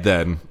anything. just dead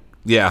then.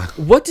 Yeah.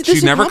 What did this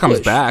She never accomplish?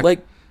 comes back.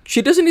 Like,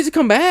 she doesn't need to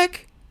come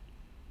back.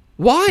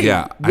 Why?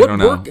 Yeah, I don't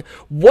know.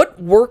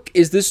 What work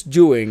is this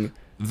doing?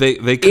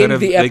 They could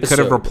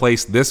have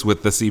replaced this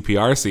with the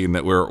CPR scene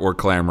that we're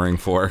clamoring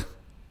for.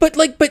 But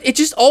it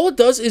just, all it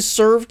does is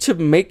serve to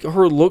make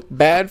her look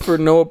bad for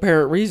no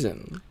apparent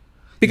reason.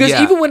 Because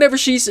even whenever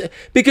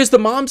because the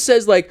mom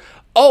says like,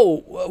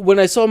 oh, when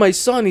I saw my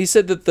son, he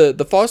said that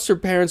the foster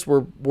parents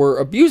were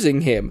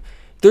abusing him.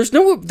 There's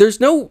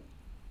no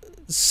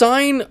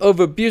sign of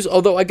abuse,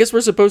 although I guess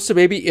we're supposed to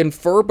maybe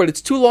infer, but it's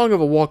too long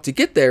of a walk to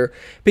get there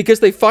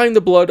because they find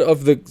the blood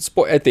of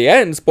at the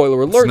end,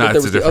 spoiler alert, that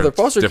there was the other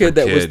foster kid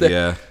that was there.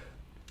 Yeah.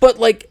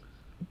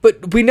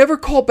 But we never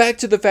call back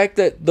to the fact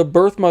that the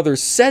birth mother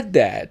said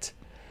that.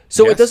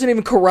 So it doesn't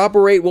even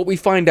corroborate what we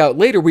find out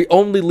later. We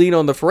only lean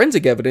on the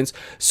forensic evidence.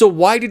 So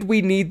why did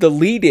we need the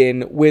lead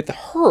in with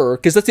her?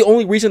 Because that's the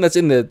only reason that's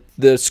in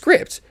the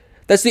script.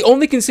 That's the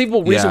only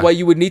conceivable reason why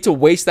you would need to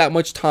waste that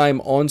much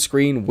time on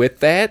screen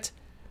with that.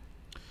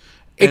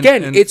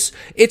 Again, it's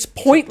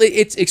pointless.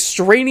 It's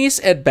extraneous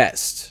at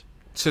best.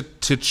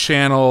 To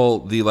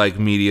channel the like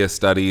media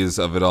studies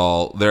of it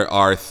all, there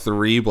are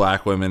 3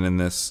 black women in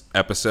this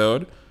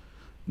episode.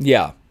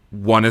 Yeah.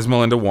 One is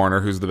Melinda Warner,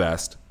 who's the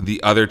best.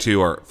 The other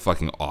 2 are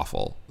fucking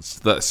awful.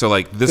 So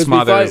like this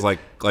mother is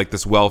like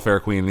this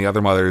welfare queen. The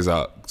other mother is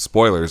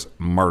spoilers,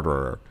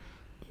 murderer.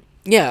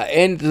 Yeah,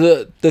 and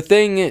the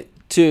thing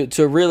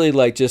to really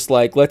like just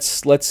like let's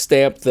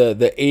stamp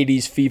the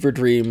 80s fever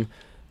dream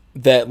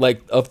that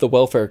like of the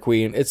welfare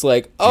queen. It's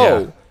like,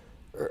 oh,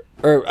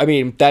 or I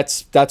mean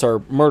that's our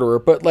murderer,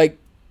 but like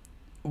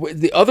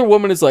the other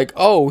woman is like,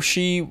 oh,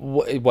 she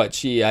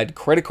had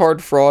credit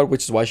card fraud,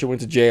 which is why she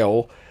went to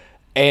jail.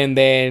 And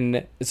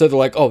then so they're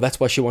like, oh, that's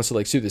why she wants to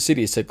like sue the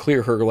city, is to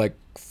clear her like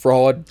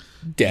fraud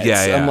debts.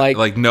 Yeah. I'm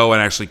like no one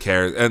actually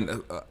cares.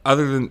 And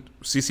other than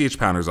CCH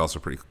Pounder is also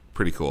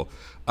pretty cool.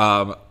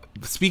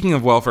 Speaking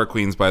of welfare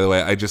queens, by the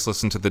way, I just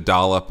listened to the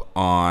Dollop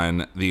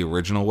on the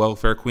original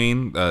Welfare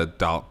Queen, the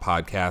Dollop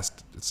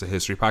podcast. It's a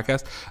history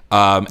podcast.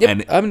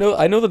 And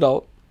I know the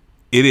Dollop.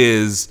 It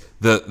is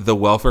the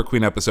Welfare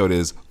Queen episode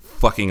is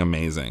fucking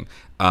amazing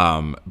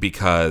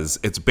because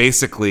it's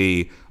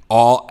basically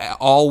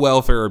all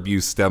welfare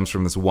abuse stems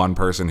from this one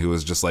person who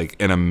is just like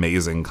an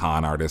amazing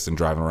con artist and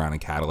driving around in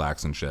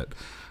Cadillacs and shit.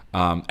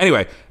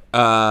 Anyway.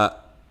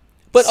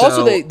 But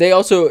also, they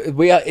also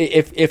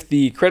if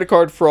the credit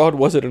card fraud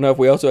wasn't enough,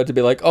 we also had to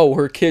be like, oh,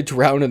 her kid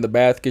drowned in the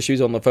bath because she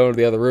was on the phone to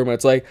the other room. And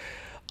it's like,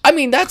 I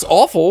mean, that's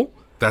awful.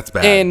 That's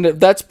bad. And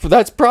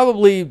that's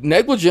probably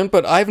negligent,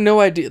 but I have no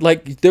idea.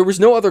 Like, there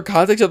was no other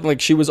context other than like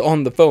she was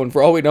on the phone.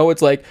 For all we know,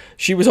 it's like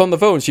she was on the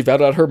phone. She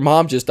found out her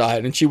mom just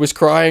died, and she was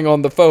crying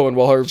on the phone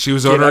while she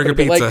was ordering a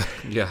pizza. Like,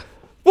 yeah.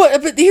 Well,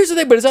 but here's the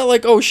thing. But it's not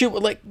like, oh, she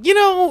like,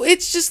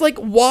 it's just like,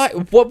 why?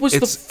 What was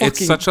the fucking?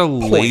 It's such a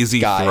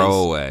lazy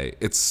throwaway.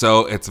 It's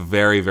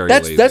very very.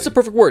 Lazy. That's the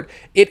perfect word.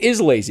 It is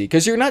lazy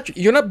because you're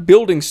not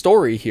building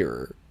story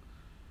here.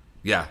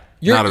 Yeah,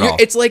 not at all.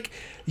 It's like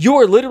you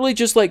are literally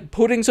just like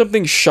putting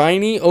something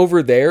shiny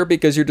over there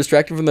because you're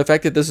distracted from the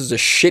fact that this is a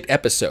shit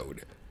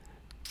episode.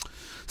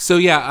 So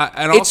yeah,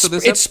 and also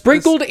it's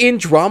sprinkled in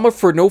drama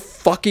for no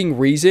fucking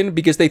reason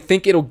because they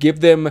think it'll give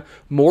them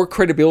more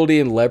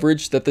credibility and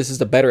leverage that this is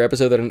a better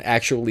episode than it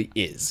actually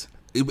is.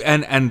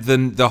 And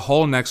then the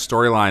whole next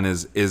storyline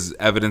is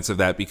evidence of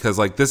that, because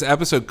like this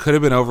episode could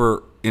have been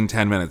over in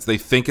 10 minutes. They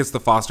think it's the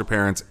foster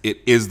parents. It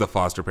is the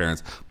foster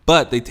parents,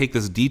 but they take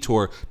this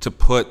detour to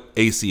put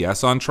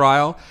ACS on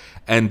trial.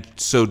 And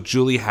so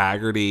Julie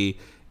Haggerty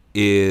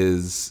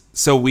is,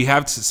 so we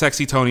have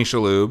sexy Tony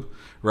Shalhoub,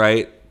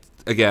 right?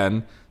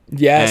 Again.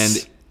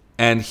 Yes.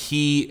 And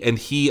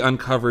he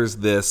uncovers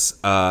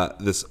this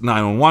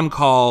 911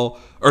 call,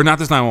 or not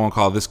this 911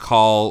 call, this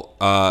call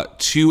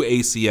to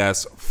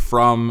ACS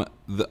from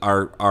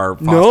our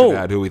foster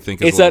dad, who we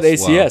think is it's not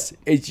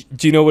ACS.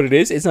 Do you know what it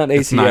is? It's not ACS.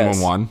 It's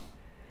 911.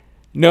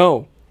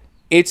 No,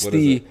 it's what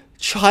the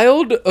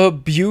Child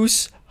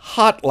Abuse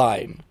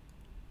Hotline.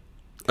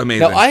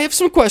 Amazing. Now I have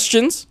some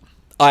questions.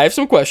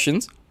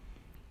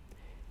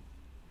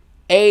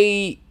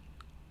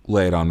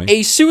 Lay it on me.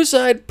 A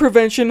suicide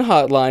prevention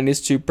hotline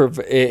is to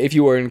if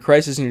you are in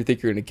crisis and you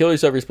think you're going to kill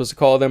yourself, you're supposed to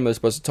call them. They're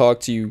supposed to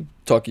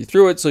talk you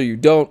through it, so you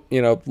don't.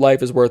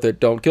 Life is worth it.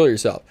 Don't kill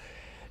yourself.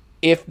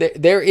 If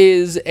there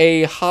is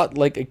a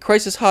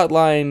crisis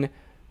hotline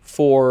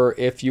for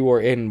if you are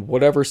in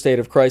whatever state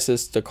of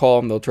crisis to call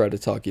them, they'll try to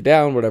talk you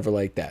down, whatever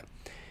like that.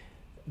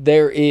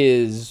 There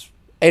is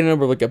a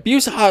number of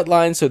abuse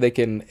hotlines so they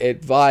can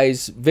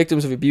advise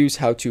victims of abuse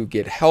how to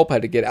get help, how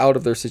to get out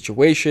of their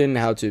situation,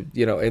 how to,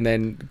 and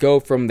then go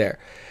from there.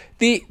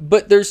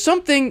 But there's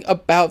something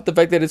about the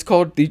fact that it's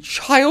called the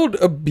Child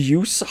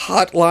Abuse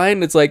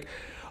Hotline. It's like,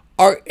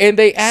 and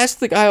they asked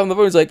the guy on the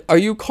phone, it's like, are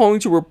you calling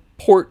to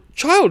report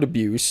child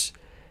abuse?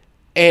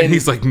 And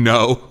he's like,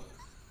 no.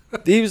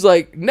 He was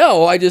like,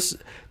 no,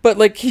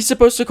 but he's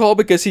supposed to call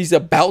because he's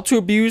about to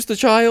abuse the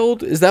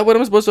child? Is that what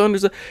I'm supposed to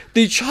understand?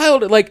 The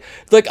child, like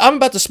I'm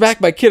about to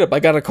smack my kid up, I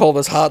gotta call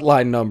this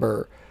hotline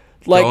number.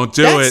 Don't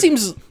do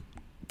it.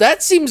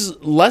 That seems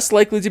less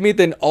likely to me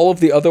than all of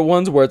the other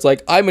ones where it's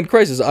like, I'm in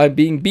crisis, I'm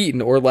being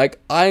beaten, or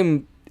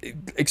I'm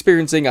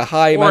experiencing a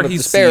high amount of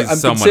despair, I'm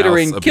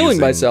considering killing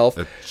myself.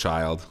 A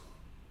child.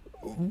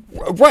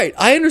 Right,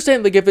 I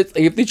understand.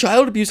 If the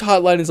child abuse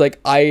hotline is like,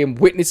 I am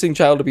witnessing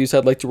child abuse,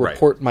 I'd like to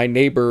report my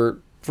neighbor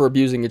for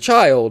abusing a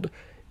child.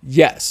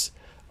 Yes,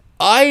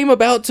 I'm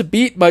about to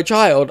beat my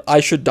child.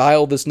 I should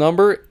dial this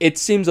number. It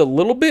seems a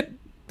little bit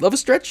of a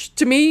stretch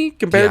to me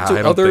compared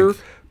to other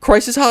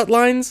crisis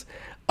hotlines.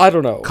 I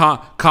don't know.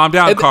 Calm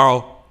down,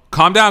 Carl.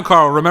 Calm down,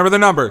 Carl. Remember the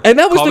number. And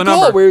that was the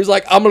call where he was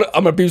like, I'm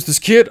gonna abuse this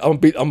kid. I'm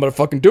gonna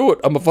fucking do it.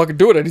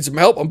 I need some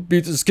help.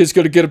 This kid's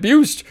gonna get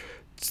abused.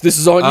 This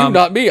is on you,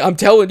 not me. I'm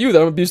telling you that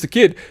I'm abused the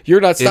kid.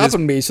 You're not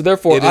stopping me, so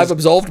therefore I've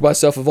absolved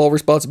myself of all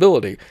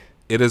responsibility.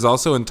 It is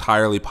also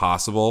entirely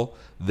possible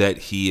that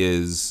he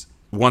is,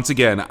 once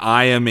again,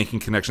 I am making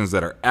connections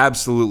that are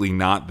absolutely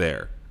not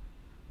there.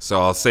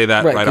 So I'll say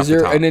that right off the top. Because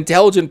you're an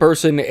intelligent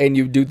person and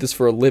you do this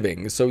for a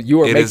living, so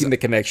you are making the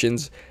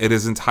connections. It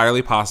is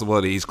entirely possible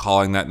that he's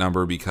calling that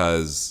number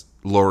because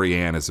Lori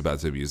Ann is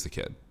about to abuse the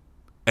kid.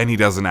 And he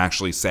doesn't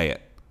actually say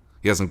it.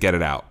 He doesn't get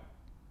it out.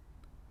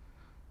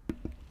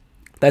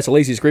 That's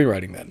lazy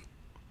screenwriting then.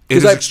 It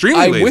is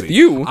extremely lazy. I'm with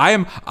you.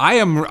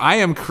 I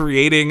am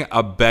creating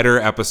a better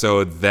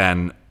episode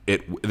than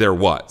there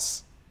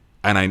was.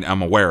 And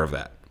I'm aware of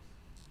that.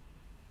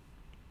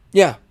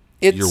 Yeah.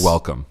 You're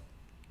welcome.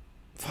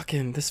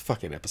 This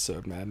fucking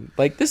episode, man.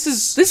 This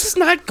is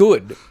not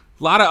good.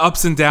 A lot of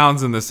ups and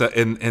downs in this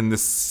in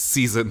this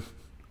season.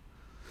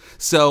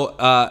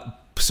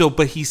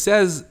 But he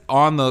says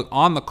on the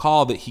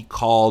call that he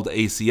called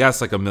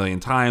ACS 1 million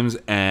times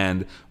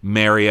and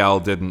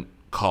Marielle didn't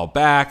call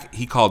back.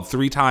 He called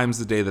 3 times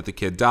the day that the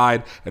kid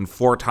died and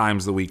 4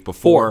 times the week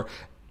before. 4.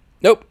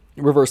 Nope,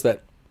 reverse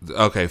that.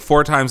 Okay,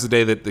 4 times the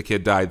day that the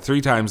kid died, 3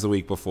 times the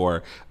week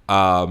before.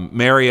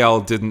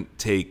 Marielle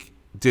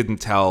didn't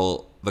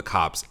tell the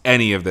cops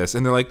any of this,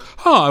 and they're like,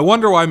 I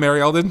wonder why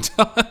Marielle didn't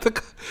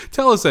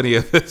tell us any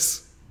of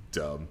this.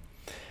 Dumb.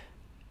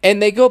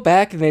 And they go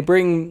back and they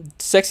bring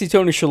sexy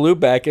Tony Shalhoub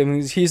back,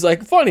 and he's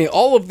like, funny,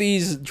 all of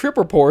these trip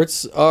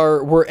reports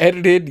were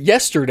edited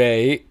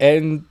yesterday,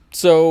 and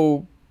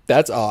so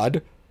that's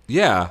odd.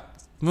 Yeah.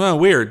 Well,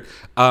 weird.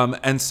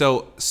 And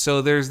so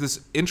there's this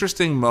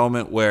interesting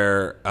moment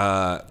where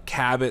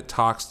Cabot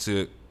talks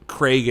to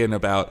Cragen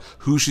about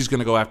who she's going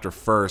to go after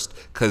first,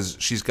 because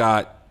she's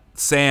got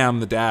Sam,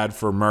 the dad,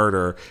 for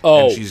murder.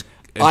 Oh, and she's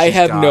I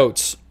have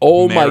notes.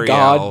 Oh Marielle. My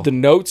God, the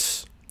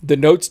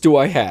notes do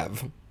I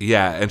have?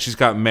 Yeah, and she's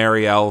got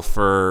Marielle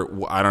for,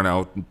 I don't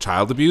know,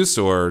 child abuse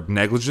or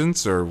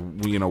negligence or,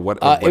 what.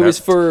 It was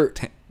for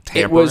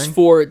tampering. It was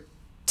for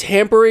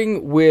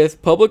tampering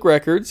with public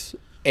records,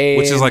 and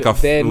which is like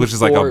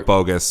a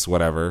bogus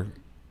whatever.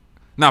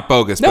 Not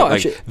bogus, no, but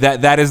actually,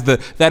 that is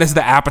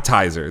the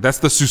appetizer. That's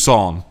the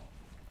soupçon.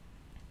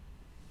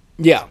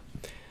 Yeah.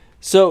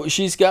 So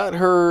she's got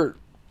her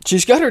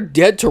she's got her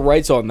dead to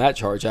rights on that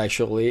charge,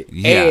 actually.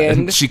 Yeah,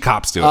 and she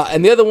cops to it.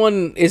 And the other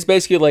one is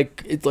basically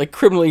like it's like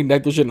criminally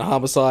negligent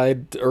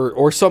homicide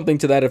or something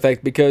to that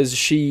effect because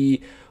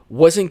she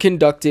wasn't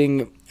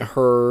conducting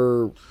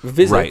her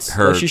visits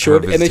like she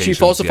should, and then she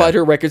falsified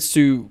her records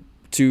to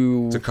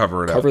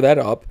cover that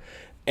up,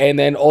 and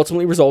then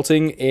ultimately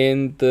resulting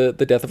in the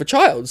death of a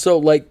child. So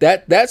like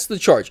that's the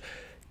charge.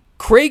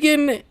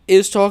 Kragen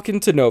is talking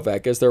to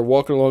Novak as they're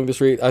walking along the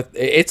street.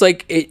 It's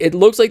like it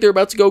looks like they're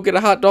about to go get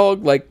a hot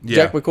dog, like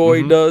Jack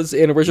McCoy does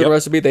in Original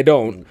Recipe. They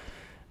don't,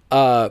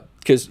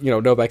 because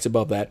Novak's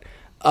above that.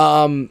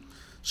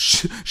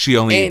 She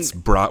only eats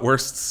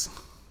bratwursts.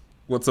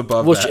 What's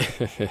above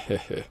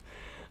that?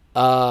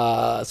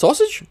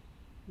 Sausage.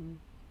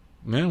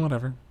 Yeah,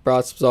 whatever.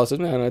 Brat sausage.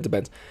 No, it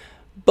depends.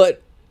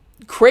 But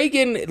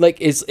Kragen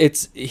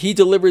he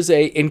delivers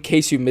a "in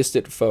case you missed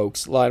it,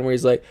 folks" line where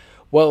he's like,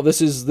 well,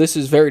 this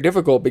is very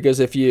difficult because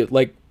if you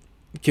like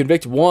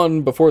convict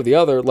one before the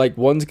other, like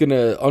one's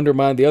gonna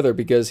undermine the other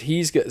because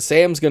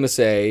Sam's gonna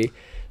say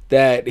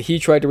that he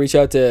tried to reach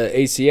out to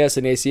ACS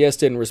and ACS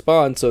didn't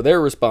respond, so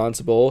they're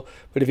responsible.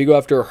 But if you go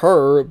after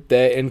her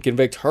and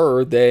convict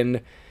her,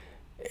 then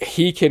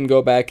he can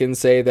go back and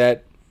say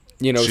that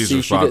she's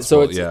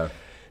responsible. She did.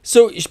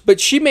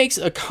 But she makes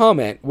a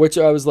comment, which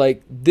I was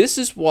like, this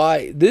is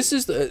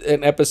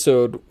an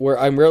episode where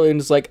I'm really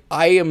just like,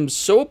 I am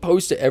so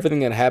opposed to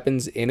everything that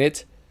happens in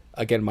it.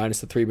 Again,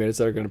 minus the 3 minutes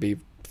that are going to be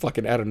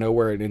fucking out of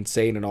nowhere and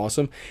insane and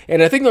awesome.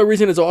 And I think the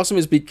reason it's awesome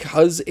is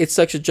because it's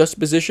such a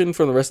juxtaposition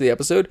from the rest of the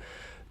episode.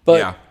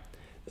 But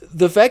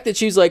the fact that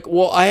she's like,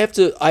 well, I have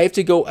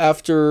to go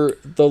after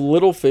the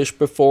little fish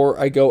before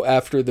I go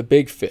after the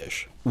big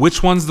fish.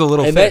 Which one's the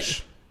little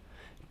fish?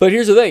 But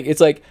here's the thing.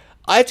 It's like,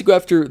 I have to go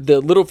after the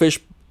little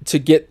fish to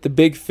get the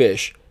big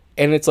fish.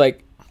 And it's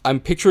like, I'm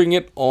picturing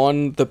it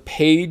on the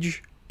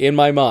page in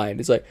my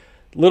mind. It's like,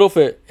 little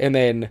fish, and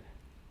then,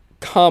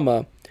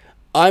 comma,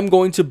 I'm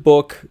going to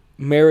book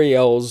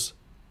Marielle's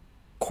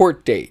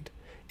court date.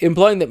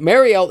 Implying that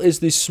Marielle is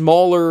the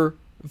smaller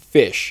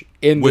fish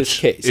in this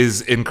case. Which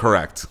is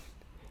incorrect.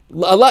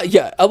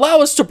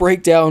 Allow us to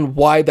break down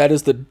why that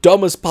is the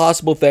dumbest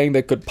possible thing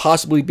that could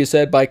possibly be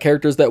said by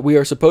characters that we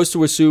are supposed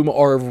to assume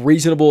are of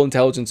reasonable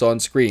intelligence on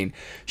screen.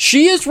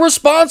 She is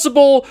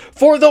responsible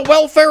for the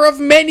welfare of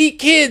many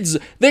kids.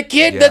 The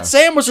kid that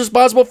Sam was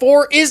responsible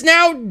for is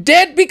now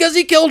dead because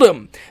he killed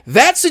him.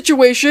 That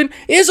situation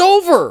is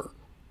over.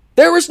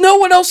 There is no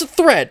one else a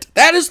threat.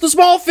 That is the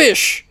small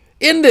fish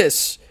in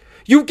this.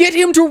 You get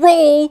him to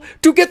roll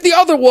to get the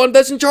other one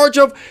that's in charge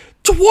of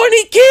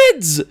 20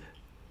 kids.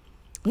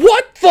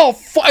 What the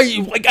fuck?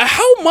 Like,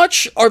 how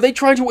much are they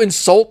trying to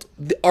insult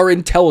our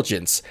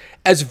intelligence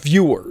as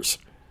viewers?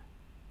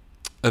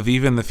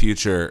 Aviva in the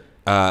future.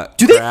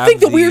 Do they think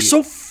that we are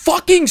so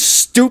fucking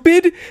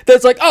stupid that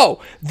it's like,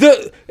 oh,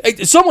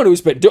 someone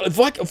who's been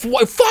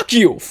fuck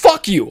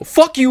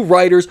you,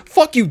 writers,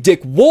 fuck you,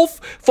 Dick Wolf,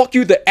 fuck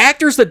you, the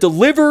actors that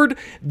delivered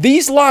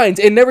these lines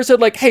and never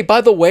said like, hey,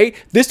 by the way,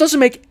 this doesn't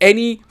make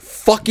any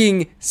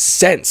fucking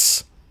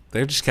sense.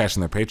 They're just cashing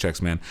their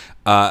paychecks, man.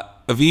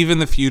 Aviva in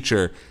the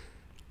future,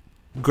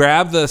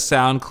 grab the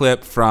sound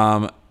clip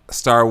from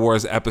Star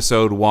Wars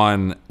Episode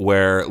 1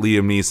 where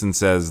Liam Neeson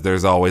says,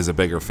 there's always a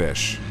bigger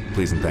fish.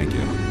 Please and thank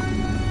you.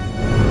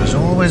 There's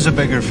always a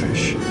bigger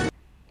fish.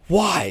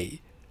 Why?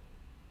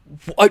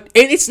 And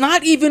it's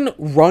not even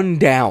run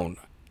down.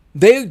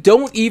 They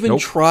don't even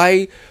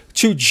try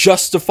to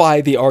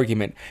justify the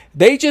argument.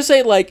 They just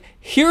say, like,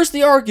 here's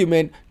the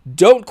argument.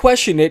 Don't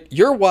question it.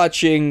 You're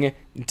watching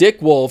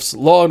Dick Wolf's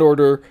Law &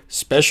 Order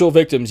Special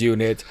Victims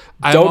Unit.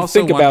 Don't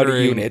think about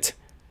it, unit.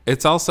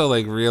 It's also,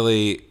 like,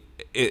 really...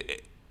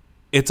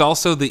 It's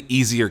also the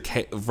easier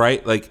case,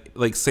 right?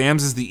 Like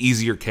Sam's is the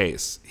easier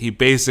case. He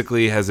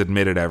basically has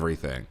admitted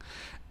everything.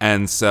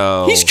 And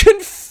so... He's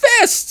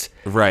confessed!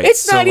 Right.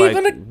 It's not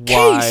even a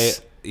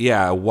case.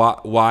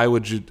 Why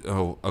would you...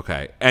 Oh,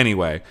 okay.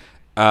 Anyway.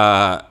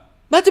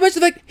 Not to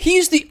mention the fact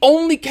he's the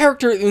only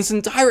character in this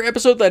entire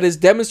episode that has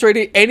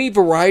demonstrated any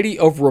variety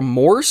of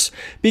remorse,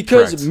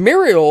 because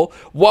Muriel,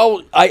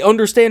 while I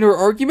understand her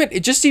argument,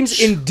 it just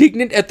seems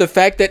indignant at the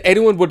fact that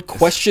anyone would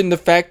question the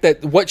fact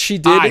that what she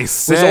did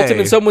resulted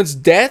in someone's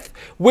death,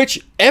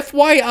 which,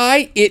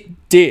 FYI,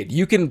 it did.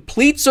 You can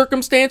plead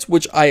circumstance,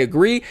 which I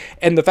agree,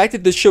 and the fact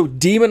that this show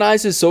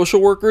demonizes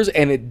social workers,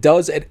 and it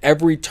does at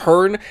every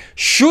turn,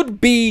 should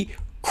be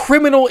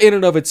criminal in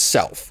and of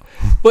itself.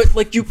 But,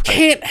 like, you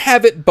can't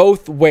have it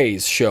both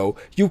ways, show.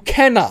 You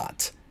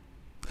cannot.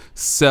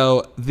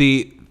 So,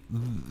 the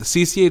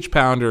CCH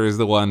Pounder is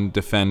the one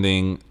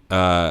defending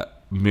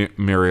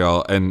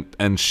Muriel,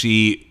 and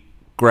she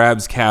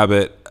grabs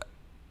Cabot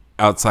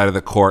outside of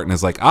the court and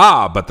is like,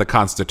 but the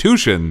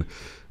Constitution,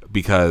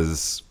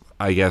 because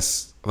I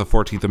guess the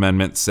 14th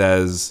Amendment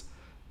says...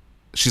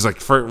 She's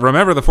like,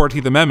 remember the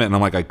 14th Amendment? And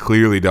I'm like, I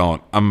clearly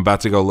don't. I'm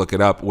about to go look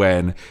it up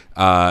when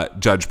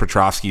Judge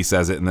Petrovsky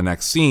says it in the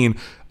next scene.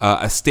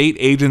 A state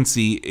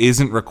agency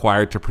isn't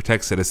required to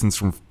protect citizens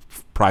from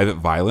private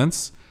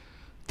violence.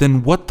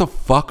 Then what the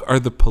fuck are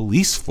the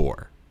police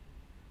for?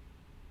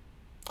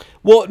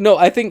 Well, no,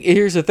 I think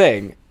here's the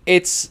thing.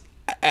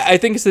 I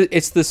think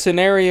it's the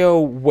scenario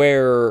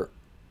where,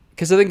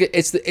 because I think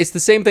it's the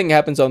same thing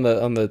happens on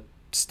the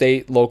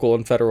state, local,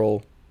 and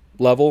federal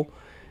level.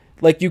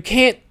 Like, you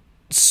can't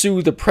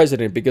sue the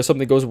president because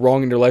something goes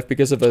wrong in your life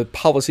because of a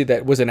policy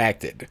that was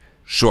enacted.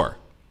 Sure.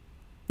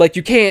 Like,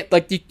 you can't,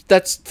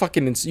 that's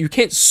fucking, you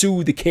can't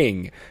sue the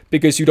king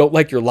because you don't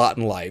like your lot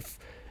in life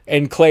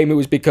and claim it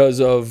was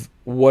because of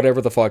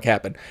whatever the fuck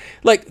happened.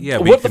 Like, yeah,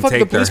 what the fuck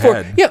the police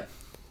for? Yeah.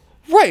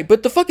 Right,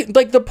 but the fucking,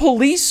 like, the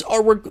police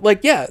are,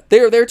 like, yeah,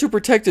 they're there to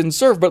protect and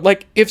serve, but,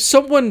 like, if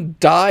someone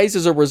dies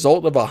as a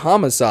result of a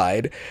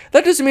homicide,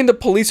 that doesn't mean the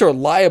police are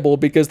liable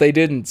because they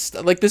didn't,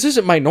 like, this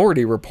isn't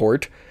Minority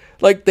Report.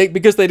 Like,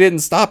 because they didn't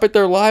stop it,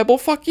 they're liable?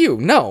 Fuck you.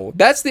 No,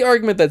 that's the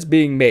argument that's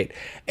being made.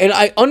 And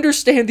I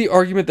understand the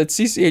argument that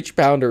CCH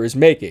Pounder is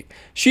making.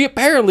 She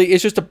apparently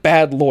is just a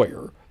bad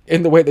lawyer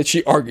in the way that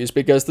she argues,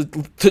 because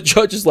the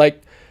judge is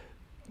like,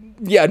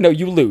 yeah, no,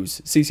 you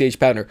lose, CCH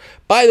Pounder.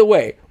 By the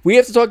way, we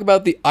have to talk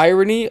about the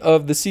irony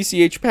of the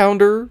CCH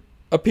Pounder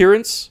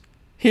appearance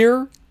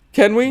here,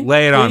 can we?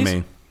 Lay it on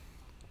me.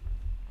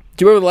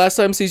 Do you remember the last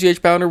time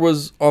CCH Pounder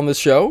was on this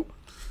show?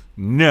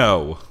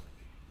 No.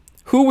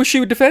 Who was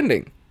she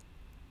defending?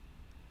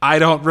 I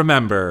don't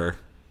remember.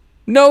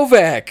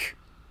 Novak.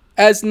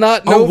 As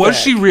not Novak. Oh, was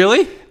she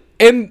really?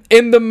 In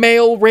the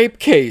male rape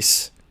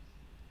case.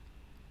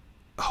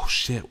 Oh,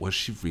 shit. Was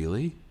she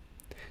really?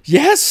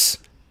 Yes.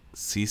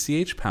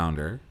 CCH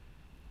Pounder.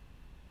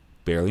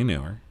 Barely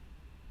knew her.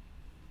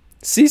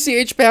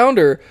 CCH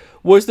Pounder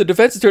was the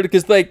defense attorney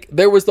because, like,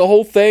 there was the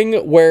whole thing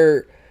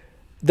where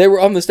they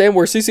were on the stand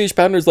where CCH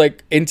Pounder's,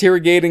 like,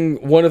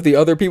 interrogating one of the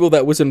other people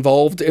that was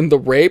involved in the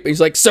rape. He's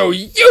like, so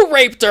you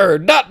raped her,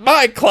 not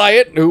my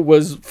client, who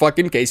was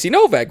fucking Casey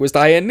Novak, was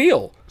Diane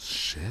Neal.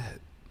 Shit.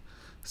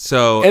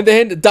 So, and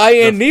then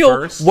Diane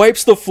Neal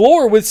wipes the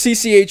floor with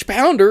CCH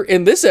Pounder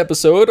in this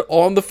episode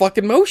on the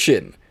fucking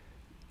motion.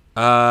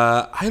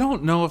 I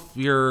don't know if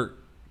you're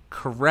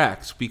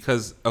correct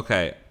because,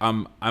 okay,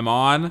 I'm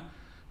on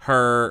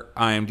her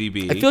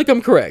IMDb. I feel like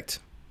I'm correct.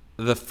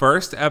 The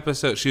first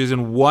episode, she was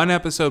in one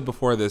episode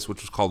before this,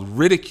 which was called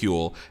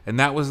Ridicule, and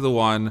that was the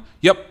one,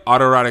 yep,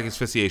 autoerotic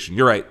asphyxiation.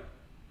 You're right.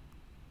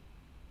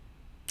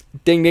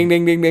 Ding, ding,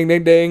 ding, ding, ding,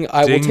 ding, ding.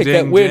 I will take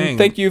that win. Ding.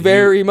 Thank you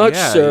very much,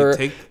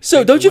 sir.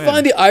 So don't you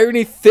find the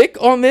irony thick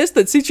on this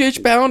that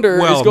CCH Pounder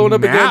is going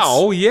up against?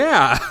 Well,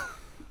 yeah.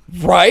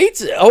 Right?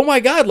 Oh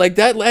my god, like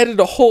that added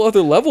a whole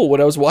other level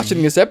when I was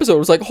watching this episode. It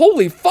was like,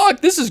 holy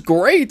fuck, this is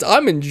great.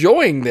 I'm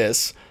enjoying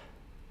this.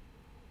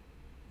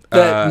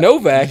 That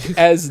Novak,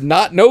 as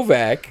not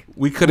Novak,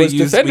 was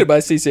defended by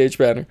CCH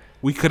Pounder.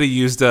 We could have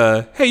used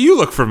hey, you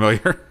look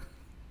familiar.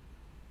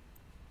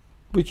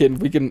 We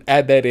can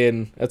add that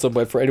in at some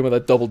point for anyone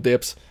that double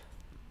dips.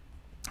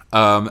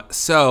 But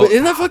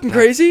isn't that fucking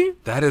crazy?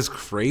 That is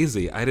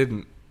crazy. I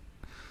didn't.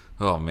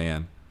 Oh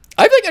man.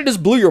 I think I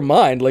just blew your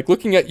mind. Like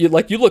looking at you,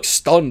 like you look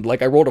stunned.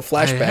 Like I rolled a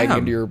flashbang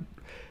into your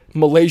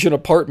Malaysian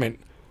apartment.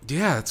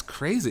 Yeah, it's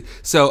crazy.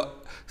 So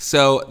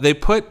they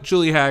put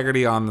Julie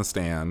Haggerty on the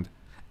stand,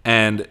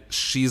 and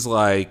she's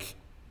like,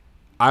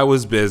 I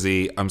was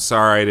busy. I'm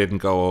sorry I didn't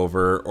go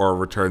over or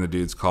return the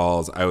dude's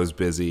calls. I was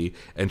busy.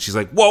 And she's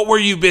like, what were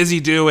you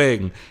busy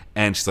doing?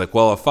 And she's like,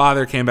 well, a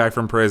father came back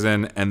from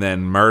prison and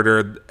then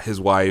murdered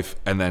his wife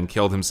and then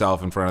killed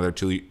himself in front of their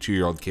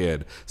two-year-old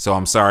kid. So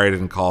I'm sorry I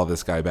didn't call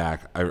this guy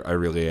back. I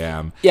really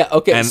am. Yeah,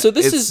 okay. And so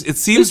this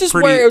is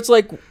where it's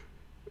like,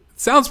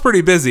 sounds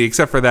pretty busy,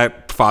 except for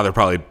that father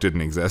probably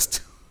didn't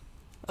exist.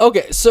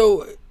 Okay,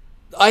 so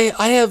I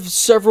have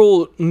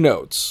several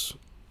notes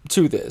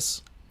to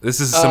this. This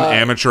is some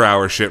amateur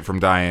hour shit from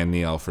Diane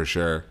Neal for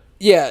sure.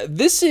 Yeah,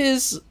 this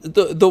is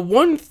the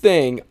one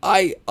thing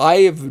I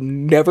have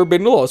never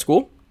been to law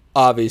school,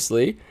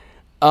 obviously.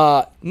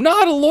 Not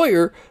a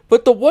lawyer,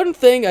 but the one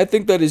thing I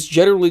think that is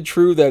generally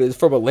true that is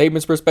from a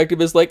layman's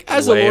perspective is like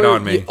as Lay a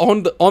lawyer it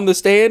on the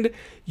stand,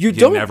 you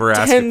don't never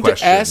tend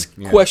to ask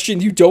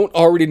questions you don't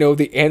already know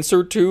the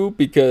answer to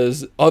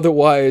because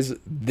otherwise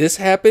this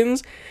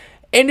happens.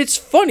 And it's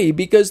funny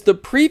because the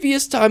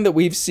previous time that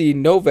we've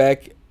seen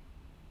Novak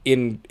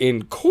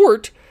in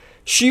court,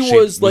 she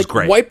was like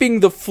great. Wiping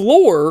the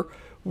floor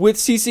with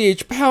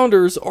CCH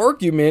Pounder's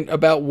argument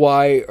about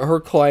why her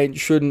client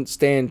shouldn't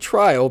stand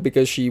trial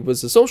because she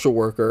was a social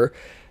worker.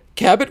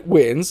 Cabot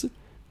wins.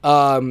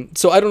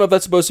 So I don't know if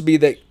that's supposed to be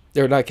that,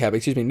 or not Cabot,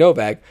 excuse me,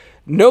 Novak.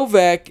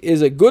 Novak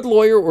is a good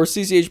lawyer or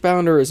CCH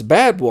Pounder is a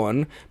bad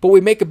one, but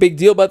we make a big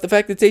deal about the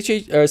fact that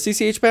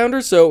CCH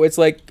Pounder, so it's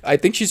like, I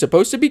think she's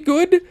supposed to be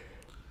good,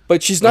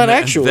 but she's not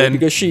actually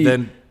because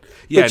she...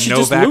 Yeah, she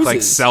Novak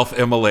like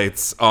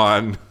self-immolates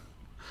on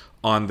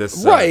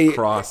this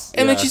cross.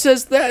 And then she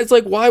says that it's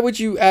like, why would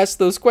you ask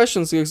those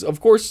questions? Because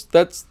of course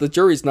that's the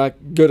jury's not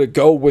gonna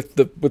go with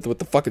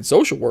the fucking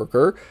social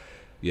worker.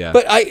 Yeah.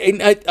 But I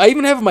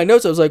even have in my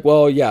notes, I was like,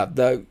 well,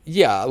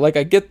 like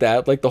I get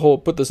that, like the whole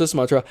put the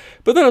system on trial.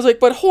 But then I was like,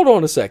 but hold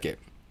on a second.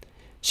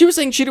 She was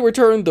saying she didn't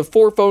return the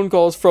 4 phone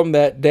calls from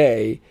that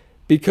day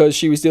because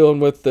she was dealing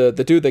with the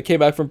dude that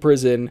came back from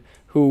prison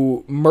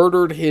who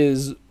murdered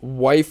his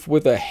wife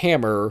with a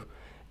hammer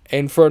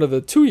in front of the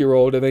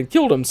 2-year-old and then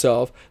killed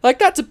himself. Like,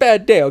 that's a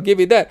bad day, I'll give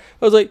you that.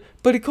 I was like,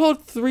 but he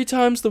called 3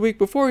 times the week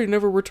before, he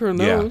never returned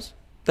those.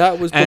 That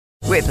was...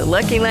 With the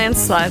Lucky Land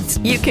Slots,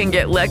 you can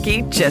get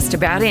lucky just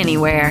about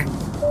anywhere.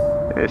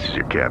 This is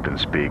your captain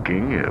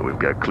speaking. We've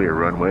got clear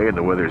runway and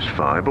the weather's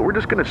fine, but we're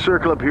just going to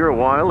circle up here a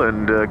while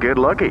and get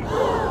lucky.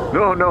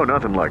 No,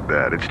 nothing like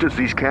that. It's just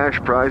these cash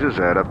prizes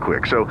add up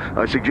quick. So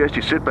I suggest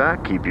you sit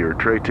back, keep your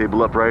tray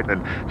table upright,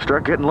 and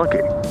start getting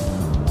lucky.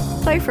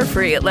 Play for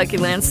free at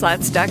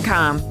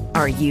LuckyLandSlots.com.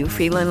 Are you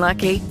feeling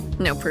lucky?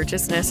 No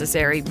purchase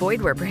necessary.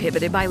 Void where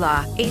prohibited by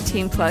law.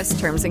 18+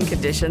 terms and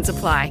conditions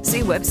apply.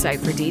 See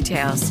website for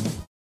details.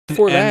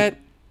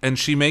 And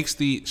she makes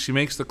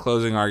the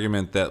closing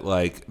argument that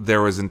like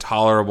there was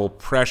intolerable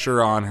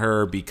pressure on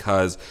her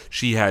because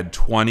she had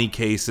 20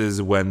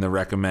 cases when the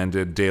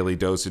recommended daily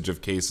dosage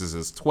of cases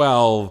is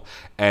 12,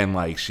 and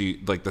like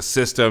the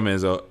system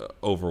is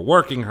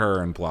overworking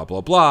her and blah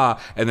blah blah,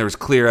 and there was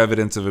clear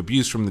evidence of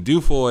abuse from the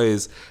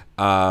Dufoys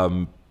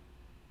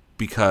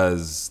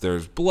because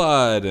there's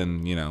blood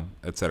and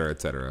et cetera,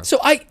 et cetera. So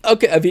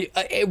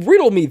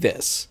riddle me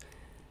this.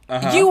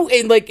 You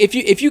and like if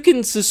you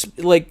can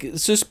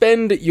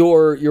suspend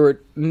your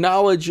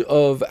knowledge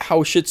of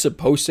how shit's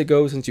supposed to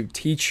go, since you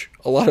teach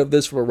a lot of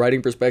this from a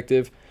writing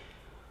perspective,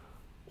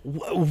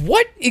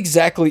 what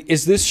exactly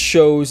is this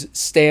show's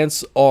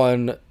stance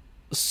on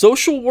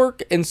social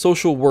work and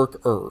social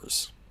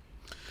workers?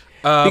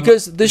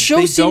 Because the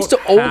show seems to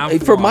only,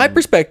 from my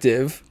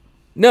perspective,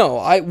 allow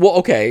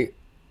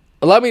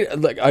me to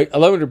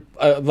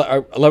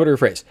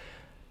rephrase.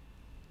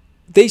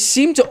 They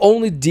seem to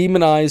only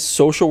demonize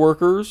social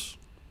workers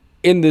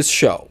in this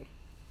show.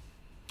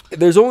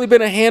 There's only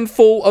been a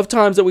handful of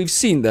times that we've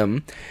seen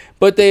them,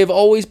 but they have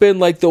always been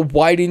like the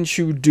why didn't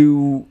you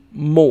do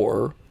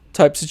more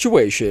type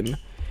situation.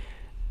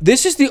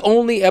 This is the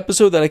only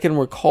episode that I can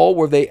recall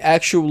where they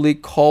actually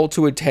call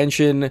to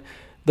attention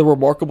the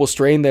remarkable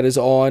strain that is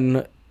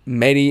on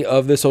many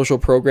of the social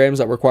programs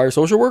that require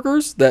social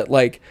workers. That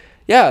like,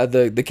 yeah,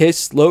 the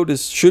case load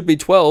should be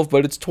 12,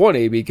 but it's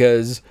 20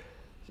 because,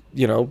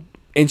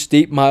 inch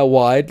deep, mile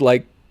wide,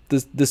 like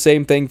the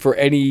same thing for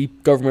any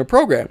government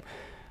program.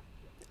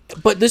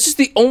 But this is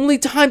the only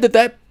time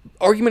that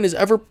argument is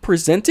ever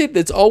presented.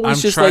 It's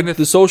always just like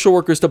the social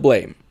workers to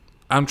blame.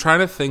 I'm trying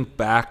to think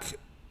back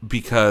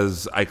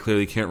because I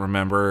clearly can't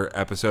remember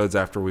episodes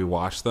after we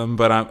watched them,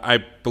 but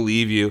I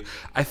believe you.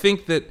 I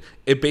think that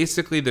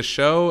the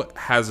show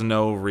has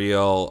no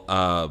real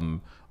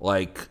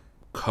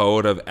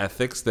code of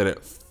ethics that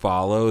it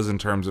follows in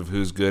terms of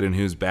who's good and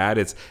who's bad.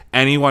 It's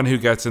anyone who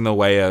gets in the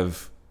way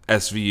of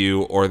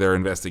SVU or their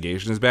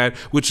investigation is bad,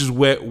 which is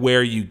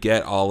where you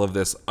get all of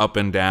this up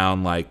and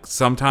down. Like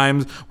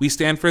sometimes we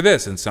stand for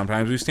this and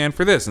sometimes we stand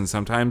for this, and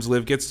sometimes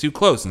Liv gets too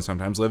close and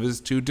sometimes Liv is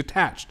too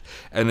detached.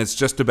 And it's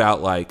just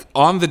about like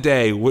on the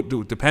day,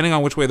 depending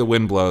on which way the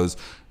wind blows,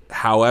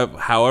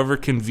 however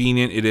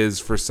convenient it is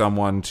for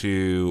someone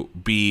to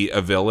be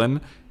a villain,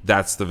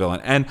 that's the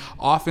villain. And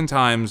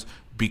oftentimes,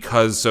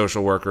 because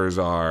social workers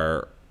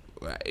are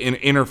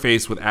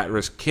interface with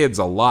at-risk kids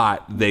a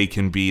lot, they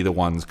can be the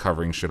ones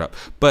covering shit up.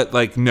 But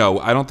like, no,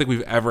 I don't think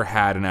we've ever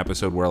had an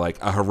episode where like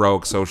a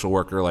heroic social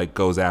worker like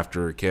goes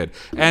after a kid,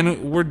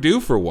 and we're due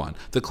for one.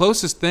 The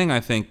closest thing I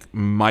think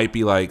might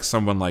be like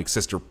someone like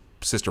Sister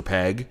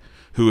Peg,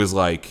 who is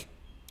like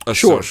a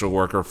social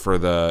worker for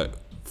the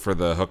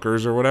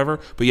hookers or whatever.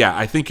 But yeah,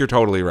 I think you're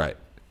totally right.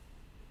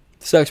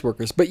 Sex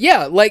workers. But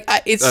yeah, like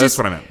that's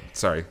what I meant.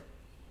 Sorry.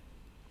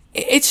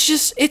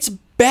 It's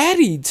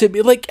batty to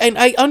be like, and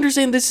I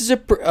understand this is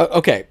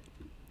okay,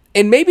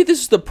 and maybe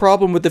this is the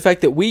problem with the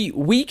fact that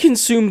we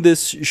consume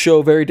this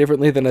show very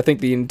differently than I think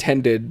the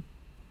intended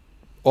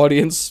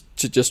audience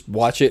to just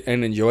watch it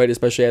and enjoy it,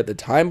 especially at the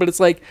time. But it's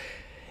like,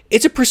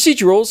 it's a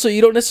procedural, so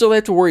you don't necessarily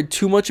have to worry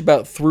too much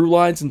about through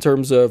lines in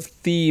terms of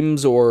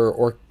themes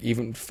or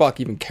even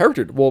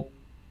character. Well,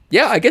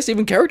 yeah, I guess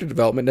even character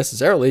development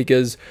necessarily,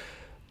 because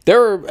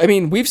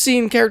we've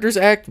seen characters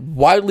act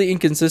wildly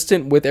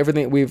inconsistent with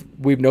everything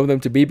we've known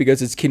them to be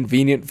because it's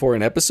convenient for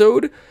an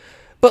episode.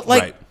 But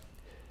like,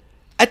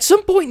 at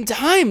some point in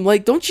time,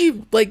 like, don't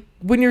you, like,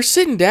 when you're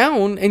sitting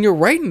down and you're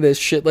writing this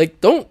shit, like,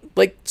 don't,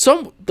 like,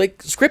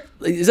 script,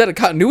 is that a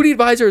continuity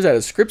advisor? Is that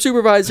a script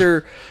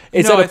supervisor?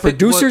 Is that a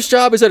producer's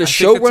job? Is that a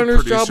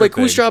showrunner's job? Like,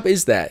 whose job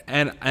is that?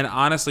 And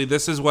honestly,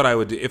 this is what I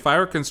would do. If I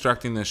were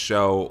constructing this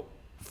show,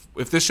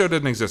 if this show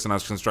didn't exist and I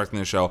was constructing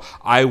the show,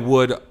 I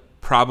would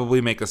probably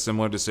make a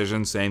similar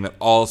decision saying that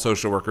all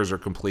social workers are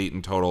complete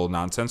and total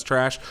nonsense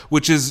trash,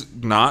 which is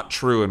not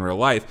true in real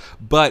life,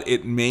 but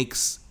it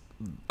makes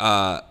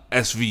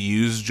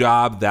SVU's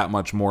job that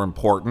much more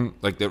important.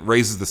 Like, that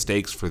raises the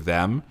stakes for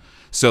them.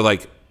 So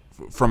like,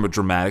 from a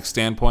dramatic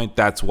standpoint,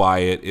 that's why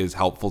it is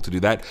helpful to do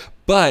that.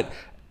 But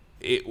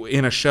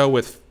in a show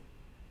with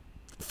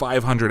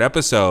 500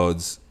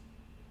 episodes,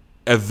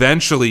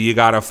 eventually you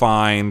got to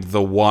find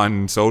the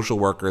one social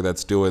worker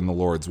that's doing the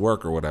Lord's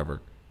work or whatever.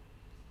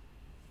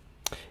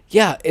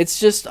 Yeah, it's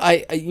just,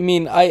 I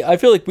mean, I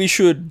feel like we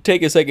should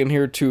take a second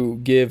here to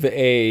give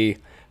a,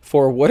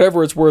 for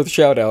whatever it's worth,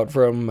 shout out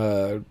from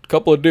a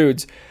couple of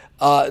dudes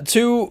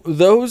to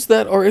those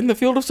that are in the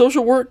field of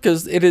social work,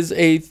 because it is,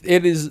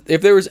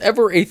 if there was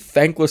ever a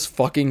thankless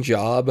fucking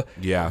job,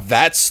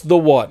 that's the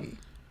one.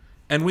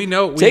 And we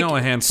know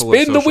a handful of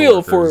spin social the wheel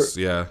workers.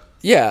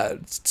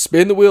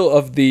 spin the wheel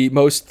of the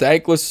most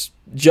thankless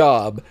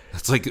job.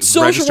 It's like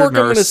social registered work, I'm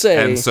gonna nurse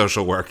say, and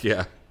social work.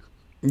 Yep.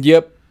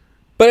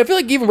 But I feel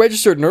like even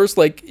registered nurse,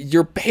 like,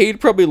 you're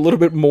paid probably a little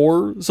bit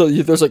more, so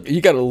there's like,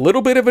 you got a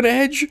little bit of an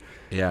edge.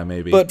 Yeah,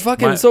 maybe. But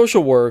fucking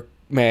social work,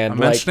 man, I'm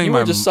like, mentioning you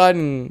were just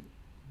signing.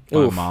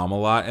 My mom a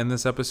lot in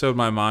this episode.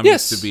 My mom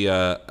used to be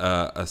an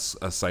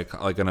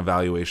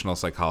evaluational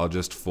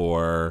psychologist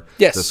for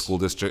the school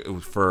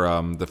district,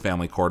 for the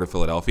family court of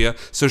Philadelphia.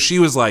 So she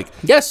was like,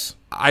 yes,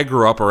 I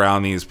grew up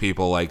around these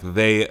people. Like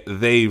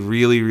they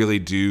really, really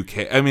do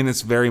care. I mean,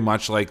 it's very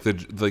much like the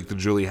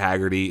Julie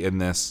Haggerty in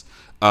this.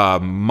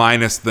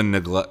 Minus the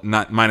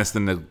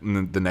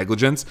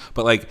negligence,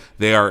 but like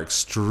they are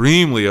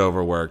extremely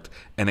overworked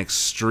and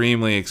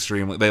extremely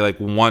they like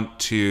want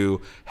to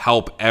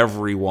help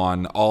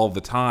everyone all the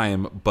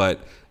time,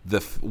 but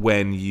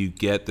when you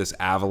get this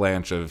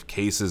avalanche of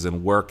cases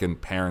and work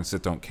and parents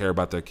that don't care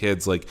about their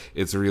kids, like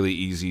it's really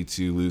easy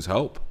to lose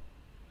hope.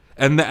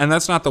 And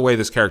that's not the way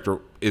this character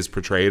is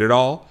portrayed at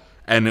all.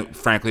 And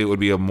frankly, it would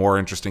be a more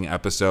interesting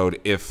episode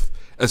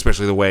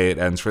especially the way it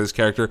ends for this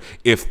character,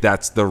 if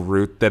that's the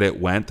route that it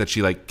went, that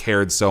she like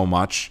cared so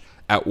much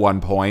at one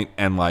point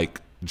and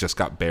like just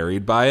got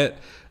buried by it.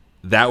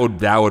 That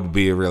would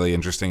be a really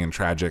interesting and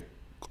tragic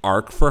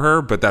arc for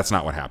her, but that's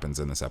not what happens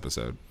in this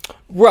episode.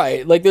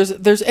 Right. Like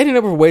there's any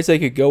number of ways they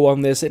could go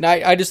on this, and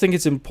I just think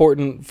it's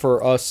important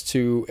for us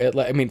to,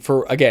 I mean,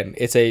 for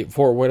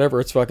whatever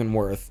it's fucking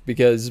worth,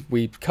 because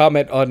we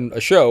comment on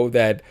a show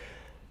that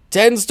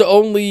tends to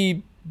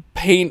only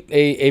paint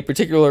a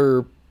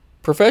particular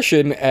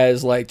profession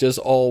as like just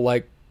all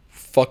like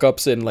fuck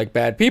ups and like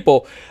bad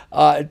people.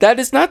 That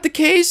is not the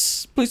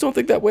case. Please don't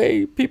think that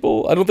way,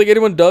 people. I don't think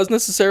anyone does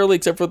necessarily,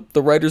 except for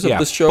the writers of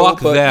this show.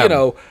 Fuck but them. You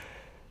know,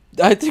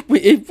 I think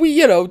if we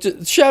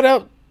just shout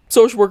out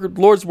social worker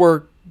Lord's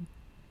work.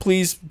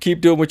 Please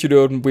keep doing what you're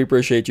doing. We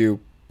appreciate you.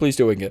 Please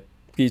doing it.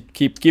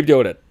 Keep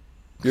doing it.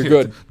 You're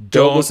good.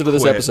 Don't listen to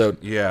this quit.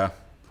 episode. Yeah.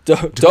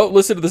 Don't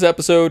listen to this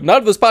episode. Not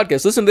of this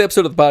podcast. Listen to the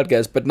episode of the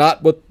podcast, but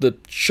not what the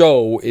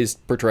show is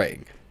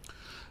portraying.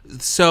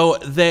 So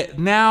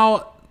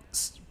now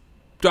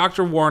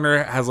Dr.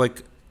 Warner has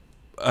like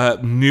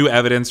new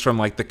evidence from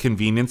like the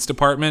convenience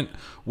department,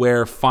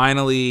 where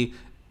finally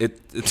it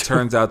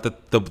turns out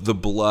that the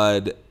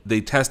blood, they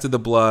tested the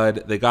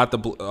blood, they got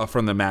the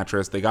from the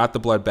mattress, they got the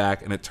blood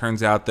back, and it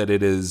turns out that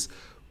it is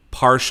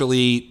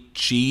partially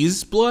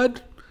cheese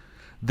blood.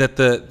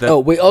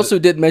 We also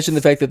did mention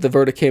the fact that the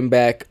verdict came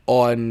back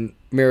on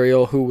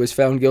Muriel, who was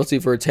found guilty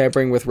for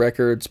tampering with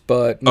records,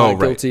 but not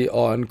guilty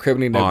on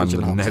criminal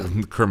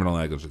negligence. Criminal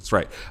negligence,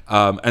 right?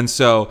 And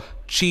so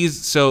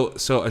cheese. So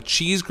a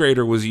cheese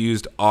grater was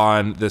used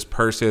on this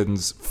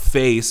person's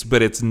face,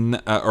 but it's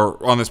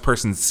or on this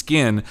person's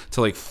skin to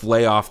like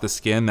flay off the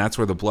skin. That's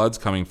where the blood's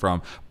coming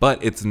from.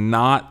 But it's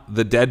not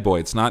the dead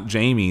boy. It's not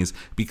Jamie's,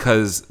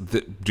 because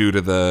due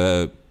to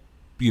the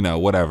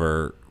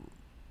whatever.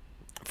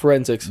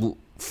 Forensics.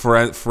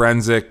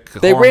 Forensic.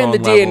 They ran the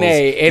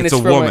DNA, and it's a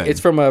woman. It's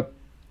from a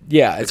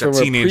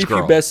teenage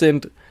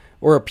prepubescent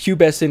or a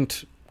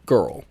pubescent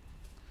girl.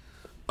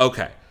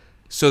 Okay,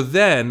 so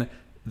then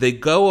they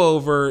go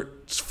over.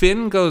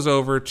 Finn goes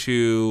over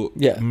to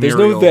There's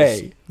no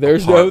they.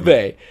 There's apartment. no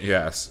they.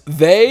 Yes.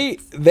 They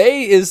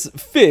is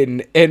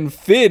Finn, and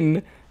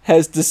Finn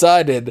has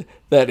decided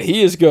that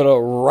he is gonna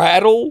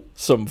rattle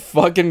some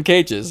fucking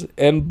cages,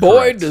 and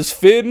boy, does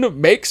Finn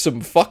make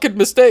some fucking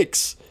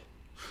mistakes.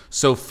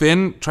 So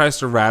Finn tries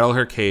to rattle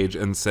her cage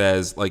and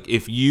says, like,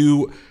 if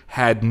you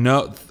had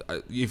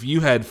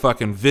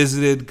fucking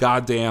visited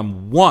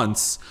goddamn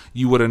once,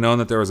 you would have known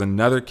that there was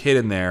another kid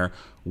in there.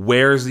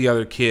 Where's the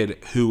other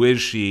kid? Who is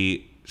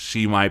she?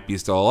 She might be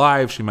still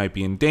alive. She might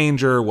be in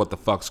danger. What the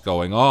fuck's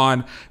going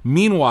on?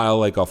 Meanwhile,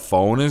 like, a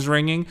phone is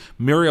ringing.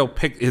 Muriel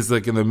is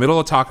like in the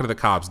middle of talking to the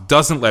cops,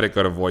 doesn't let it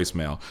go to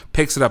voicemail,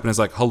 picks it up and is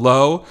like,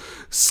 hello?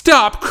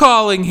 Stop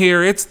calling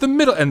here. It's the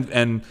middle.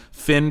 And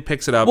Finn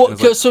picks it up. Well, and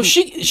is like, so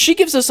she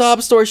gives a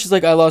sob story. She's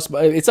like, I lost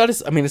my... It's not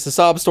it's a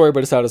sob story,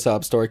 but it's not a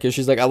sob story, because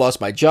she's like, I lost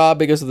my job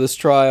because of this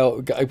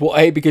trial.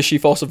 Well, because she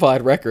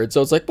falsified records.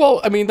 So it's like, well,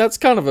 I mean, that's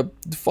kind of a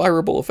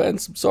fireable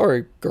offense. I'm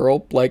sorry,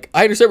 girl. Like,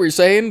 I understand what you're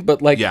saying,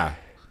 but like... Yeah.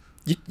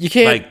 You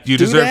can't. Like, you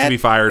deserve to be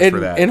fired for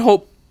that. And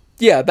hope.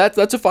 Yeah, that's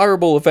a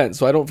fireable offense,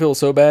 so I don't feel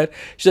so bad.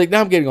 She's like,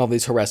 now I'm getting all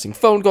these harassing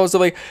phone calls.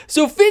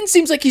 So Finn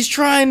seems like he's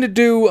trying to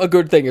do a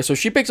good thing. So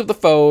she picks up the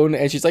phone,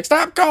 and she's like,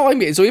 stop calling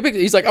me. So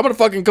he's like, I'm going to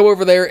fucking go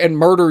over there and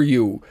murder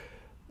you,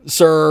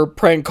 sir,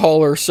 prank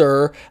caller,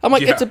 sir. I'm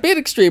like, It's a bit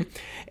extreme.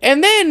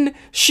 And then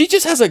she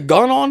just has a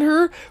gun on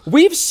her.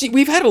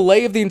 We've had a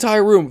lay of the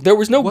entire room. There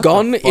was no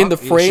gun in the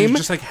frame she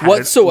just, like, had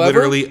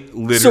whatsoever. It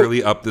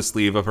literally up the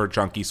sleeve of her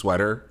chunky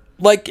sweater.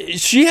 Like,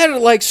 she had it,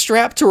 like,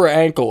 strapped to her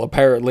ankle,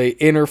 apparently,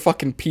 in her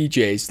fucking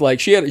PJs. Like,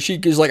 she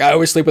was like, I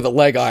always sleep with a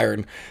leg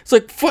iron. It's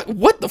like,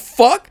 what the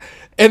fuck?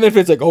 And then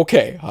Finn's like,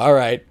 okay, all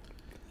right,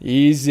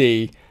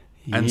 easy.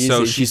 And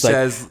so she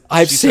says, like,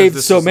 I've saved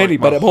so many,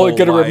 but I'm only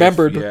going to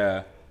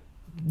remember.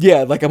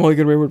 Yeah, like, I'm only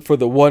going to remember for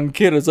the one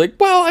kid. It's like,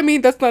 well, I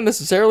mean, that's not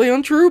necessarily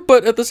untrue,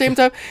 but at the same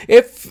time,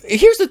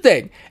 here's the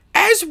thing.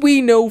 As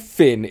we know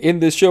Finn in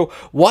this show,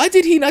 why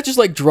did he not just,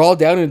 like, draw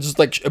down and just,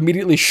 like,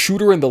 immediately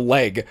shoot her in the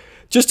leg?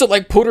 Just to,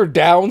 like, put her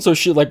down so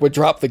she, like, would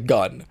drop the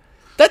gun.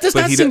 That does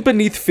not seem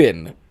beneath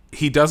Finn.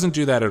 He doesn't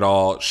do that at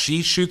all.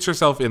 She shoots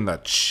herself in the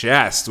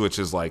chest, which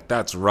is, like,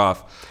 that's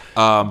rough.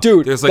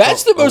 Dude,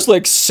 that's the most,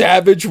 like,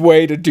 savage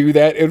way to do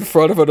that in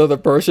front of another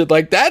person.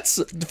 Like,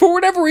 that's, for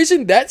whatever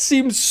reason, that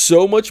seems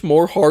so much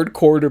more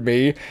hardcore to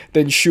me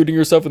than shooting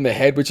yourself in the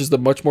head, which is the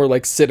much more,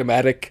 like,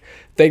 cinematic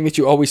thing that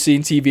you always see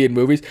in TV and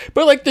movies.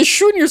 But, like, the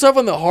shooting yourself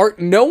in the heart,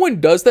 no one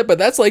does that, but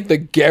that's, like, the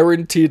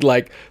guaranteed,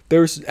 like,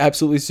 there's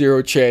absolutely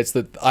zero chance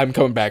that I'm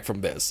coming back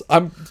from this.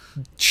 I'm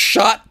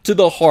shot to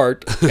the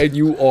heart, and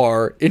you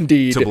are,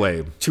 indeed, to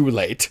blame. Too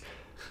late.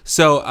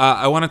 So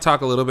I want to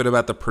talk a little bit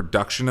about the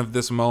production of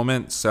this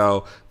moment.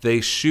 So they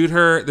shoot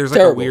her. There's like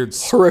Terrible. A weird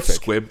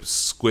Horrific.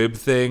 squib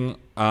thing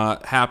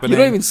happening. You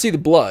don't even see the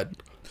blood.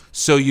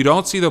 So you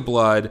don't see the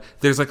blood.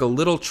 There's like a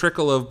little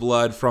trickle of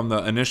blood from the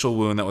initial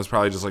wound that was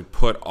probably just like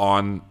put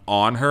on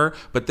her.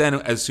 But then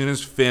as soon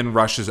as Finn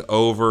rushes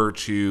over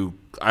to,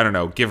 I don't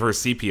know, give her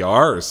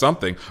CPR or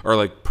something, or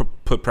like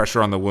put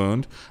pressure on the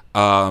wound,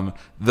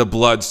 the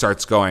blood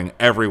starts going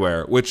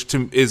everywhere, which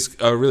is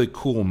a really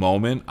cool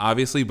moment,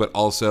 obviously, but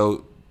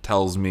also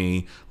tells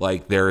me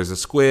like there is a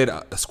squib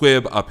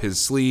up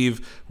his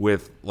sleeve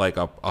with like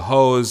a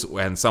hose,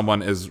 and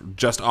someone is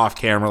just off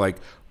camera like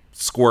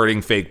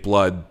squirting fake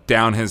blood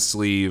down his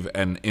sleeve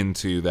and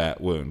into that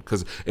wound,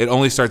 because it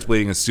only starts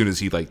bleeding as soon as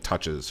he like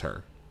touches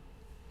her.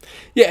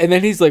 Yeah, and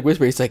then he's like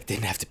whispering, he's like,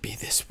 didn't have to be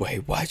this way.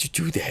 Why'd you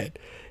do that?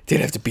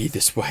 Didn't have to be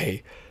this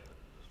way.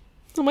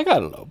 I'm like, I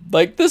don't know.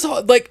 Like, this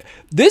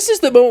is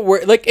the moment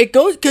where, like, it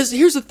goes, because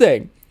here's the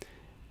thing.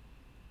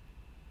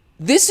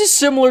 This is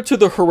similar to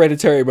the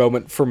Hereditary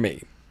moment for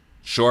me.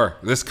 Sure.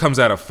 This comes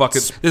out of fucking,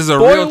 this is a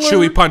real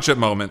Chewy punch-up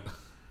moment.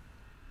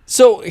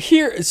 So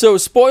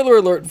spoiler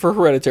alert for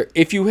Hereditary.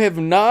 If you have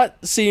not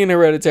seen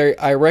Hereditary,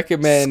 I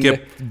recommend...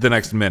 Skip the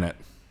next minute.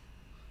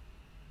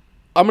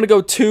 I'm going to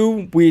go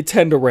 2, we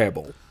tend to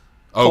ramble. Okay.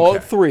 Call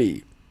it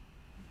 3.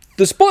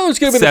 The spoiler's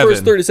going to be 7. the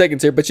first 30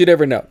 seconds here, but you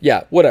never know.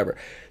 Yeah, whatever.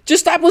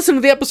 Just stop listening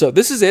to the episode.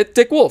 This is it.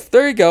 Dick Wolf.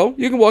 There you go.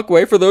 You can walk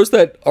away. For those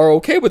that are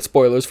okay with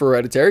spoilers for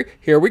Hereditary,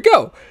 here we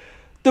go.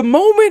 The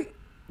moment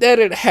that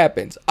it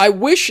happens, I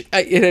wish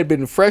it had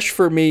been fresh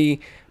for me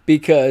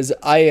because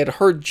I had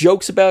heard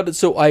jokes about it,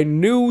 so I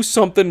knew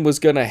something was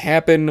going to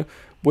happen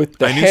with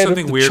the head of the child.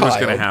 I knew something weird was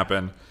going to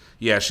happen.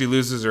 Yeah, she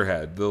loses her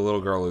head. The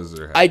little girl loses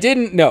her head. I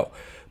didn't know.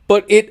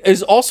 But it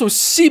is also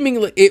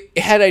seemingly,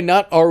 had I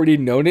not already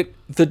known it,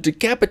 the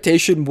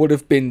decapitation would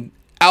have been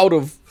out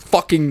of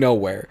fucking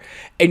nowhere.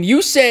 And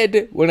you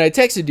said, when I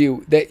texted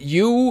you, that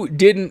you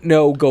didn't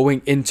know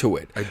going into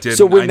it. I didn't.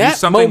 So when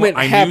that moment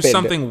happened... I knew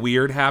something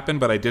weird happened,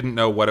 but I didn't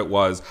know what it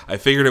was. I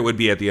figured it would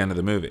be at the end of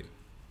the movie.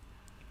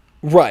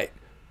 Right.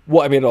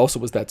 Well, I mean, it also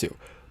was that too.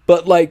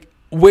 But, like,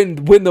 when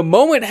the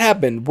moment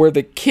happened where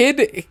the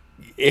kid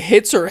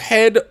hits her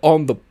head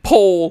on the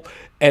pole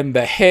and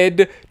the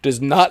head does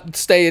not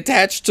stay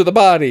attached to the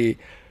body...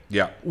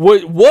 Yeah.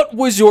 What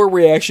was your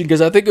reaction? Because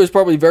I think it was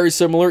probably very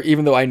similar,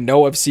 even though I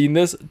know I've seen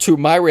this, to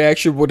my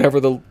reaction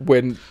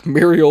when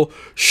Muriel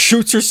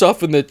shoots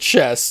herself in the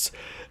chest.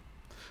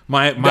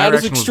 My that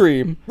is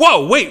extreme.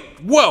 Whoa! Wait!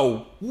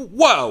 Whoa!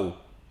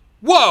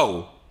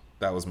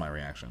 That was my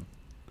reaction.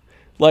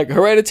 Like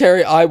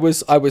Hereditary, I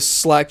was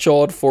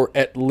slack-jawed for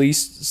at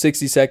least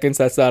 60 seconds.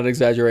 That's not an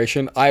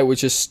exaggeration. I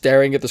was just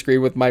staring at the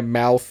screen with my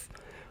mouth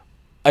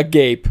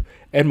agape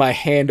and my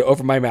hand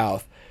over my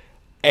mouth.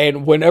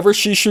 And whenever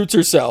she shoots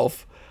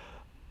herself,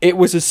 it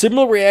was a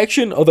similar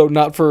reaction, although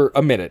not for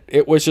a minute.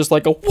 It was just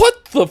like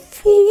what the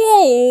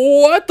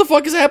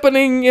fuck is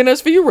happening in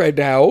SVU right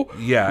now?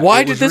 Yeah.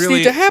 Why did this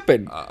need to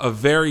happen? A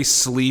very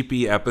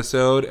sleepy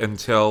episode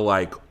until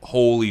like,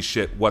 holy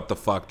shit, what the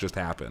fuck just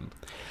happened?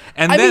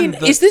 And then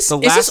is this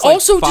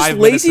also just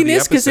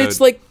laziness? Because it's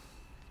like,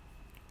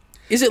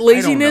 is it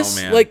laziness?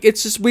 I don't know, man. Like,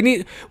 it's just we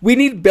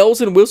need bells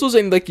and whistles,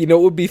 and like, you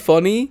know, it would be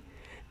funny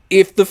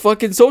if the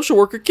fucking social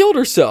worker killed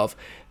herself.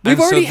 We've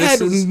already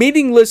had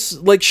meaningless,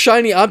 like,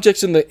 shiny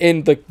objects in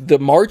the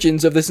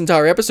margins of this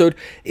entire episode.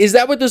 Is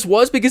that what this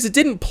was? Because it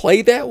didn't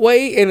play that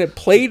way, and it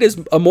played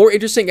as a more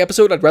interesting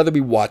episode I'd rather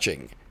be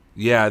watching.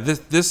 Yeah, this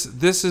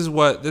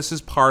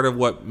is part of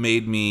what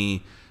made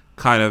me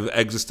kind of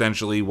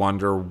existentially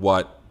wonder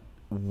why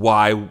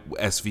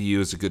SVU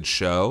is a good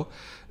show.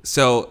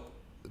 So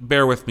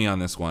bear with me on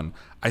this one.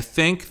 I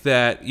think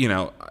that, you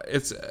know,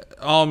 it's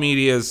all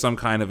media is some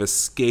kind of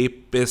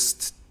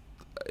escapist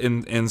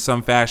in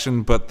some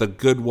fashion, but the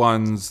good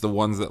ones, the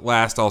ones that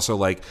last, also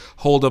like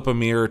hold up a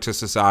mirror to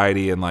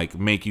society and like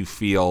make you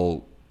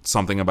feel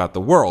something about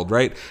the world,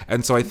 right?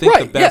 And so I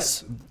think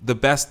the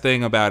best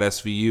thing about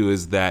SVU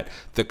is that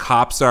the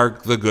cops are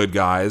the good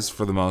guys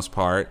for the most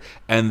part,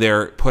 and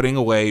they're putting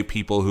away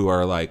people who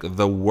are like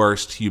the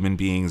worst human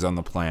beings on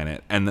the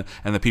planet, and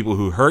the people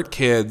who hurt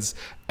kids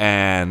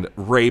and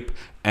rape,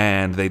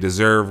 and they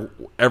deserve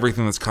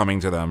everything that's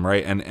coming to them,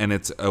 right? And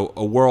it's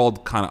a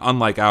world kind of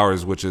unlike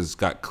ours, which has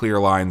got clear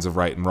lines of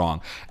right and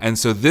wrong. And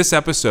so this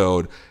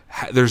episode,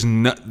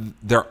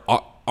 there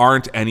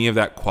aren't any of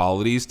that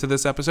qualities to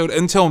this episode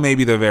until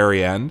maybe the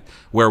very end,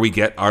 where we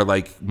get our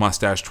like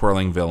mustache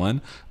twirling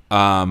villain.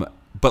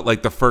 But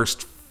like the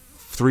first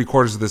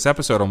 3/4 of this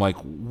episode, I'm like,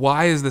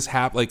 why is this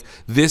happening? Like,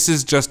 this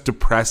is just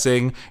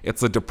depressing.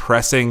 It's a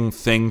depressing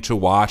thing to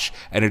watch,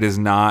 and it is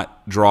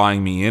not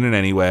drawing me in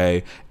any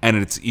way. And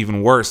it's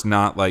even worse,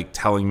 not like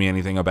telling me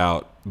anything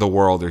about the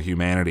world or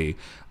humanity.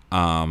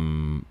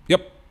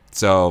 Yep.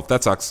 So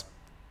that sucks.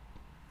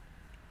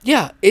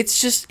 Yeah, it's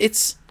just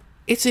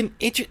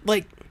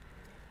like,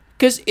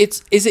 because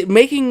is it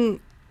making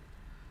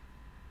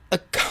a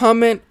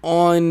comment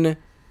on?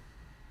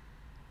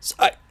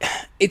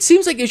 It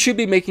seems like it should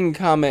be making a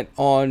comment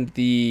on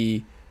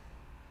the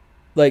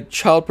like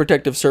Child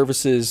Protective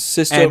Services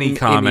system. Any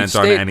comment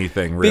on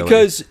anything, really?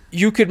 Because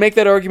you could make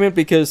that argument,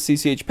 because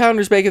CCH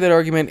Pounder's making that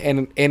argument,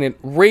 and it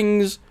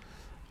rings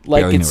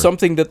like it's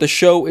something that the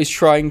show is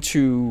trying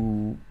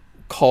to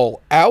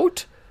call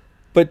out.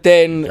 But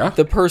then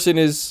the person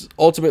is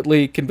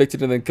ultimately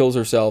convicted and then kills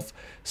herself.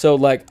 So,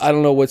 like, I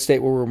don't know what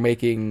statement we're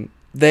making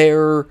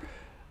there.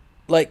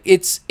 Like,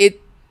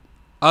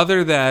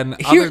 Other than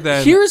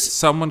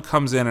someone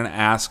comes in and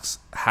asks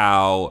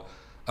how...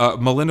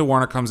 Melinda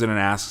Warner comes in and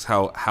asks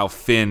how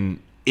Finn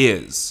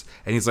is.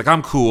 And he's like,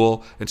 I'm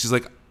cool. And she's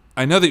like,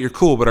 I know that you're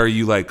cool, but are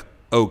you, like,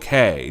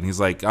 okay? And he's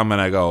like, I'm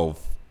going to go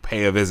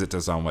pay a visit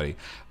to somebody.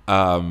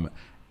 And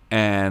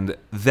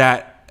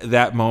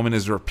that moment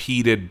is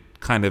repeated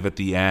kind of at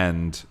the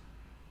end,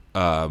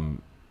 and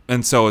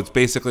so it's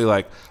basically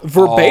like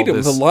verbatim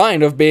the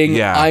line of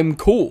being I'm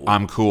cool,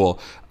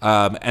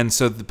 and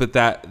so but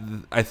that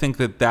I think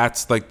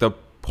that's like the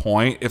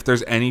point. If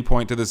there's any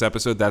point to this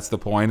episode, that's the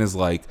point, is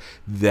like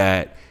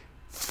that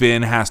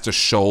Finn has to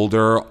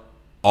shoulder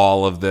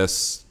all of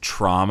this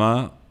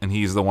trauma, and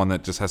he's the one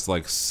that just has to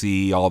like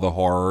see all the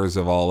horrors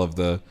of all of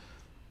the,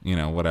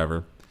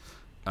 whatever.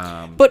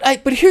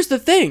 But here's the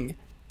thing,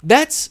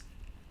 that's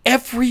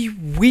every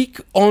week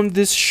on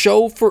this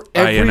show for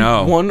every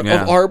one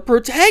of our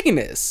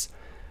protagonists.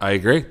 I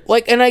agree.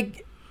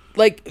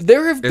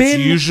 There have been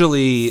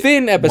usually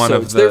Finn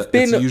episodes.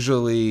 It's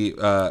usually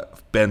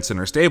Benson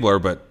or Stabler,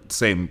 but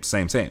same.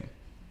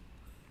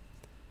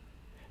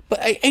 But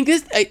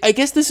I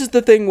guess this is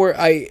the thing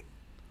where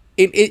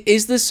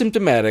is this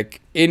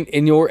symptomatic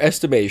in your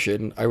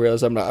estimation? I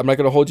realize I'm not going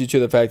to hold you to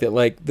the fact that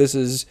like this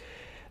is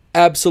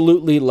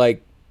absolutely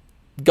like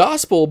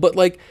gospel, but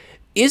like,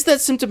 is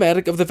that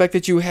symptomatic of the fact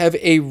that you have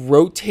a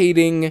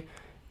rotating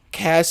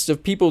cast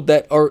of people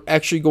that are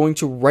actually going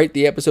to write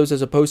the episodes,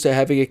 as opposed to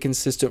having a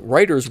consistent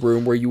writer's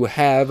room where you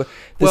have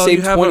the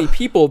same 20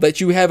 people that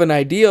you have an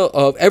idea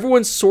of?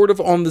 Everyone's sort of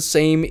on the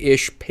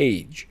same-ish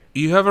page.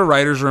 You have a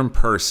writer's room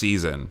per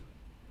season.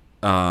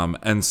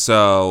 And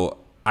so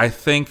I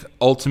think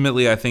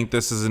ultimately,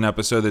 this is an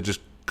episode that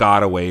just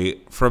got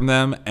away from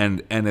them.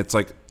 And it's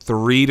like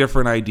 3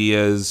 different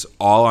ideas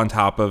all on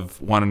top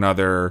of one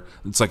another.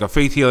 It's like a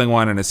faith healing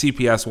one and a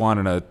CPS one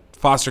and a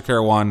foster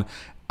care one.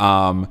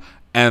 And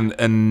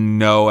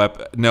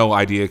no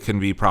idea can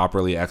be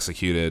properly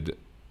executed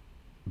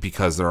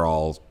because they're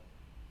all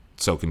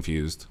so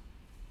confused.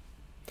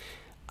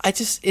 I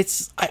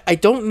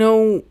don't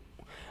know.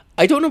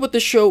 I don't know what the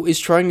show is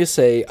trying to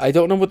say. I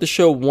don't know what the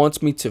show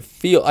wants me to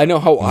feel. I know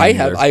how I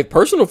have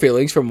personal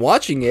feelings from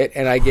watching it,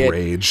 and I get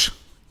rage.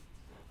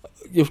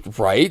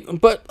 Right,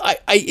 but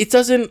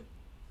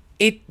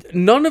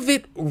none of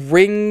it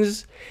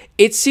rings.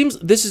 It seems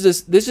this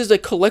is a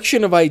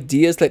collection of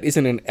ideas that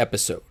isn't an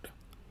episode.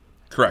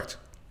 Correct.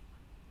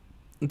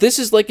 This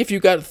is like if you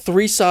got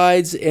 3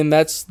 sides and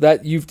that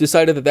you've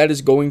decided that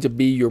is going to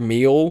be your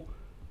meal,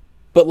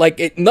 but like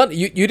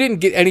you didn't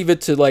get any of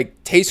it to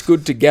like taste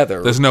good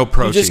together. There's no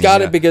protein. You just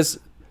got it because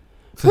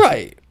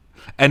right.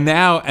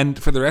 And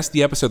for the rest of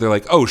the episode, they're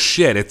like, oh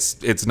shit, it's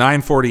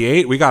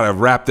 9:48. We gotta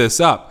wrap this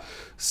up.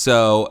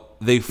 So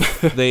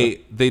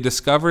they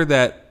discover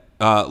that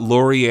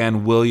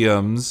Lori-Ann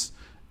Williams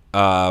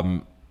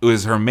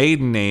was her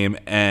maiden name,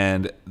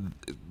 and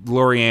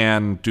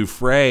Lori-Ann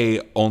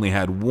Dufresne only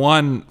had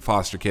 1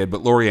 foster kid,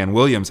 but Lori-Ann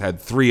Williams had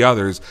 3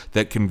 others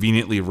that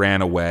conveniently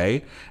ran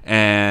away,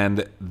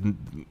 and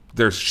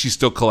she's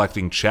still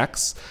collecting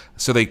checks.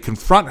 So they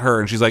confront her,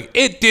 and she's like,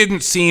 "It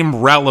didn't seem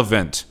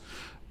relevant."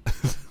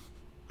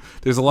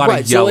 There's a lot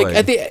of yelling. So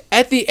like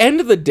at the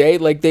end of the day,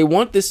 like they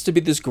want this to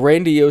be this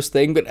grandiose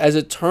thing, but as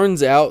it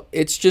turns out,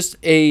 it's just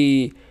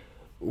a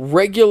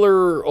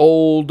regular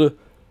old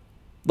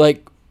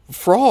like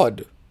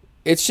fraud.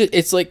 It's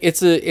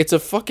a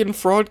fucking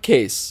fraud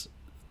case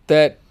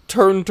that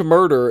turned to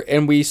murder,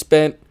 and we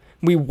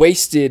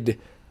wasted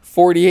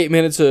 48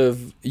 minutes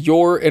of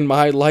your and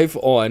my life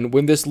on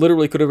when this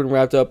literally could have been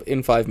wrapped up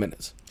in 5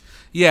 minutes.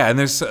 Yeah, and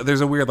there's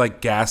a weird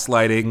like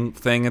gaslighting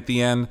thing at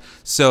the end.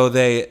 So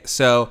they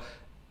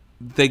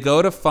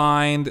go to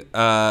find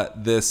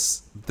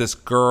this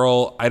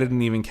girl. I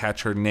didn't even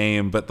catch her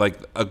name, but like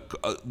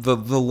the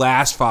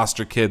last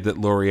foster kid that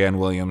Lorianne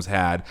Williams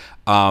had.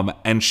 And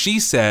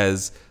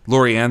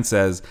Lorianne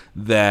says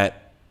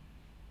that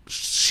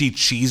she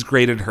cheese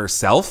grated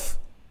herself.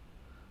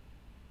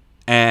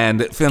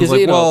 And Finn's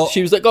like, well,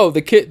 she was like, oh,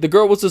 the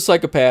girl was a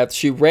psychopath.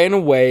 She ran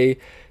away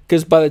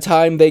because by the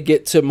time they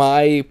get to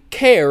my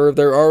care,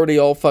 they're already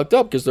all fucked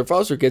up because they're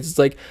foster kids. It's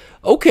like,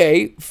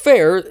 okay,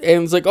 fair.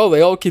 And it's like, oh,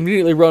 they all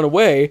conveniently run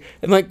away.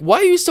 And like, why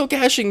are you still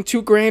cashing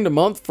 $2,000 a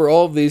month for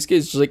all of these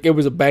kids? She's like, it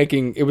was bank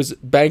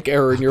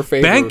error in your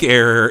favor. Bank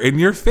error in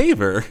your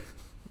favor.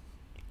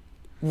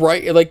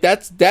 Right. Like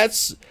that's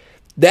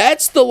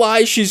the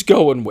lie she's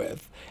going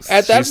with.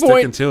 At that She's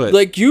point, sticking to it.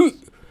 Like you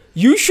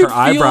should her feel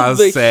eyebrows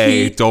the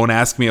say, heat. "Don't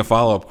ask me a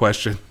follow-up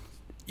question."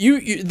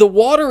 You the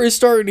water is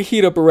starting to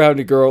heat up around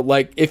you, girl.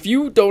 Like if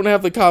you don't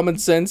have the common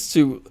sense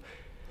to,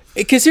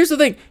 because here's the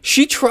thing,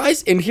 she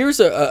tries, and here's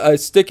a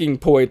sticking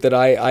point that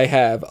I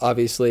have.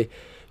 Obviously,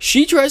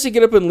 she tries to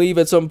get up and leave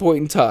at some point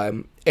in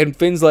time, and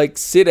Finn's like,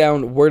 "Sit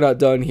down, we're not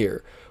done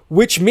here."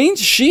 Which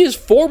means she is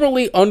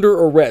formally under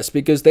arrest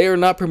because they are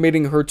not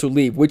permitting her to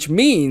leave. Which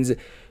means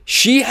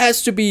she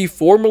has to be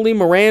formally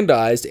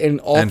Mirandized and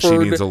offered. And she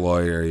needs a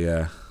lawyer.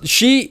 Yeah.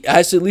 She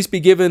has to at least be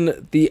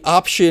given the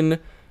option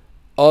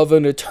of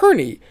an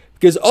attorney,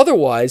 because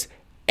otherwise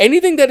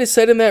anything that is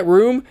said in that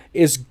room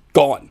is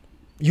gone.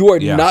 You are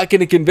not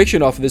getting a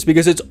conviction off of this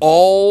because it's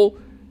all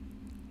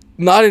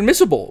not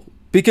admissible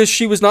because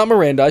she was not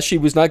Mirandized, she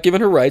was not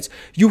given her rights.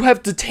 You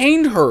have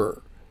detained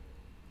her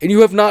and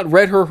you have not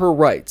read her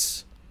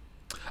rights.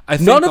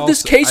 None of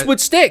this case would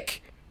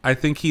stick. I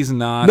think he's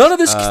not. None of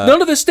this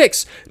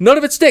sticks. None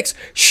of it sticks.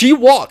 She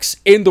walks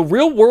in the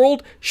real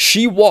world.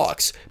 She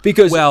walks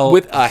because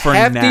with a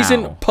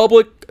half-decent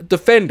public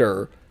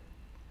defender.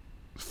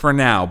 For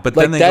now, but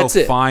like,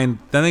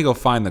 then they go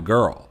find the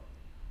girl.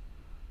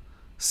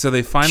 So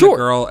they find the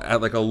girl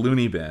at like a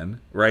loony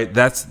bin, right?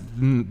 That's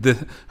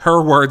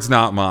her words,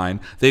 not mine.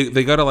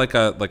 They go to like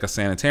a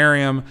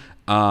sanitarium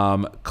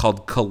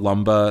called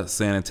Columba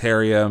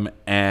Sanitarium,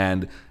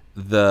 and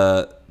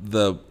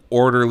the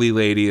orderly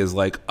lady is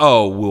like,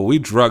 oh, well, we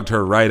drugged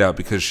her right up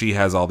because she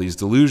has all these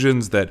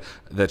delusions that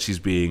she's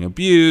being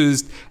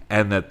abused,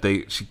 and that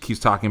she keeps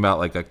talking about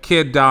like a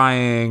kid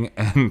dying,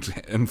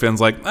 and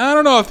Finn's like, I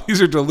don't know if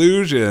these are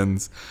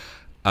delusions.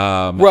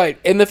 Right,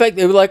 and the fact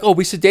they were like, oh,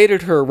 we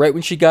sedated her right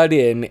when she got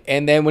in,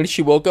 and then when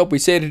she woke up, we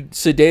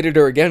sedated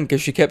her again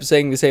because she kept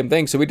saying the same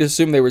thing, so we just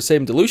assumed they were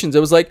same delusions. It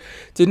was like,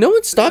 did no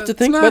one stop to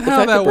think about the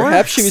fact that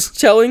perhaps she was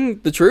telling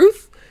the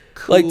truth?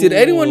 Cool. Like, did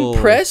anyone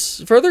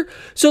press further?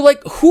 So,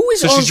 like, who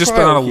is on trial? So she's just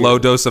been on a low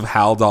dose of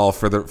Haldol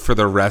for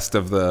the rest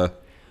of the.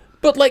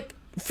 But like,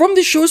 from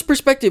the show's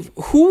perspective,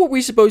 who are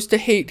we supposed to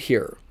hate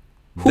here?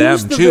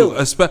 Them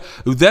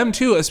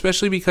too,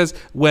 especially because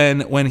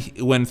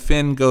when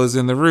Finn goes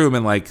in the room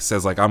and like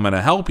says like, I'm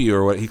gonna help you,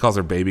 or what he calls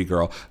her baby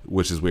girl,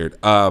 which is weird.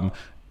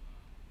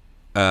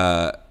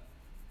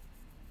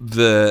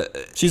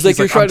 She's like,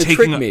 you're trying to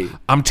trick me.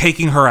 I'm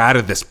taking her out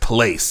of this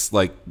place,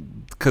 like.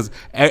 Because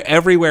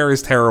everywhere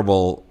is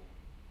terrible.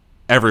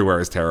 Everywhere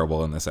is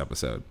terrible in this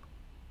episode.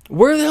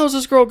 Where the hell is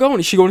this girl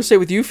going? Is she going to stay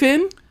with you,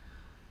 Finn?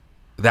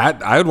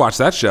 That I would watch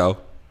that show.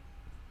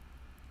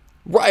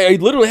 Right, I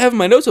literally have in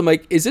my notes. I'm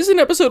like, is this an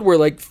episode where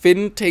like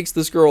Finn takes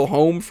this girl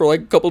home for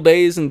like a couple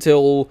days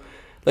until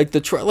like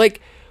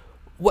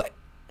what?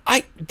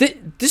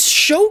 This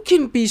show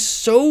can be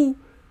so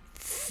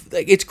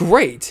like, it's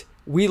great.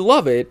 We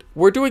love it.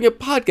 We're doing a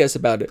podcast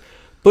about it,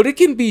 but it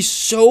can be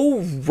so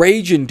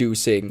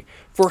rage-inducing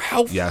for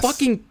how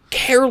fucking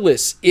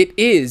careless it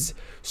is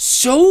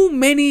so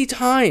many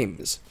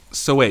times.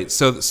 So wait,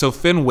 so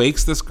Finn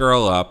wakes this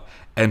girl up,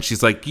 and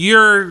she's like,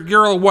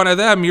 "You're one of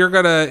them. You're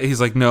gonna." He's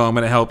like, "No, I'm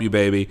gonna help you,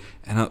 baby."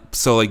 And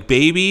so like,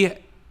 baby,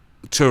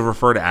 to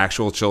refer to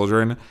actual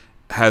children,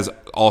 has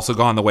also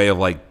gone the way of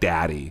like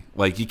daddy.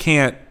 Like you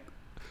can't,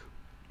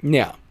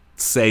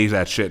 say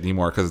that shit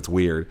anymore because it's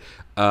weird.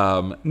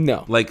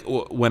 No, like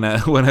when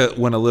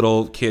a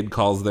little kid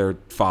calls their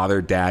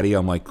father daddy,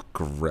 I'm like,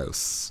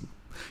 gross.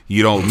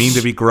 You don't mean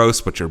to be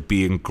gross, but you're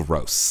being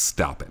gross.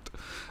 Stop it.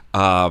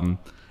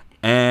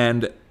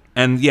 And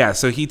yeah,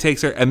 so he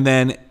takes her, and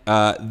then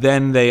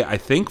they, I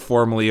think,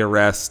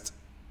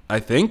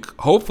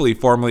 hopefully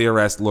formally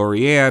arrest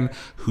Lorianne,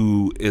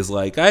 who is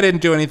like, I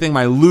didn't do anything,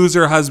 my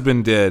loser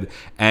husband did.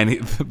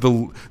 And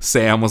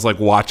Sam was like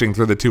watching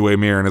through the two-way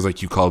mirror and is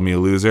like, you called me a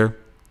loser?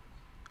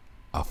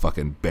 I'll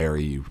fucking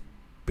bury you,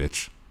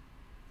 bitch.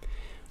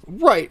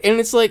 Right, and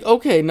it's like,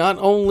 okay, not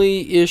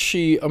only is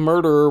she a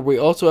murderer, we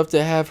also have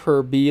to have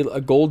her be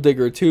a gold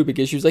digger too,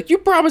 because she was like, you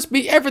promised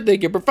me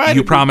everything, you provided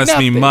you promised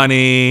me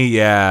money,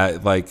 yeah,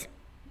 like,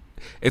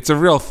 it's a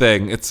real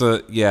thing.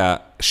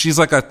 She's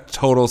like a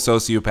total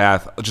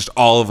sociopath, just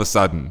all of a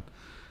sudden.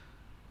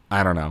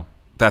 I don't know.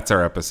 That's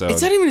our episode.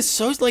 It's not even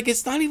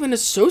it's not even a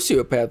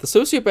sociopath. The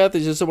sociopath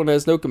is just someone who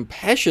has no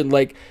compassion.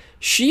 Like,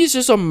 she's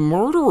just a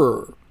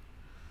murderer.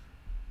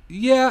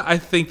 Yeah, I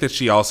think that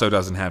she also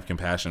doesn't have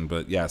compassion,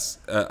 but yes,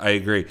 I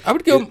agree. I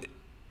would go.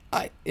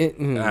 I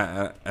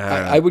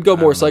would go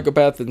more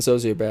psychopath than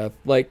sociopath.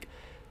 Like,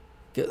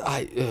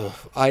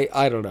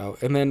 I don't know.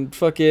 And then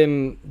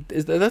fucking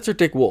that's our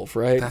Dick Wolf,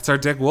 right? That's our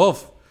Dick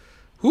Wolf.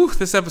 Whew,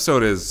 this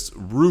episode is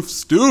roof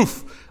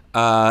stoof.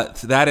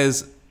 That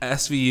is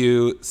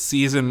SVU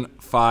Season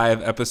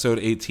 5, Episode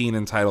 18,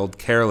 entitled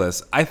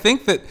Careless. I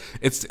think that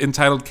it's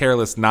entitled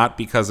Careless not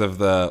because of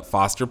the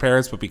foster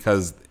parents, but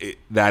because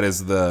that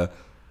is the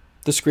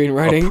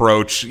screenwriting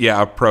approach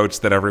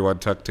that everyone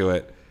took to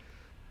it.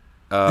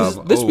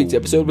 This week's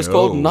episode was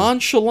called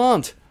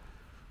Nonchalant.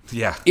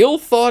 Yeah. Ill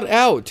thought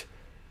out.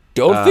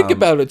 Don't think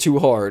about it too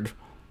hard.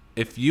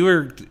 If you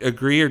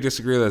agree or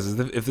disagree with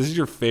this, if this is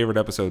your favorite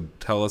episode,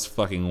 tell us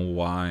fucking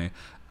why.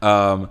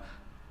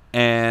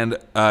 And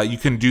you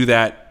can do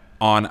that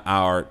on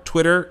our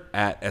Twitter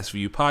at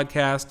SVU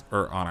Podcast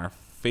or on our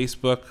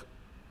Facebook.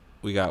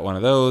 We got one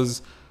of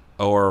those.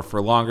 Or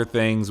for longer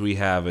things, we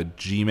have an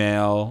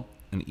email,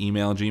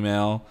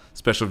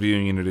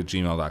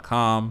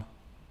 specialviewingunit@gmail.com.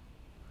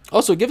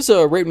 Also, give us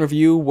a rate and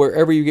review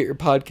wherever you get your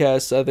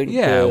podcasts. I think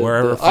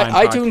wherever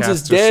iTunes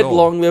is dead.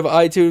 Long live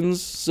iTunes.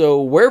 So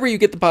wherever you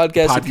get the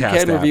podcast, if you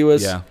can review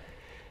us. Yeah.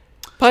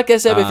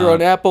 Podcast app if you're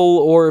on Apple,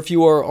 or if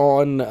you are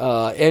on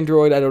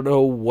Android. I don't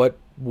know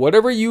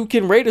whatever you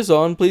can rate us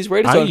on. Please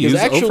rate us on. Use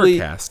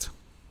Overcast.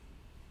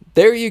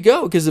 There you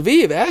go. Because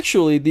Aviv,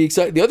 actually,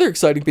 the other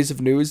exciting piece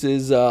of news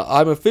is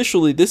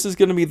this is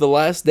going to be the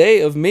last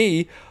day of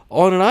me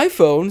on an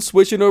iPhone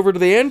switching over to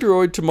the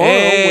Android tomorrow when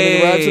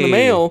it arrives in the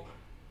mail.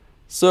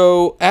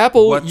 So,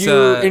 Apple,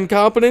 your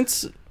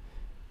incompetence,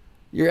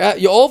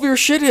 all of your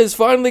shit has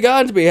finally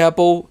gotten to me,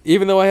 Apple.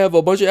 Even though I have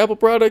a bunch of Apple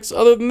products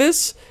other than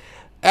this,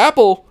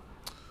 Apple,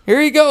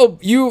 here you go.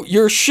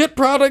 Your shit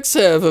products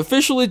have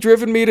officially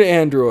driven me to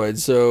Android.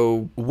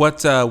 So,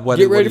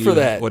 get ready for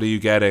that. What are you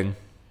getting?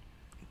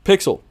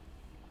 Pixel.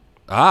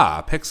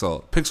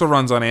 Pixel. Pixel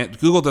runs on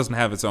Google. Doesn't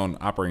have its own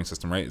operating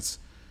system, right?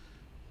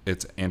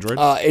 It's Android.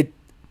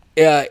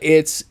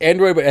 It's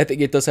Android, but I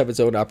think it does have its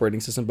own operating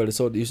system, but it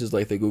still uses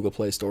like the Google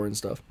Play Store and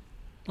stuff.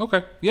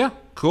 Okay, yeah,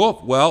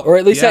 cool. Well, or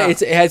at least it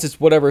has its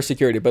whatever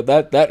security, but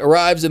that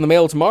arrives in the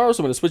mail tomorrow,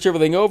 so I'm going to switch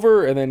everything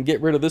over and then get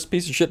rid of this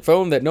piece of shit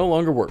phone that no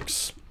longer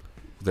works.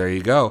 There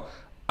you go.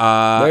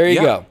 There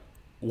you go.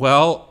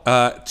 Well,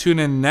 tune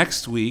in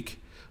next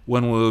week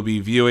when we'll be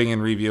viewing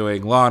and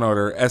reviewing Law &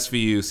 Order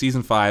SVU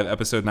Season 5,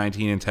 Episode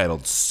 19,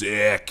 entitled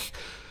Sick.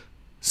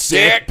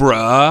 Sick,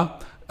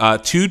 bruh.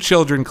 2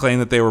 children claim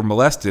that they were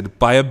molested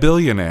by a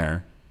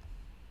billionaire.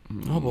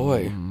 Oh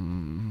boy!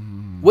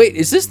 Wait,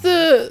 is this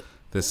the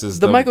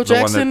Michael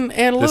Jackson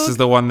analog? This is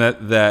the one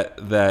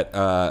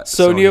that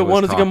Sonia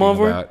wanted to come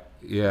over.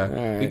 Yeah,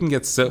 right. We can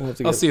get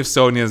I'll see if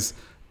Sonia's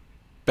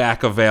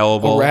back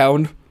available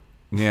around.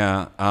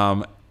 Yeah.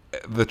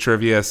 The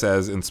trivia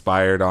says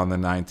inspired on the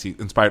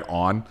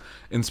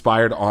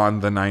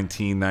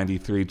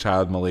 1993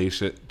 child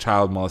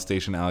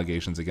molestation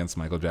allegations against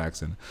Michael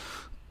Jackson.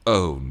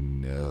 Oh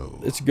no.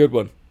 It's a good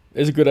one.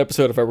 It's a good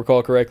episode if I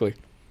recall correctly.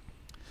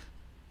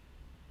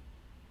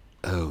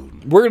 Oh.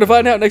 We're going to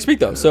find out next week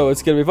though, so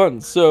it's going to be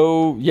fun.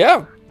 So,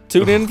 yeah,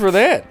 tune in for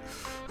that.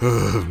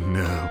 Oh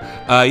no.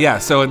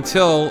 So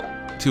until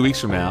 2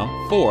 weeks from now,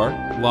 for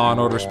Law &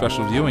 Order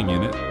Special Viewing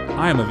Unit,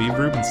 I am Aviv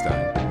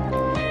Rubenstein.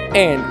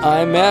 And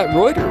I'm Matt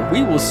Reuter.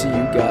 We will see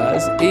you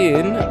guys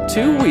in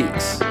 2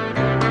 weeks.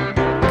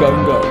 Go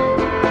and go.